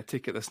I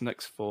take it this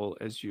next fall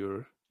is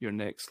your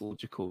next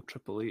logical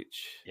Triple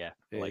H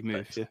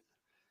move.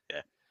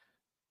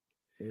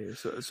 This.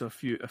 So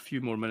a few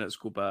more minutes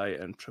go by,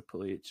 and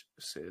Triple H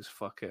says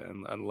fuck it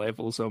and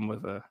levels him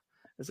with a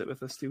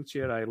steel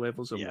chair? I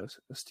levels him with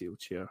a steel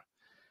chair.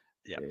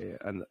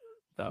 And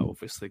that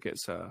obviously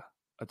gets a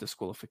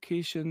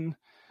disqualification.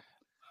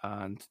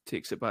 and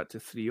takes it back to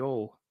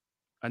 3-3.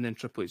 And then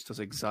Triple H does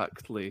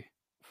exactly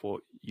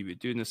what you would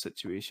do in this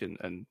situation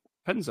and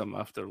pins him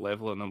after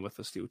leveling him with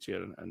a steel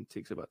chair and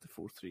takes it back to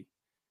 4-3.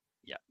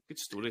 Yeah. Good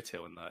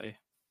storytelling, that, eh?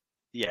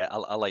 Yeah,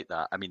 I like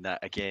that. I mean,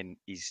 that again,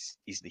 he's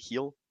the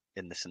heel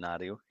in the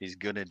scenario. He's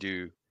gonna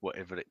do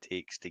whatever it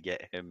takes to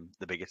get him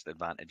the biggest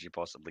advantage he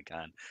possibly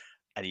can,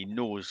 and he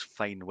knows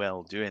fine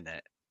well doing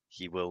it,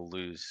 he will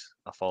lose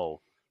a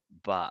fall,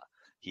 but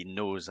he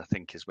knows, I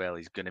think, as well,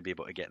 he's going to be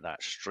able to get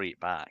that straight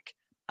back,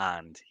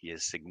 and he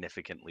has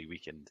significantly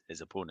weakened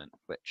his opponent,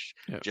 which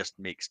just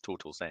makes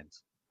total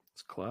sense.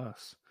 It's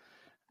class.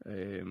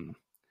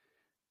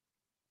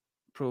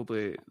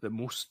 Probably the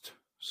most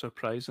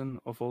surprising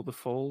of all the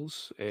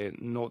falls,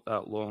 not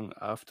that long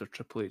after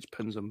Triple H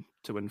pins him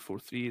to win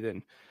 4-3,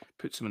 then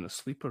puts him in a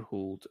sleeper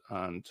hold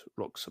and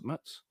Rock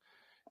submits.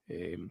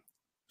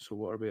 So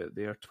what are we at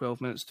there?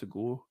 12 minutes to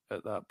go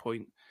at that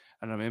point.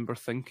 And I remember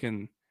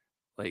thinking,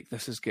 like,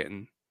 this is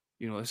getting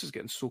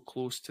so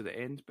close to the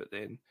end, but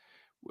then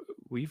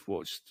we've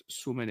watched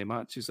so many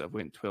matches that have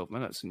went 12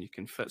 minutes and you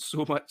can fit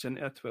so much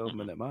into a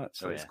 12-minute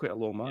match. It's quite a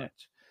long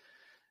match.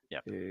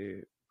 Yeah.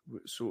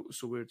 So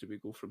where do we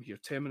go from here?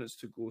 10 minutes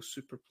to go,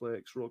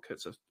 superplex. Rock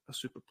hits a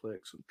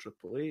superplex on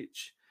Triple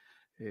H.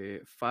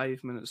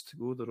 5 minutes to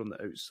go, they're on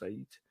the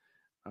outside.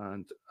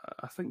 And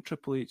I think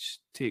Triple H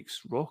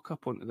takes Rock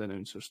up onto the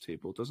announcer's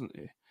table, doesn't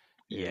he?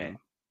 Yeah.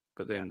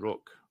 But then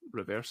Rock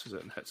reverses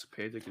it and hits a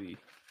pedigree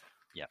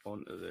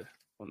onto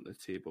the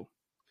table.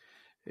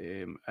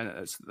 And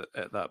it's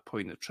at that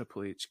point that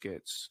Triple H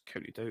gets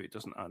counted out. He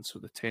doesn't answer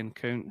the 10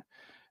 count.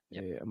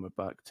 And we're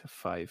back to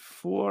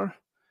 5-4.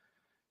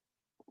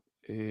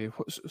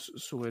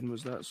 So when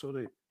was that?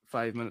 Sorry,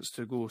 5 minutes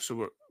to go.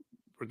 So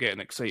we're getting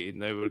excited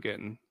now. We're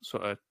getting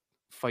sort of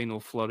final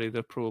flurry.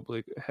 They're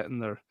probably hitting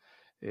their,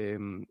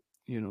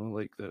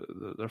 like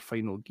their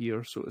final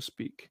gear, so to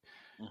speak.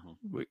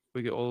 Mm-hmm.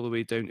 We get all the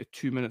way down to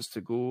 2 minutes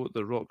to go.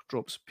 The Rock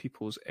drops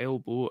People's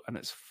elbow, and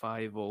it's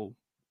 5-5.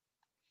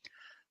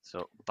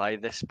 So by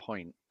this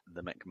point,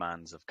 the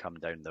McMahons have come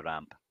down the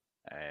ramp.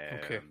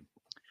 Okay.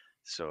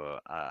 So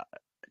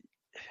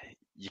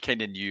you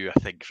kind of knew, I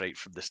think, right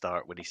from the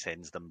start when he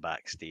sends them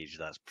backstage,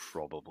 that's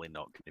probably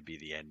not going to be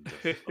the end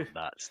of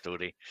that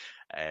story.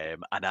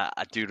 And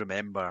I do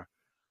remember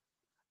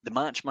the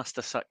match must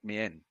have sucked me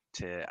in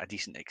to a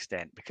decent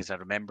extent, because I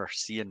remember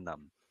seeing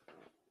them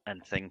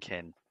and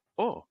thinking,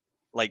 oh,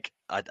 like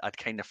I'd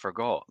kind of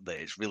forgot that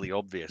it's really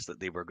obvious that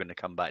they were going to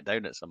come back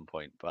down at some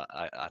point. But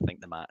I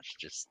think the match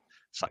just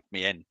sucked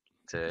me in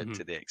to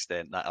the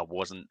extent that I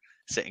wasn't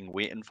sitting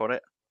waiting for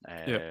it.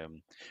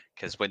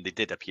 Because when they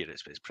did appear,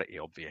 it's pretty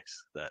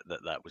obvious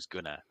that was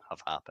going to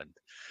have happened.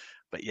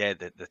 But yeah,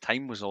 the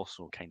time was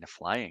also kind of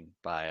flying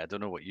by. I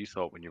don't know what you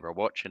thought when you were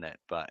watching it,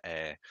 but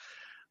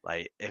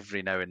like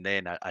every now and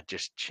then I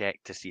just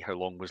checked to see how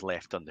long was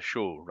left on the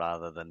show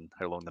rather than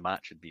how long the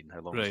match had been,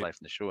 how long was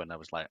left in the show, and I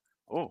was like,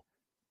 oh,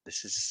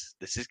 this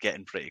is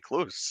getting pretty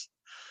close.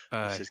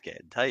 This is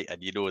getting tight,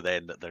 and you know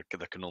then that there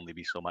can only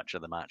be so much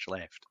of the match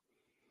left.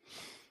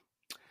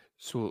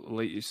 So,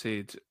 like you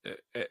said,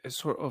 it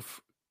sort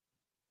of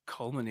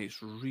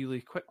culminates really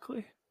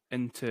quickly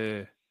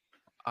into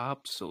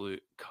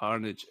absolute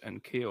carnage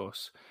and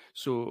chaos.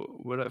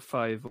 So we're at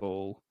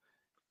 5-5,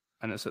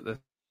 and it's at this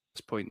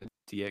point that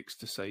DX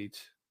decide,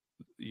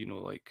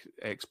 like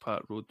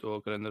X-Pac, Road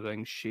Dogg are in the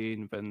ring,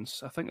 Shane,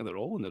 Vince, I think they're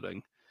all in the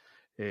ring.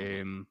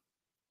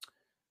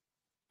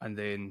 And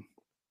then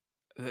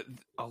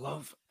I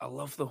love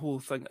the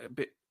whole thing.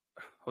 But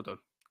hold on.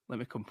 Let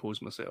me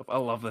compose myself. I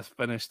love this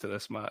finish to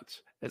this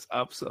match. It's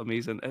absolutely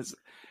amazing.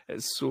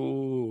 It's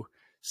so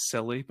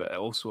silly, but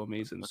also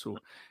amazing. So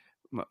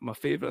my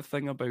favourite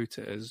thing about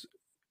it is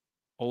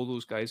all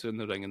those guys are in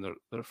the ring and they're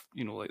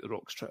like the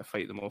Rock's trying to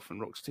fight them off and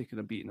Rock's taking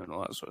a beating and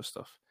all that sort of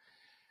stuff.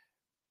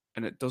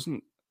 And it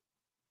doesn't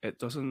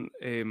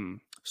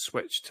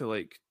switch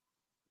to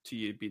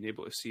you being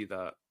able to see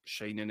that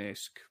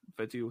Shining-esque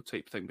video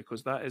type thing,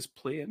 because that is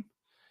playing,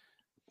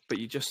 but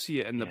you just see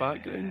it in the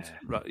background.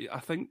 Right? I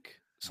think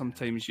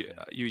sometimes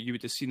you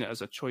would have seen it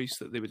as a choice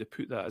that they would have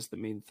put that as the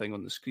main thing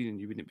on the screen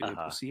and you wouldn't be able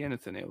to see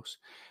anything else.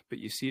 But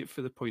you see it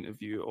for the point of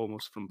view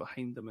almost from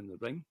behind them in the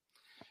ring,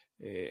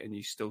 and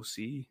you still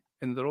see,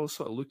 and they're all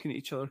sort of looking at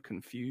each other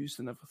confused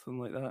and everything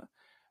like that.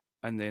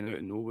 And then out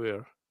of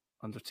nowhere,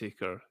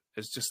 Undertaker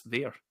is just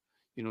there.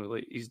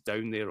 Like he's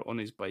down there on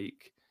his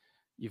bike.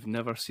 You've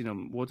never seen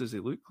him. What does he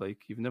look like?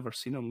 You've never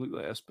seen him look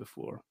like this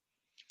before.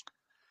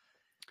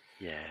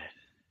 Yeah.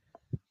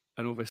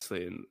 And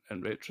obviously,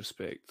 in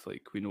retrospect,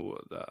 we know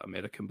what that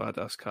American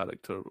Badass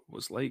character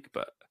was like,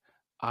 but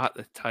at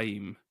the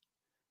time,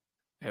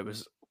 it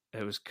was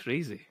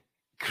crazy.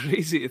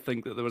 Crazy to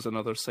think that there was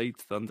another side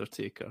to the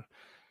Undertaker.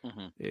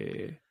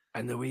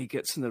 And the way he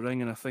gets in the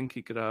ring, and I think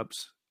he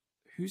grabs...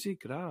 Who's he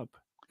grab?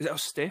 Is it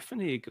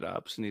Stephanie he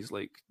grabs, and he's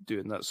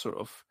doing that sort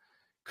of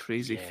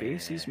crazy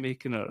face he's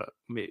making at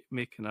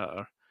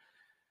her.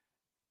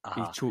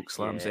 He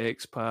chokeslams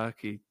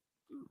X-Pac.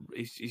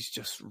 He's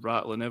just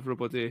rattling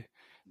everybody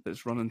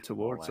that's running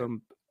towards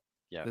him.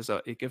 Yeah.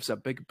 He gives a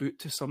big boot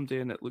to somebody,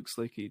 and it looks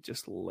like he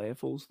just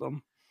levels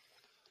them.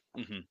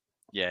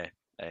 Yeah.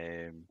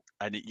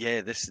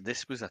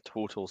 This was a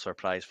total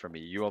surprise for me.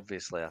 You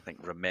obviously, I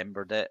think,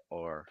 remembered it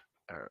or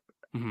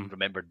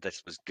remembered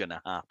this was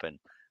gonna happen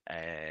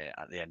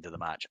at the end of the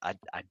match. I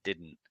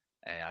didn't.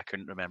 I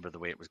couldn't remember the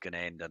way it was gonna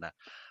end, and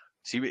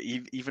see,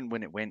 even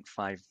when it went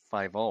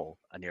 5-5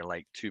 and you're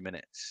like 2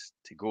 minutes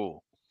to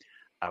go,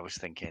 I was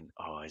thinking,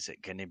 oh, is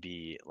it gonna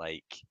be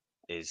like,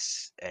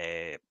 is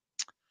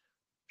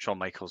Shawn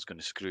Michaels going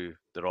to screw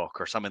The Rock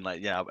or something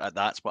like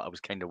that's what I was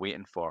kind of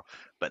waiting for.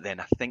 But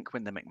then I think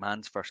when the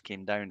McMahons first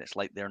came down, it's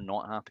like they're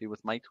not happy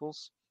with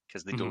Michaels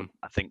because they don't,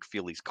 I think,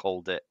 feel he's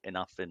called it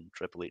enough in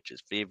Triple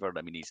H's favour.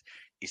 I mean,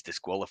 he's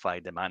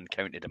disqualified him and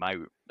counted him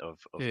out of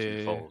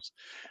 2 falls.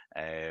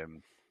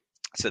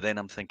 So then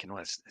I'm thinking,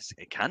 well,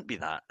 it can't be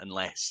that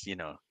unless,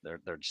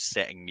 they're just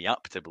setting me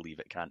up to believe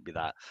it can't be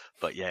that.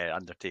 But yeah,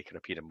 Undertaker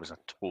appearing was a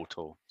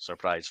total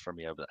surprise for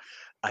me.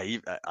 I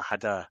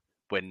had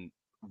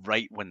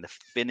right when the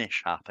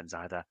finish happens,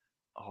 I had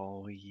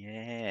oh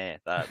yeah,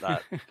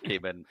 that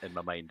came in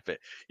my mind. But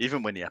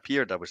even when he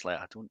appeared, I was like,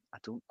 I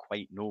don't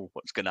quite know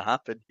what's going to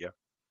happen here.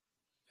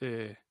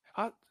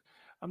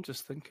 I'm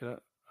just thinking,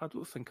 I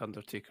don't think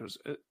Undertaker's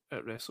at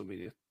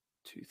WrestleMania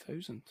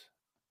 2000.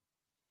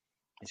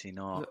 Is he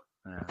not?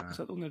 Is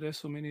that the only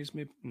WrestleManias?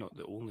 Maybe not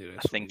the only WrestleMania.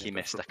 I think he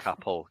missed a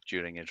couple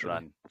during his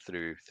run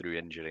through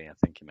injury. I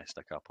think he missed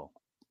a couple.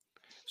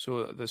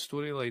 So the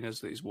storyline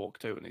is that he's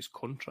walked out on his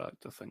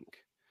contract, I think.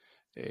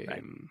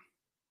 Right.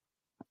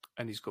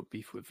 And he's got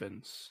beef with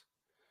Vince.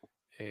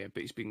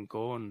 But he's been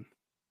gone.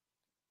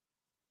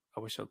 I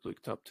wish I'd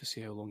looked up to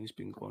see how long he's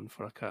been gone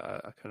for. I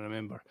can't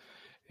remember.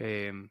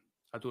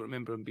 I don't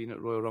remember him being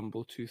at Royal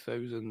Rumble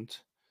 2000.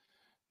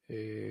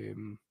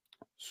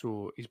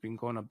 So he's been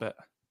gone a bit.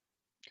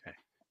 Okay.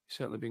 He's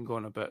certainly been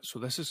gone a bit. So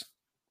this is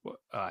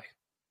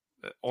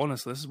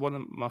honestly, this is one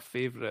of my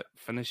favourite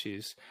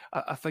finishes.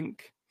 I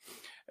think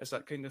it's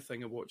that kind of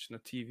thing of watching a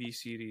TV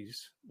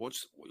series,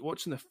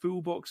 watching the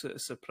full box of The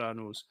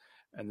Sopranos,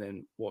 and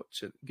then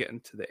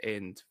getting to the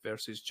end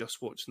versus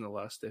just watching the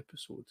last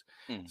episode.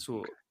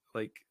 So,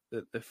 like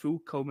the full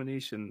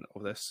culmination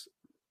of this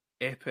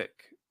epic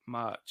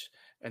match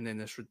and then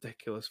this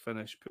ridiculous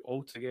finish put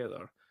all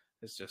together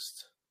is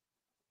just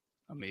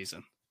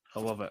amazing. I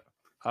love it.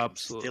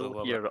 Absolutely Still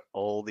love hear it.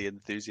 all the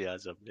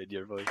enthusiasm in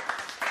your voice.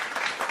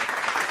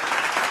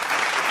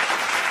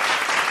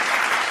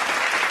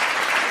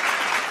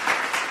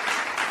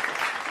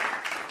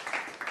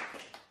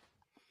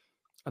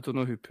 I don't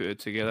know who put it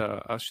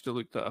together. I should have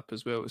looked that up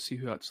as well to see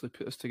who actually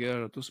put this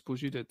together. I don't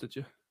suppose you did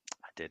you?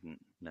 I didn't,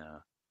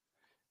 no.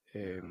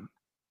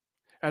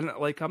 And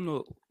like, I'm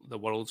not the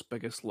world's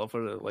biggest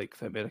lover of like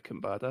the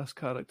American Badass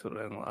character or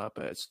anything like that,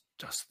 but it's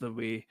just the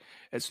way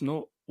it's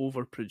not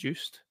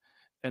overproduced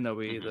in a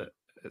way that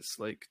it's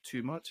like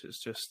too much.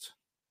 It's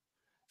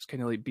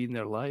kind of like being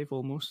there live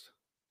almost.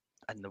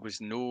 And there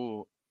was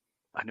no,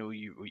 I know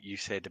you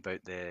said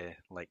about the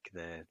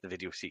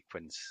video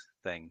sequence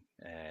thing,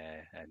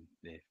 and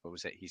what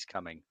was it? He's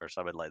coming or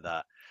something like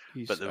that.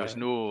 But there was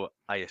no,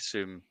 I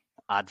assume,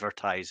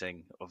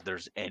 advertising of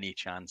there's any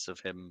chance of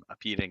him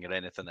appearing or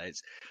anything.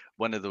 It's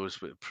one of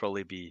those would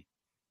probably be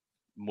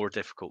more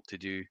difficult to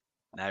do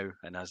now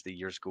and as the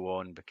years go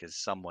on because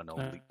someone will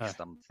leak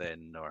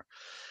something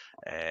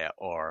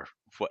or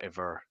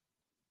whatever.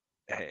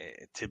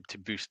 To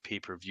boost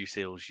pay-per-view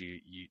sales,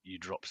 you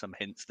drop some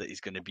hints that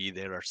he's going to be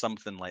there or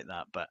something like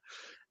that. But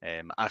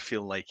I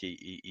feel like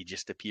he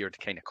just appeared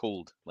kind of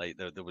cold. Like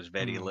there was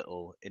very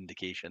little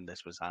indication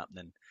this was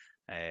happening,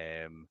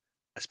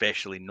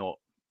 especially not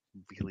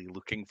really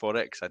looking for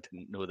it because I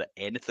didn't know that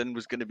anything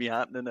was going to be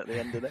happening at the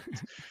end of it.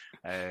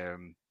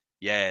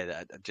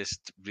 Yeah,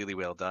 just really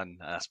well done.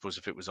 I suppose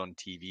if it was on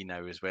TV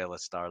now as well, a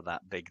star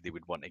that big, they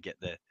would want to get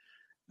the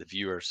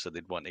viewers, so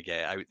they'd want to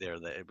get out there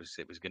that it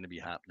was going to be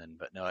happening.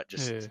 But no, it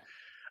just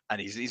and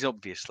he's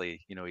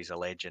obviously, he's a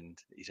legend,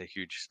 he's a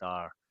huge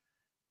star.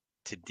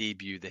 To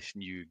debut this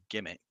new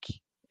gimmick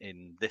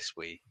in this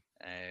way,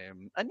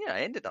 and yeah,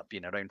 it ended up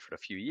being around for a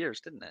few years,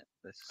 didn't it?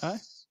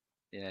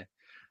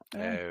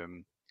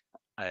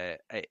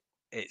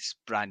 It's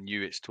brand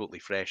new, it's totally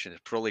fresh, and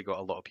it's probably got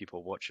a lot of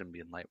people watching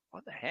being like,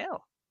 what the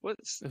hell,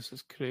 this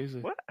is crazy.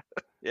 What?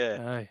 Yeah.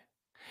 Aye.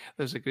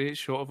 There's a great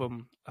shot of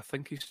him. I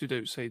think he stood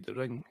outside the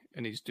ring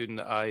and he's doing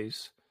the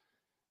eyes.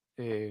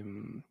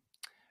 And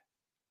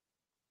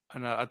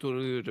I don't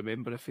really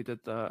remember if he did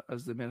that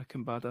as the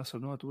American Badass or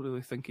not. I don't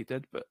really think he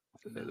did, but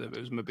it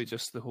was maybe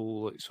just the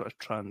whole like, sort of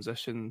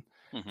transition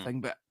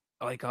thing. But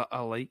like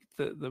I liked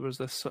that there was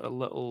this sort of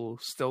little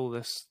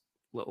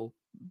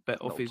bit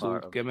of his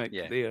old gimmick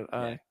there.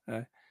 Aye.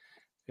 Yeah,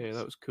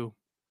 that was cool.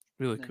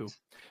 Really cool.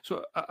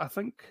 So I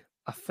think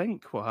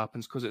what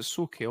happens, because it's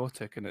so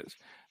chaotic and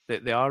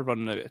they are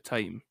running out of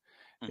time.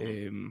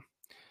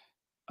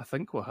 I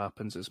think what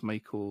happens is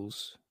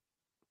Michaels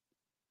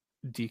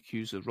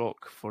DQs The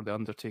Rock for the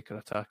Undertaker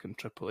attack on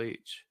Triple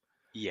H.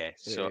 Yeah,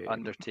 so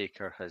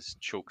Undertaker has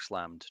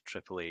chokeslammed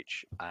Triple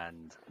H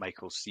and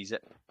Michaels sees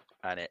it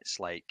and it's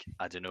like,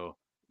 I don't know,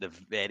 the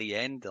very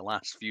end, the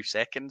last few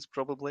seconds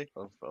probably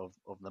of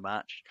the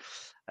match.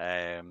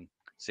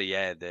 So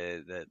yeah,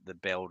 the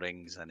bell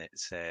rings, and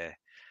it's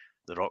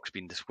the Rock's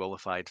been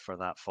disqualified for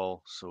that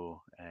fall.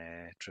 So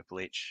Triple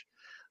H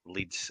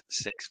leads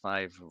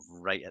 6-5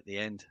 right at the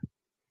end.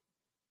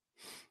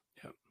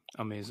 Yeah,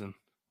 amazing.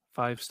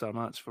 5-star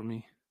match for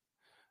me.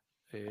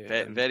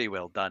 Very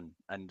well done.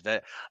 And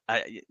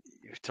you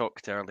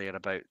talked earlier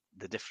about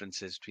the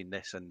differences between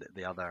this and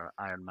the other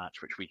Iron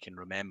match, which we can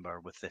remember,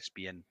 with this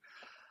being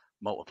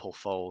multiple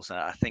falls.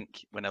 I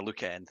think when I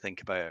look at it and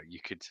think about it, you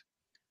could,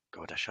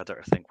 God, I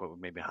shudder to think what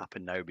would maybe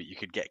happen now, but you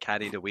could get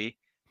carried away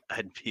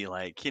and be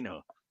like,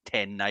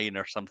 10-9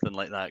 or something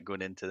like that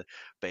going into.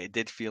 But it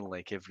did feel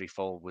like every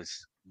fall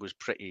was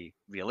pretty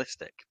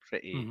realistic,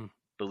 pretty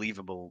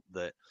believable,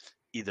 that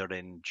either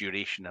in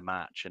duration of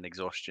match and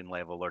exhaustion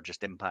level or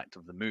just impact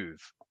of the move,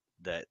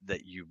 that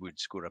you would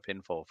score a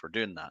pinfall for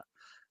doing that.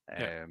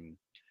 Yeah.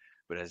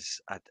 Whereas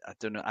I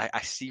don't know,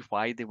 I see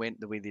why they went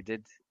the way they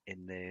did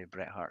in the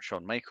Bret Hart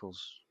Shawn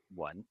Michaels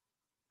one.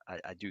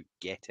 I do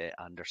get it,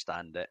 I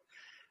understand it.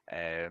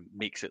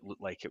 Makes it look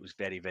like it was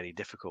very, very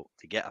difficult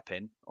to get a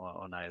pin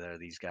on either of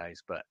these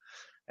guys. But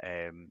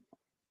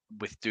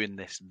with doing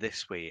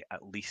this way,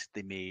 at least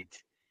they made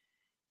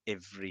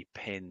every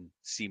pin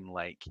seem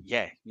like,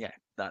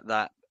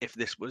 that if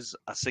this was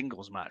a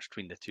singles match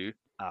between the two,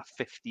 a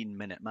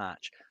 15-minute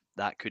match,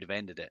 that could have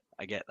ended it.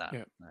 I get that.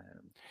 Yeah.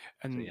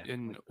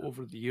 And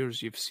over the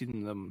years, you've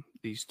seen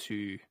these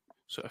two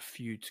sort of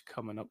feud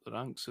coming up the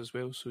ranks as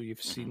well. So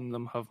you've seen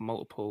them have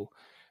multiple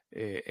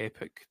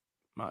epic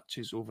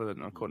matches over the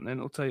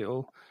Intercontinental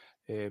title,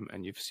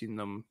 and you've seen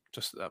them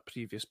just at that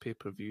previous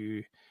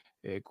pay-per-view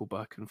go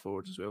back and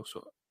forward as well.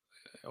 So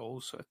it all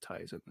sort of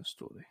ties in the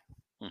story.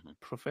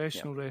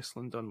 Professional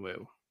wrestling done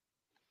well.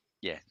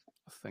 Yeah,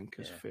 I think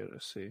is fair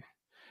to say.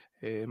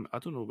 I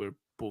don't know where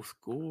both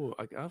go.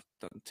 I've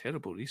done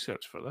terrible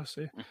research for this.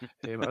 I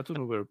don't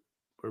know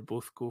where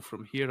both go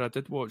from here. I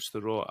did watch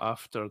the Raw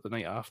the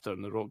night after,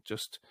 and the Rock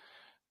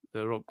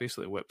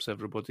basically whips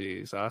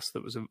everybody's ass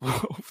that was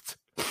involved.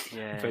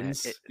 Yeah,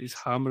 Vince, he's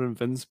hammering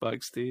Vince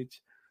backstage.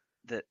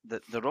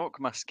 The Rock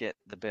must get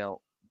the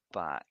belt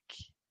back.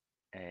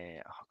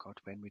 Oh God,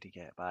 when would he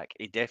get it back?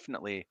 He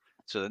definitely.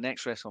 So the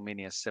next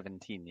WrestleMania is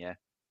 17, yeah.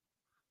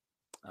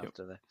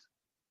 After this,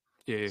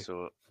 yeah.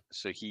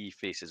 So he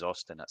faces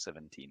Austin at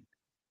 17.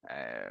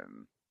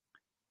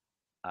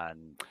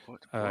 And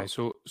what?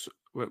 So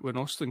when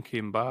Austin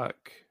came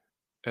back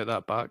at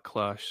that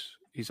Backlash,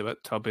 he's a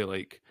bit tubby.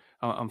 Like,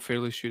 I'm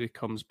fairly sure he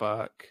comes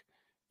back.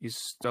 He's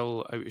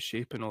still out of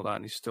shape and all that,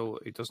 and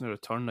he doesn't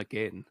return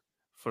again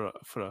for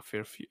a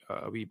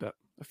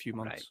few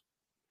months.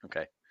 Right.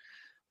 Okay.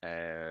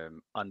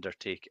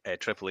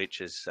 Triple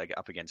H is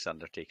up against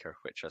Undertaker,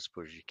 which I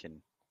suppose you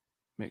can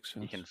Makes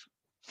sense. You can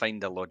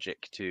find a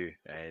logic to,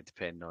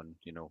 depending on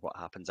what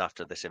happens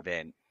after this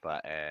event.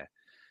 But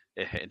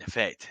in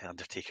effect,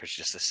 Undertaker's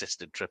just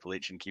assisted Triple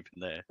H in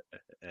keeping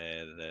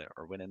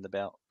or winning the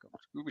belt.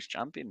 Who was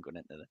champion going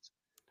into this?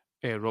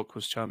 Rock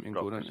was champion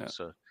going into it.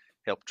 So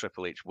helped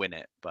Triple H win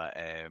it, but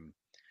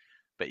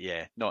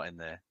yeah, not in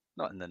the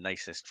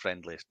nicest,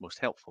 friendliest, most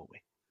helpful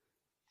way.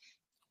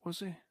 Was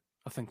he?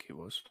 I think he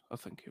was.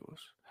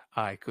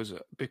 Aye,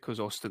 because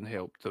Austin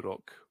helped The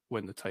Rock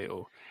win the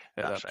title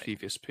at that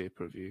previous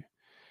pay-per-view.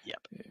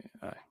 Yep.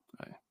 Aye.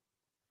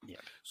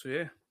 Yep. So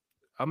yeah,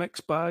 a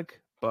mixed bag,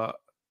 but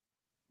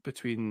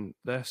between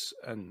this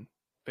and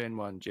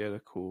Benoit and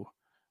Jericho,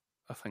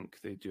 I think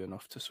they do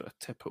enough to sort of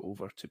tip it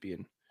over to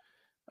being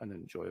an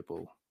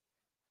enjoyable,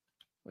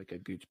 like a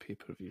good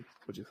pay-per-view.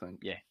 What do you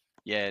think?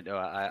 Yeah. No,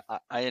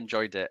 I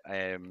enjoyed it.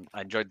 I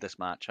enjoyed this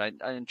match. I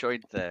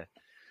enjoyed the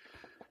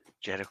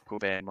Jericho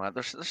Benoit.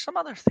 There's some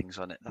other things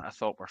on it that I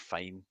thought were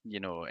fine,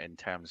 in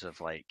terms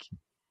of like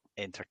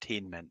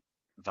entertainment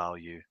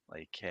value.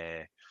 Like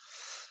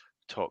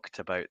talked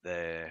about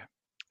the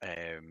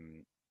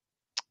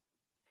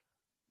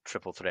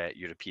triple threat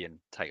European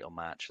title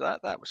match.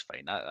 That was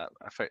fine. I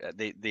found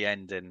the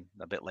ending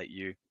a bit like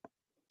you,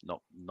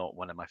 not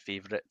one of my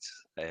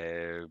favourites.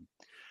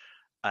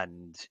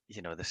 And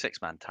the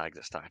 6-man tag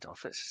that started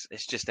off,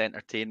 it's just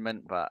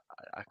entertainment, but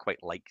I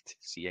quite liked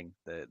seeing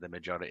the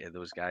majority of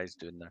those guys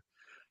doing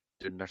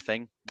their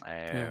thing.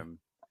 A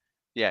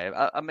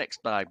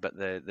mixed bag, but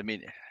the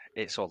main,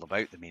 it's all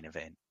about the main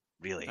event,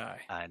 really.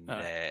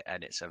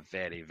 And it's a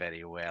very,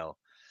 very well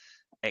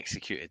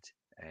executed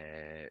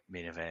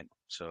main event.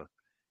 So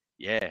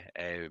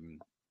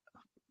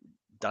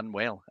done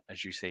well,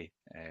 as you say.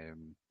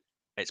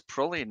 It's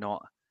probably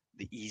not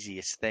the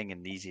easiest thing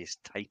and the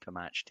easiest type of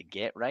match to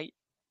get right.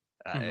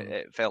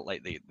 It felt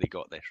like they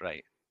got this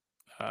right.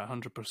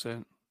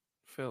 100%.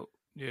 Felt,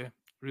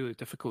 really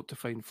difficult to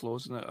find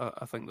flaws in it.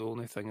 I think the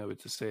only thing I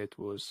would have said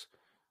was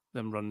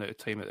them running out of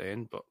time at the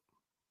end, but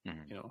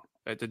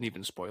it didn't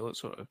even spoil it,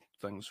 sort of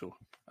thing. So,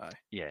 aye.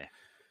 Yeah.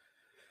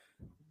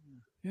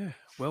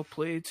 Well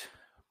played,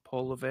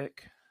 Paul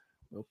Levesque.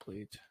 Well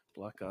played,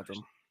 Black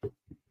Adam.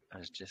 I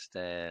was just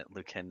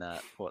looking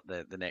at what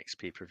the next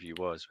pay-per-view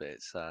was, but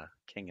it's a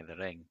King of the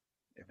Ring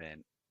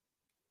event.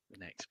 The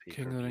next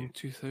pay-per-view. King of the Ring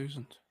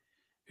 2000.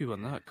 Who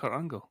won that? Kurt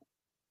Angle.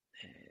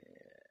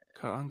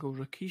 Kurt Angle,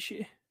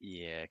 Rikishi.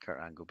 Yeah,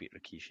 Kurt Angle beat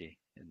Rikishi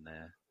in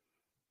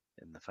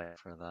the fight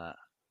for that,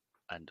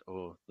 and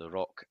The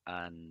Rock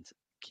and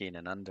Kane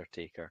and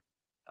Undertaker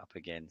up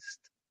against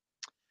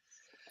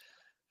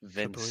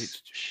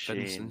Vince,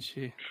 Vince and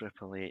Shane.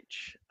 Triple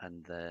H,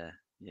 and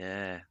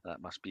that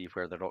must be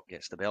where The Rock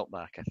gets the belt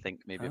back. I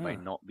think maybe by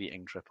not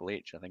beating Triple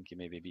H, I think he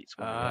maybe beats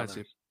one of the others. Is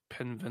it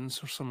pin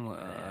Vince or something like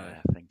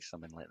that? I think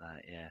something like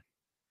that. Yeah,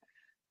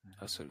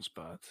 that sounds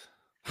bad.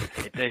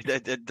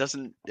 It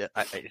doesn't.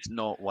 It's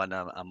not one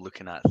I'm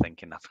looking at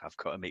thinking I've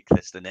got to make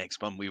this the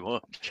next one we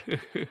watch.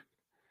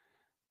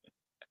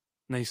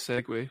 Nice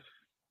segue.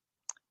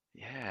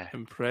 Yeah,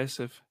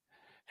 impressive.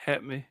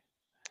 Hit me.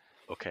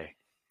 Okay,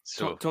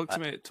 so talk to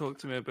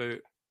me about.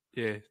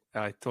 Yeah,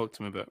 talk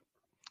to me about.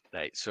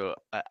 Right, so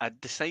I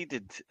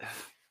decided.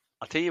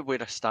 I'll tell you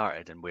where I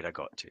started and where I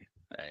got to.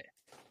 Right,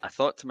 I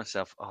thought to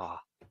myself,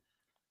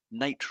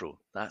 Nitro.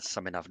 That's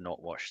something I've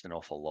not watched an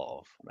awful lot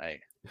of,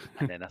 right?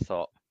 And then I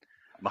thought,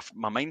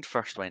 my mind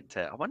first went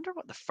to, I wonder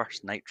what the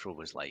first Nitro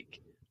was like.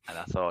 And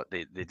I thought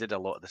they did a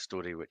lot of the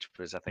story, which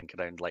was, I think,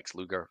 around Lex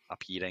Luger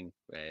appearing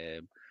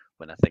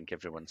when I think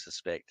everyone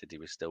suspected he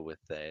was still with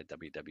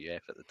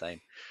WWF at the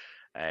time.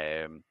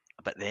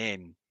 But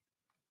then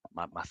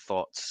my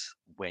thoughts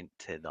went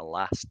to the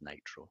last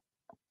Nitro.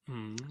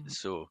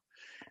 So,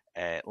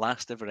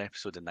 last ever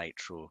episode of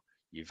Nitro,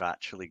 you've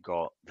actually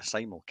got the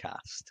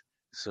simulcast.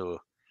 So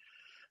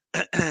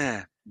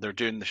they're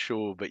doing the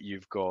show, but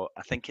you've got,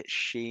 I think it's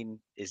Shane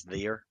is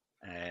there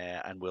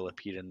and will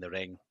appear in the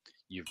ring.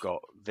 You've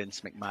got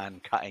Vince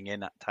McMahon cutting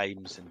in at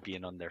times and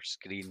being on their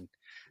screen,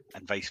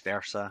 and vice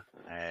versa.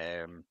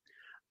 And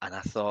I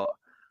thought,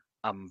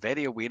 I'm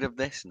very aware of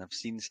this and I've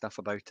seen stuff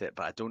about it,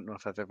 but I don't know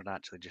if I've ever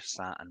actually just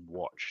sat and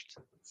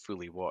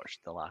fully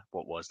watched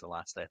what was the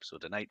last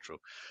episode of Nitro,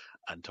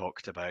 and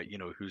talked about,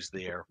 who's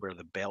there, where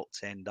the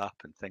belts end up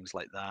and things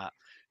like that,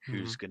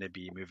 who's going to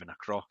be moving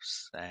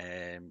across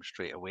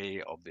straight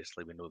away.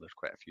 Obviously, we know there's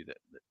quite a few that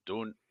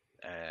don't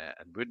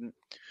and wouldn't.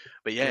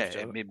 But yeah,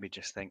 it made me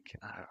just think,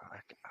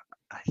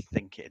 I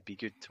think it'd be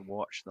good to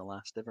watch the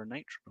last ever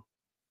Nitro.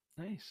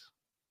 Nice.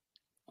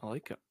 I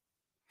like it.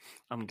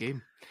 I'm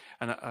game.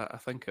 And I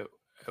think it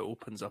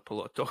opens up a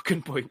lot of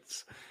talking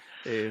points.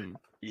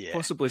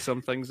 Possibly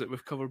some things that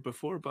we've covered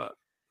before, but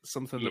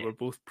something that we're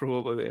both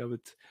probably, I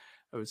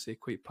would say,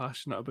 quite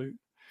passionate about.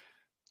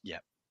 Yeah.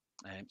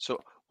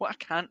 So what I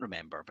can't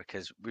remember,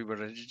 because we were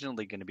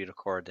originally going to be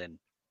recording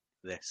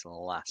this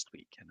last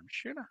week, and I'm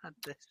sure I had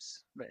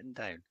this written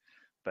down,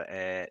 but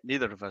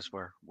neither of us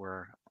were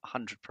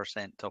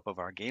 100% top of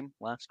our game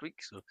last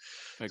week, so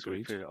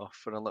we put it off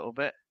for a little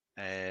bit.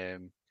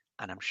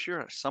 And I'm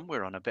sure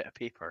somewhere on a bit of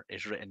paper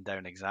is written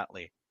down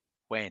exactly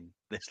when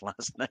this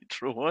last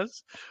Nitro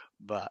was,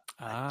 but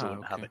I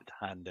don't have it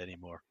to hand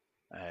anymore.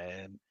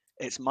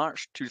 It's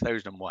March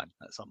 2001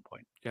 at some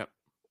point. Yep.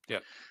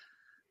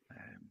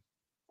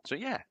 So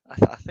yeah,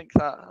 I think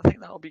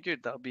that'll be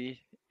good. That'll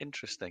be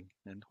interesting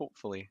and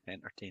hopefully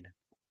entertaining.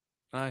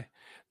 Aye.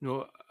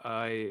 No,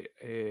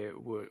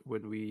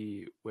 when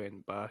we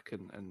went back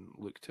and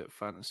looked at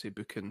fantasy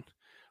booking,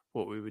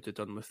 what we would have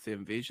done with the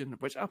invasion,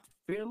 which I'm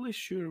fairly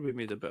sure we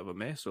made a bit of a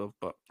mess of,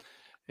 but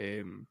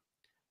I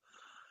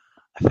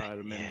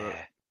remember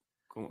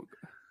going,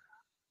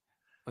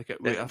 I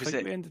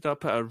think we ended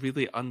up at a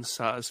really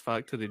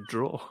unsatisfactory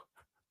draw.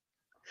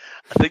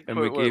 I think, and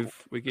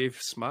we gave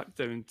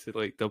SmackDown to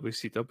like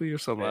WCW or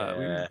something like that.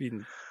 We would have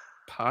been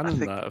panning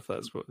that if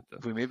that's what it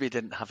did. We maybe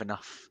didn't have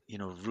enough,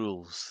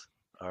 rules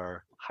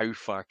or how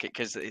far,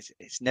 because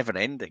it's never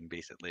ending.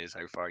 Basically, is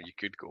how far you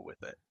could go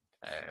with it.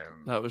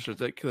 That was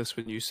ridiculous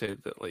when you said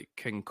that like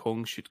King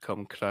Kong should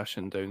come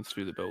crashing down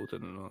through the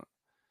building and all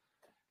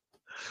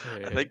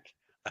that.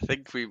 I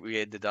think we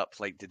ended up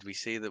like, did we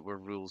say that were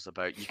rules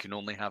about you can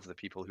only have the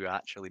people who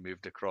actually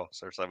moved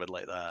across or something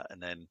like that?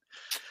 And then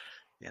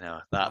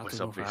that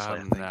was obviously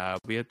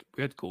we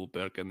had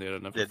Goldberg in there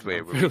and everything.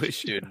 Did we? We were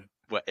just doing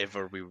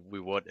whatever we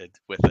wanted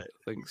with it.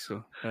 I think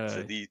so.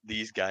 So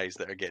these guys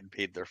that are getting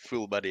paid their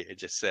full money to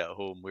just sit at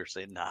home, we're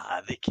saying,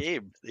 nah, they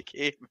came.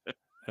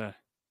 But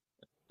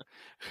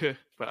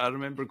I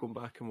remember going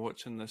back and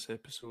watching this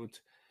episode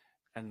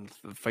and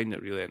finding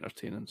it really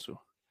entertaining. So,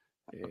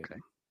 okay,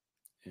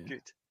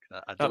 good.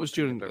 That was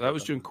during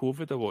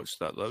COVID. I watched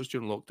that. That was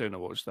during lockdown. I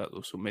watched that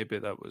though. So maybe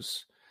that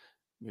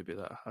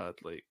had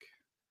like,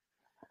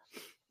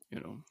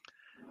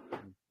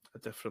 a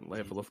different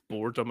level of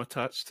boredom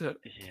attached to it.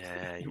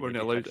 Yeah, you weren't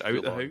allowed out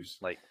of the house,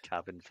 like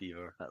cabin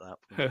fever at that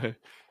point.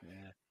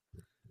 Yeah.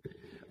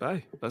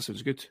 Aye, that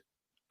sounds good.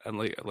 And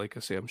like I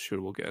say, I'm sure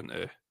we'll get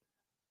into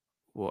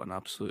what an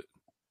absolute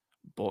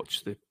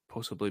botch they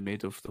possibly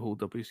made of the whole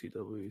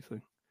WCW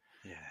thing.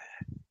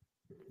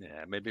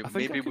 Yeah. Maybe I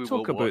think maybe I could we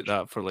talk will about watch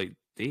that for like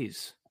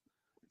days.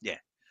 Yeah,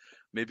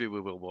 maybe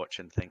we will watch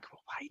and think,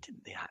 well, why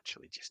didn't they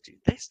actually just do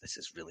this? This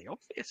is really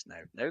obvious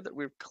now. Now that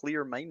we're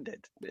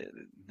clear-minded,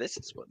 this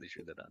is what they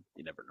should have done.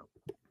 You never know.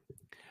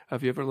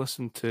 Have you ever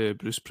listened to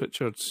Bruce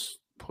Pritchard's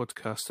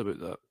podcast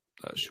about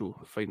that show,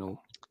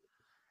 Final?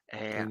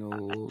 I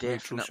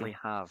definitely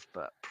have,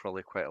 but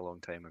probably quite a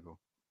long time ago.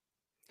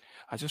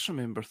 I just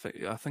remember,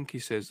 I think he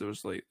says there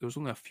was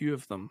only a few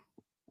of them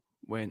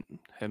went,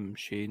 him,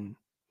 Shane.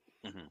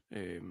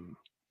 Mm-hmm.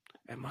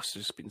 It must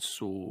have just been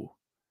so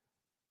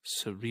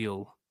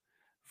surreal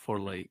for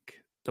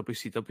like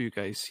WCW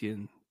guys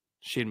seeing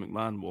Shane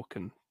McMahon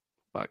walking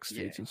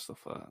backstage and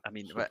stuff like that. I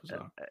mean,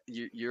 So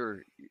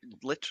you're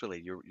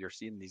literally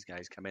seeing these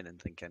guys come in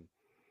and thinking,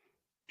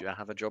 do I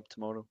have a job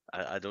tomorrow?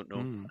 I don't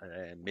know.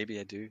 Maybe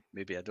I do,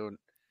 maybe I don't.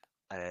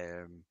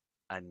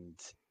 And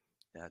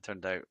it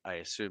turned out, I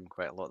assume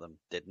quite a lot of them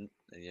didn't.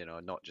 You know,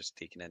 not just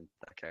taking into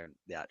account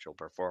the actual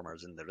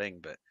performers in the ring,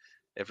 but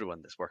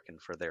everyone that's working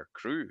for their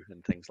crew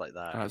and things like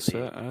that. That's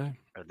it. Aye.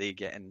 Are they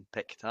getting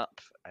picked up?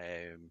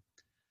 I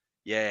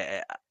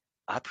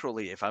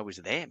probably, if I was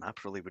them, I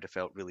probably would have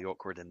felt really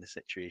awkward in the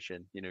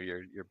situation. You know,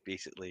 you're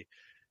basically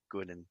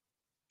going and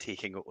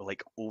taking,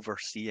 like,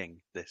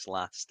 overseeing this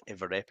last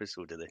ever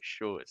episode of this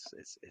show.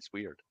 It's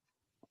weird.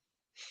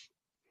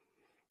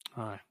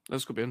 Aye,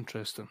 that's going to be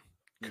interesting.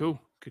 Cool.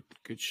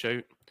 Good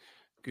shout.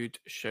 Good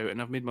shout.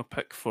 And I've made my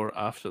pick for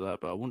after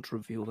that, but I won't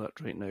reveal that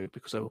right now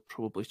because I will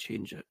probably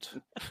change it.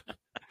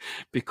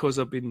 Because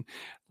I've been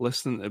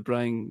listening to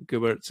Brian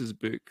Gewertz's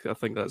book. I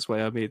think that's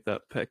why I made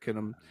that pick,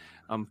 and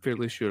I'm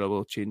fairly sure I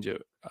will change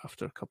it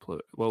after a couple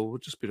of... Well, we'll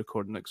just be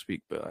recording next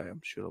week, but I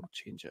am sure I'll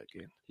change it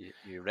again.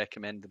 You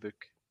recommend the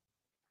book?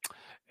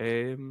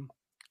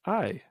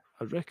 Aye,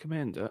 I'd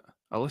recommend it.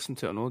 I listened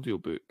to an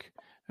audiobook,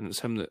 and it's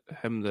him that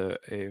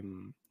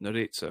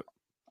narrates it.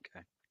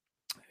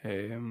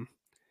 Okay. I'm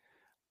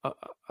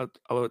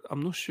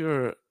not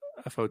sure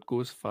if I would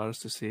go as far as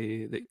to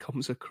say that it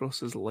comes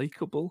across as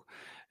likable.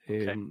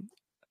 Okay.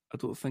 I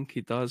don't think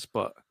he does,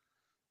 but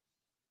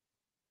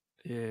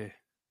yeah,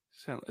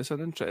 it's an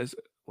interest.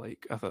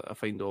 Like I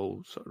find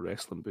all sort of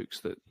wrestling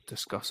books that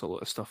discuss a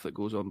lot of stuff that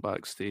goes on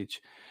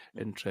backstage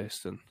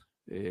interesting.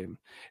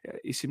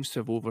 He seems to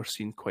have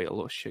overseen quite a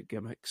lot of shit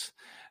gimmicks.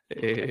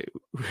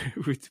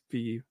 Would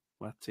be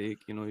my take.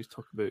 You know, he's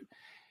talking about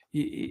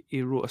he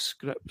wrote a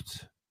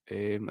script,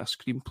 a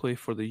screenplay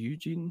for the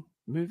Eugene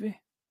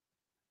movie,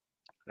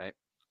 right?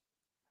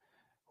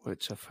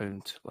 Which I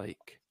found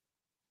like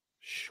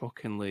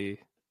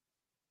shockingly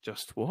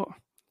just what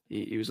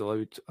he was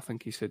allowed. I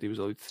think he said he was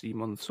allowed 3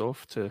 months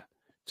off to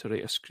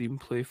write a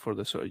screenplay for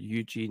the sort of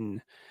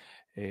Eugene.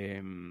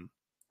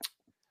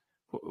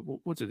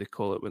 What do they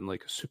call it when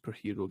like a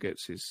superhero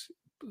gets his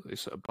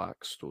sort of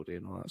backstory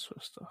and all that sort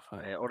of stuff?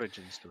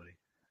 Origin story.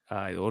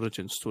 The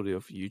origin story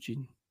of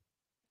Eugene.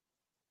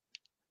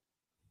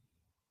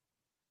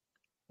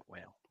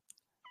 Well,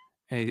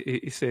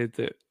 he said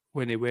that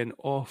when he went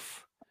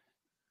off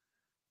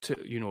to,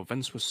 you know,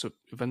 Vince was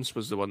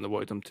the one that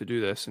wanted him to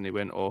do this, and he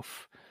went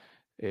off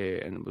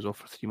and was off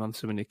for 3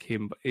 months. And when he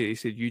came, he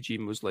said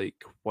Eugene was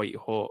like white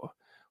hot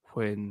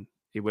when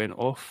he went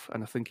off,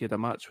 and I think he had a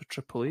match with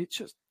Triple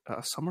H at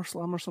a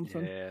SummerSlam or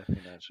something. Yeah, I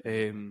think that's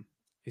right.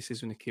 He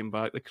says when he came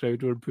back, the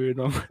crowd were booing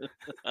him.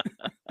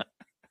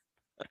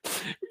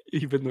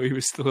 Even though he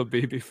was still a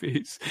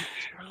babyface.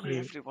 Surely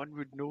everyone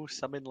would know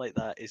something like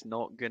that is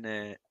not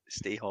gonna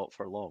stay hot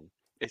for long.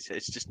 It's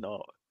just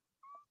not.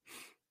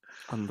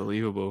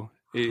 Unbelievable.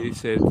 He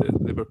said that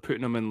they were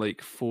putting him in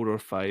like 4 or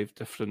 5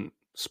 different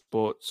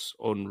spots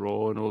on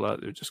Raw and all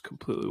that. They were just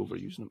completely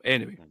overusing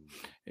him.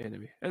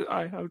 Anyway,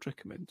 I would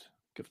recommend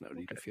giving it a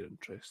read if you're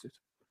interested.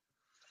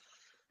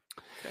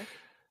 Okay.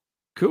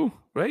 Cool.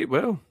 Right.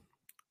 Well,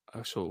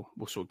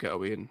 we'll get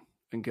away and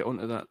get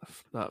onto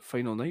that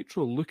final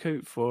Nitro. Look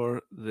out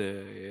for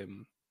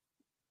the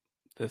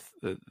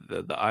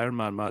Iron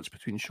Man match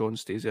between Shawn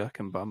Stasiak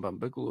and Bam Bam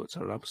Bigelow. It's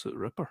an absolute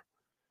ripper.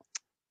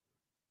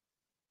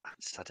 I'm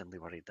suddenly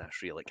worried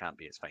that's real. It can't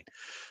be. It's fine.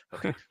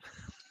 Okay.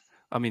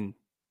 I mean,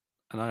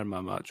 an Iron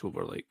Man match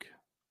over like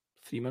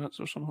 3 minutes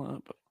or something like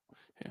that. But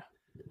yeah,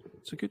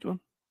 it's a good one.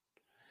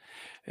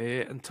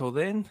 Until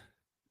then,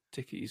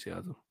 take it easy,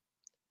 Adam.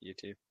 You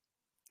too.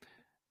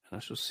 And I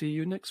shall see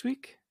you next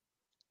week.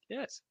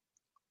 Yes.